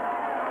Brigham Young.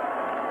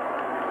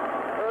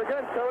 There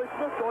again, Kelly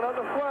Smith going out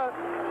the flat.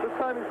 This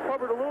time he's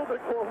covered a little bit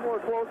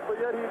more close,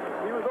 but yet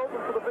he was open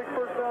for the big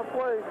first down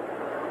play.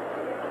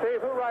 Steve,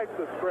 who writes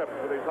the script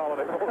for these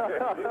Holiday Bowl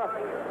games?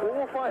 Well,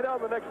 we'll find out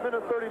in the next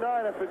minute 39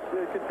 if it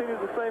continues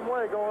the same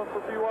way going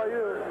for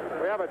BYU.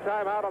 We have a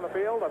timeout on the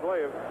field, I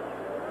believe.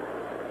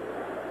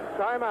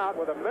 Timeout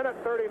with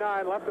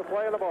 1:39 left to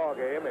play in the ball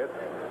game. It's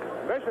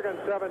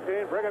Michigan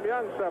 17, Brigham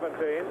Young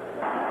 17.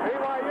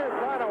 BYU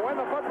trying to win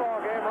the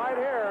football game right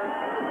here.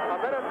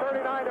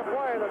 1:39 to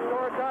play. The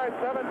score tied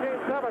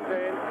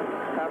 17-17.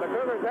 And the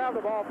Cougars have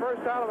the ball, first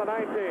down on the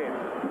 19.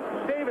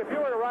 Steve, if you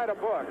were to write a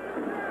book,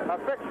 a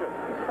fiction,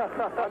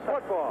 on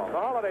football, the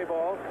Holiday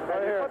Bowl,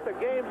 and you put the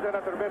games in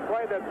it that have been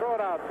played, then throw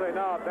it out and say,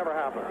 no, it never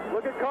happened.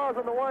 Look at Cause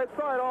on the wide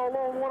side, all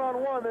alone,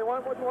 one-on-one. They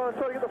wouldn't want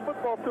to try to get the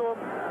football to him.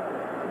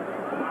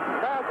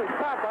 Pass is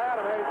caught by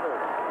Adam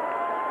Haysford.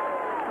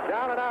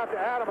 Down and out to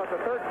Adam at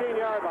the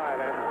 13-yard line.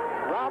 And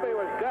Robbie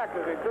was decked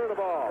as he threw the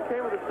ball.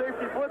 Came with a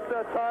safety blitz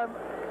that time.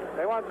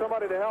 They want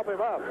somebody to help him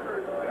up.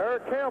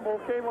 Eric Campbell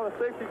came on a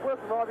safety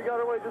blitz, and Robbie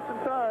got away just in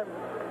time.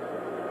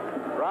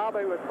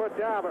 Robbie was put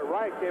down, but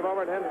Wright came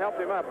over and helped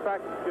him up. In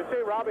fact, you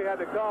see, Robbie had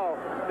to call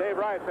Dave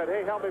Wright, said,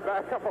 hey, help me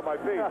back up on my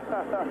feet.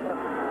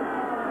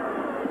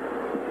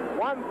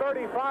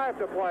 1:35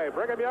 to play.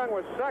 Brigham Young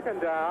was 2nd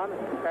down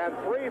and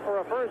 3 for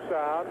a first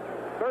down,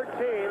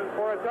 13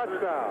 for a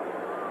touchdown.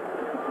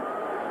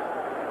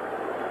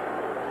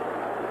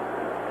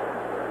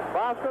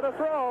 Bosco to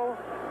throw.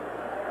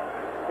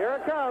 Here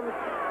it comes.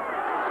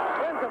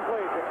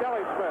 Incomplete to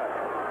Kelly Smith.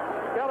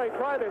 Kelly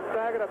tried to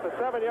snag it at the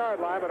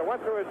 7-yard line, but it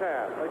went through his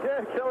hand.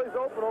 Again, Kelly's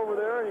open over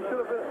there, and he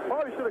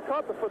probably should have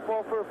caught the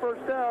football for a first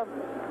down.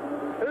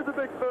 Here's a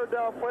big 3rd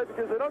down play,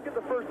 because they don't get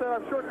the first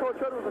down. I'm sure Coach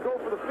Edwards will go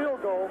for the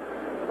field goal,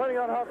 depending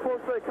on how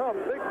close they come.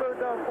 Big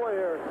 3rd down play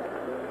here.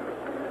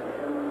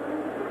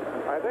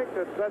 I think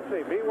that, let's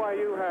see,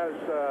 BYU has,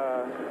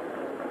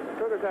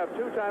 Cougars have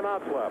 2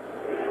 timeouts left.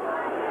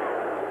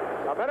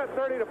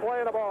 1:30 to play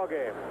in the ball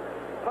game.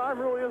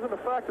 Time really isn't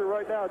a factor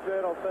right now, Jay,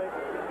 I don't think.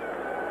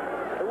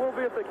 It will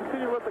be if they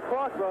continue to let the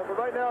clock run, but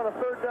right now on a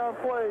 3rd down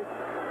play,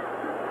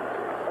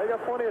 they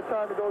got plenty of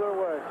time to go their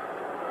way.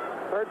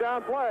 3rd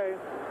down play.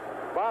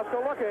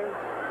 Bosco looking.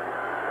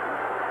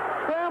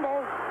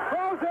 Scramble.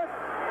 Throws it.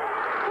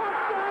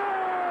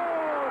 Touchdown!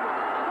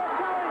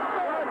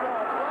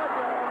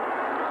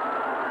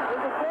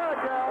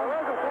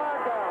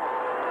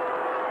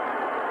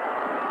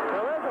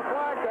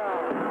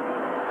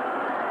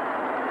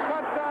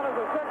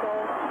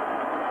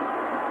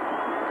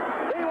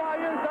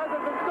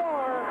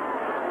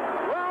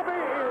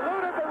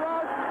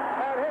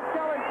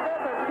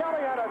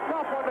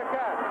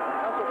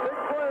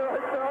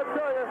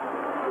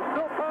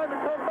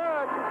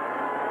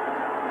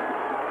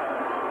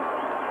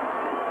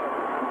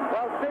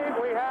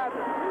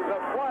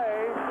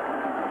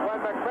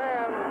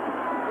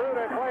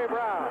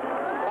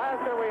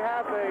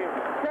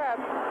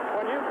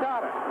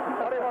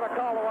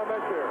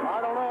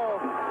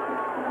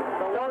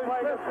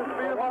 Smith just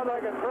beat him on the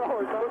throw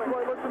or something.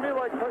 Looks to me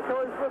like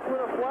Kelly Smith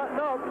went to flatten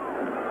up.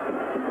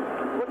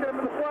 Looking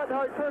him in the flat,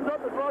 now he turns up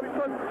as Robbie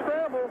starts to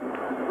scramble.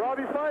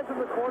 Robbie finds him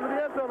in the corner of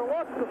the end zone and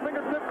watches the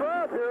fingertip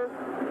grab here.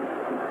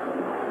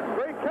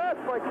 Great catch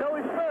by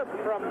Kelly Smith.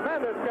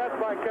 Tremendous catch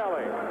by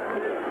Kelly.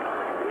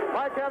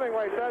 Mike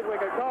Hemingway says we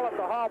could call it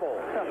the hobble.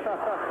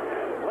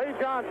 Lee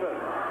Johnson,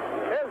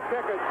 his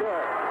kick is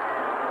good.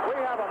 We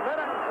have a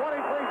minute and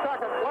 23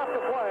 seconds left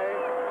to play,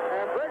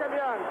 and Brigham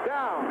Young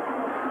down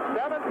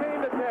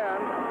 17 to 10.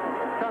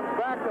 Comes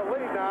back to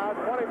lead now,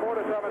 24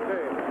 to 17.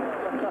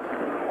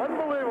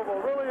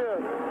 Unbelievable, really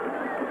is.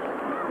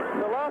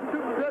 The last two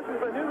possessions,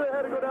 they knew they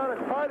had to go down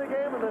and tie the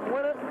game and then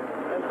win it.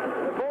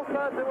 And both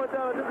times they went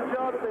down and did the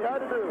job that they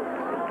had to do.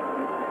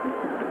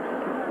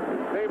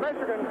 The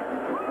Michigan,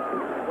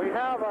 we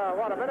have,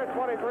 a minute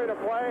 23 to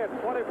play. It's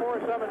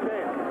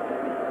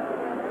 24-17.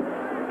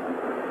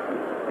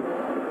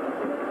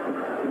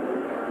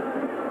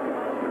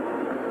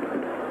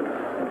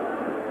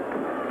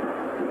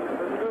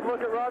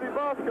 Look at Robbie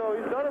Bosco.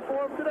 He's done it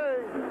for him today.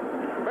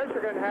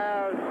 Michigan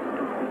has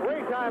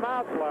 3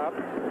 timeouts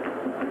left.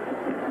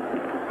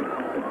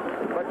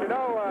 But you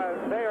know,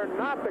 they are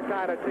not the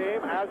kind of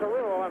team, as a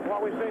rule, and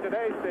what we've seen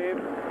today, Steve,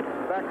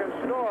 that can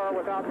score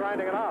without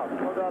grinding it out.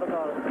 No doubt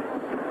about it.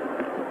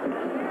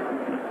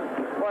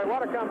 Boy,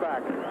 what a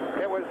comeback.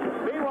 It was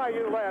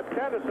BYU led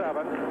 10 to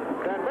 7.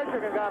 Then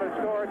Michigan got a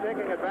score,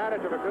 taking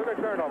advantage of a Cougar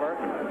turnover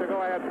to go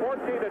ahead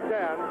 14 to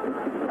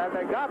 10. And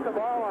they got the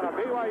ball on a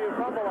BYU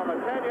fumble on the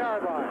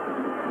 10-yard line.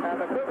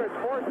 And the Cougars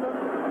forced them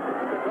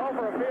to go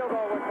for a field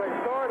goal, which they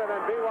scored, and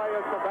then BYU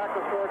has come back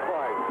to score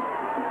twice.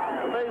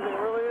 Amazing,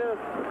 it really is.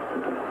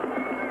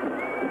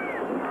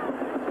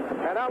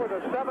 And that was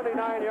a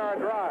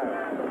 79-yard drive.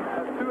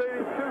 That's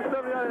 282,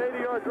 79, and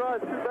 80-yard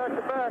drives, 2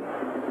 back-to-back.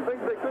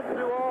 Things they couldn't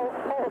do all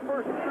the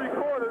first 3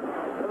 quarters,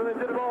 and then they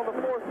did it all in the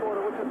 4th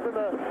quarter, which has been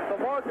the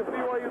mark of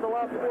BYU in the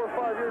last 4 or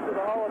 5 years of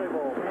the Holiday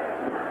Bowl.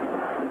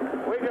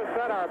 We just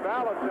sent our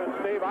ballots in,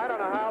 Steve. I don't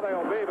know how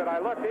they'll be, but I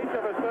looked, each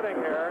of us sitting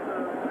here,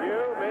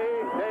 you, me,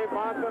 Dave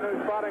Monson, who's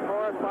spotting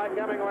for us, Mike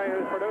Hemingway,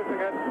 who's producing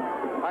it.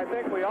 I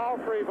think we all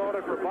 3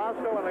 voted for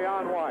Bosco and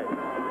Leon White.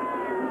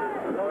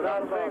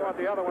 Without seeing what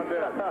the other one did.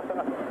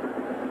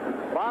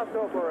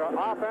 Bosco for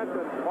offense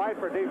and White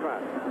for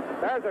defense.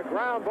 There's a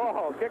ground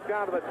ball kicked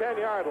down to the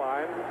 10-yard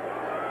line,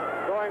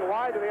 going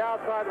wide to the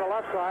outside to the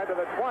left side to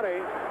the 20,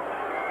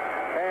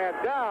 and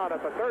down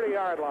at the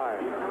 30-yard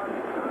line.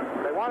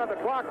 They wanted the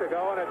clock to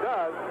go, and it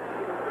does.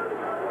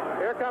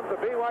 Here comes the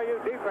BYU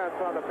defense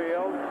on the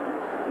field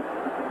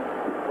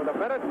with a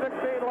minute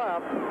 16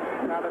 left.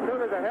 Now the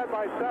Cougars ahead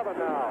by 7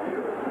 now.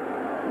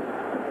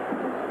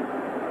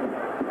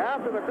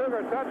 After the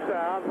Cougar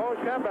touchdown, Bo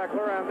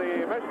Schembechler and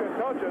the Michigan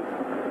coaches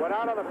went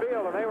out on the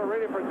field, and they were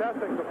really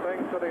protesting some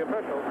things to the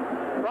officials.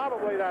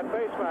 Probably that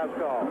face mask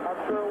call. I'm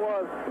sure it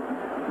was.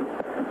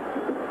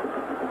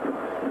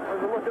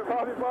 There's a look at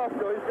Bobby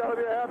Bosco. He's got to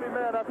be a happy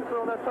man after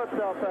throwing that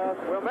touchdown pass.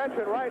 We'll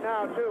mention right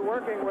now, too,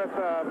 working with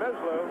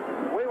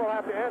Mislu, we will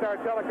have to end our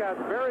telecast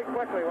very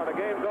quickly when the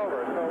game's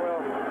over, so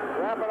we'll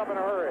wrap it up in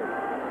a hurry.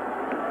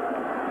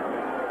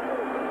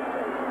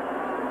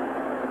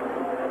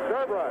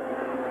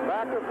 Sherbrooke.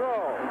 Back to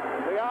throw.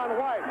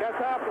 Leon White gets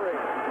after him.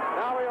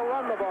 Now he'll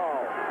run the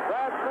ball.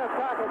 Brad Smith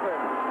tackles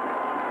him.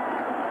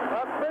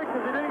 That's big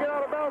because he didn't get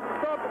out of bounds to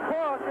stop the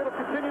clock. It'll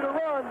continue to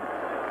run.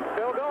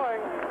 Still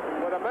going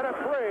with a minute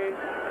 3.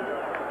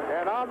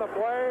 And on the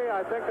play,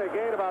 I think they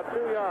gained about 2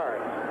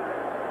 yards.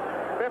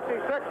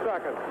 56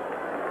 seconds.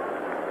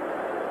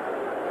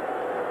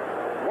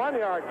 1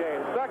 yard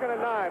gain. 2nd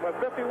and 9 with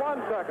 51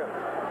 seconds.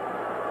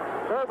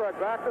 Sherbrooke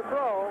back to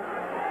throw.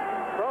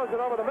 Throws it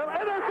over the middle.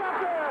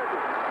 Intercepted!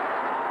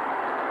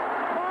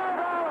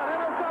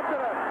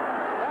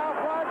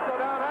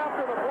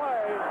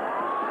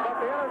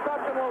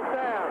 Will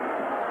stand.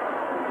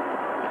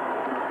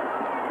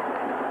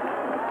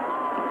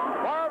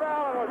 Marv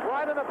Allen was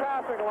right in the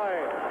passing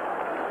lane.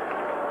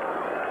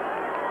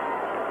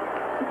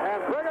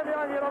 And Brigham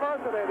Young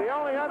University, the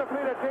only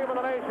undefeated team in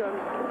the nation,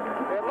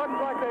 it looks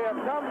like they have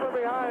come from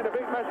behind to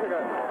beat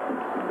Michigan.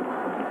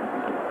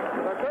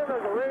 The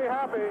Cougars are really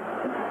happy.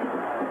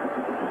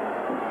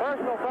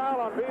 Personal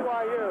foul on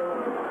BYU.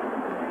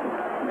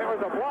 It was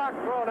a block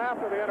thrown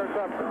after the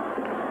interception.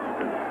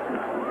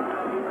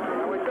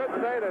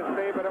 Say this,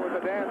 Steve, but it was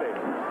a dandy.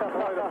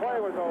 Boy, the play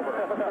was over.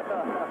 There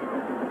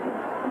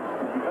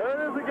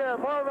it is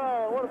again. Marv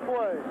Allen, what a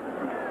play.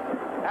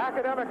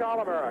 Academic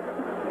All-American.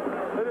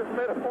 They just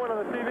made a point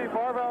on the TV.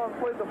 Marv Allen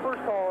played the first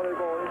Holiday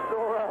Bowl. He's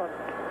still around.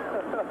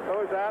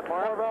 Who was that?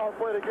 Marv Allen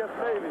played against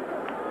Navy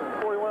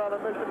before he went on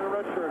a mission and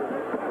redshirted.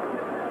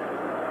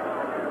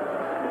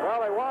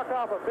 Well, they walk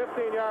off a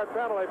 15-yard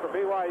penalty for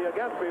BYU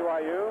against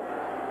BYU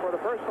for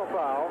the personal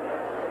foul.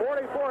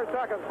 44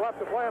 seconds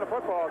left to play in a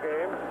football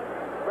game.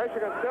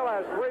 Michigan still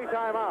has 3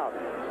 timeouts.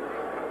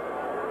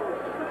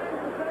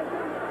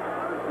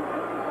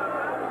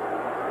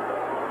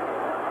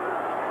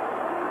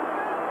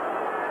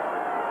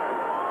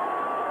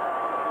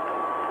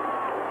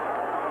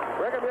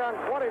 Brigham Young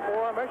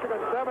 24, Michigan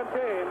 17.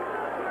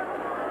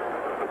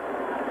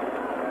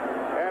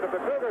 And if the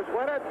Cougars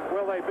win it,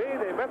 will they be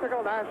the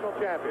mythical national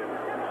champions?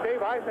 Steve,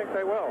 I think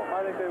they will.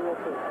 I think they will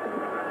too.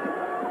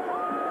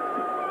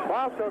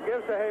 Bosco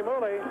gives to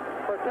Heimuli,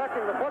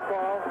 protecting the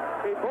football.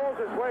 He pulls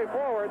his way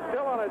forward,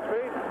 still on his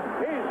feet.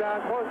 He's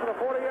down close to the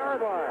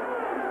 40-yard line.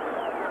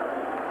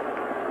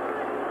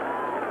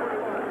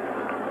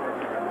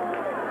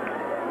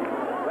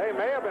 They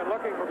may have been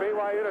looking for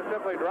BYU to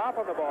simply drop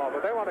on the ball,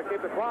 but they want to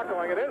keep the clock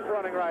going. It is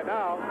running right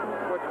now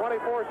with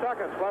 24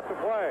 seconds left to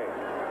play.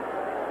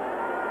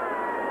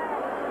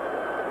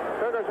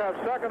 Cougars have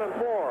 2nd and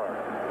 4.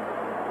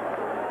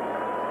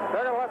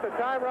 They're going to let the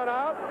time run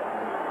out.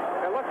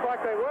 It looks like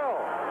they will.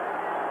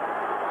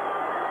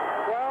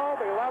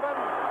 12, 11, 10,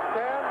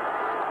 9.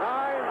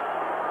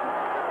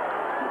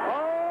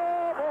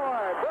 Oh,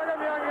 boy. Brigham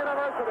Young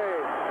University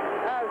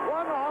has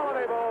won the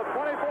Holiday Bowl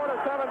 24-17.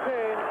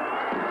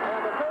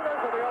 And the Cougars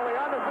are the only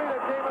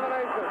undefeated team in the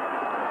nation.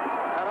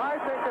 And I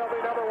think they'll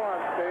be number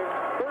 1, Steve.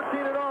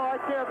 13-0.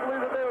 I can't believe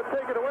that they would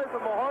take it away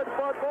from a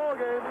hard-fought ball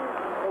game.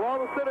 A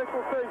lot of cynics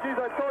will say, geez,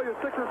 I told you,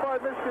 6 or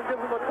 5 Michigan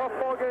gives them a tough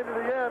ball game to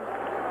the end.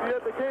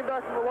 Yet they came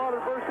back from a lot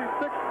of adversity,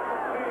 six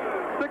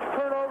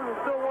turnovers and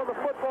still won the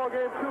football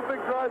game. 2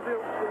 big drives to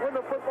win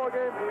the football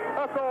game.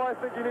 That's all I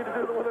think you need to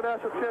do to win the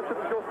national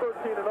championship is go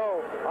 13-0.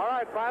 All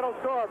right, final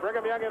score,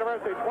 Brigham Young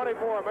University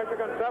 24,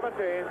 Michigan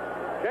 17.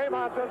 Jay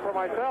Monson for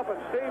myself and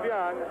Steve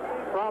Young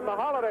from the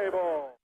Holiday Bowl.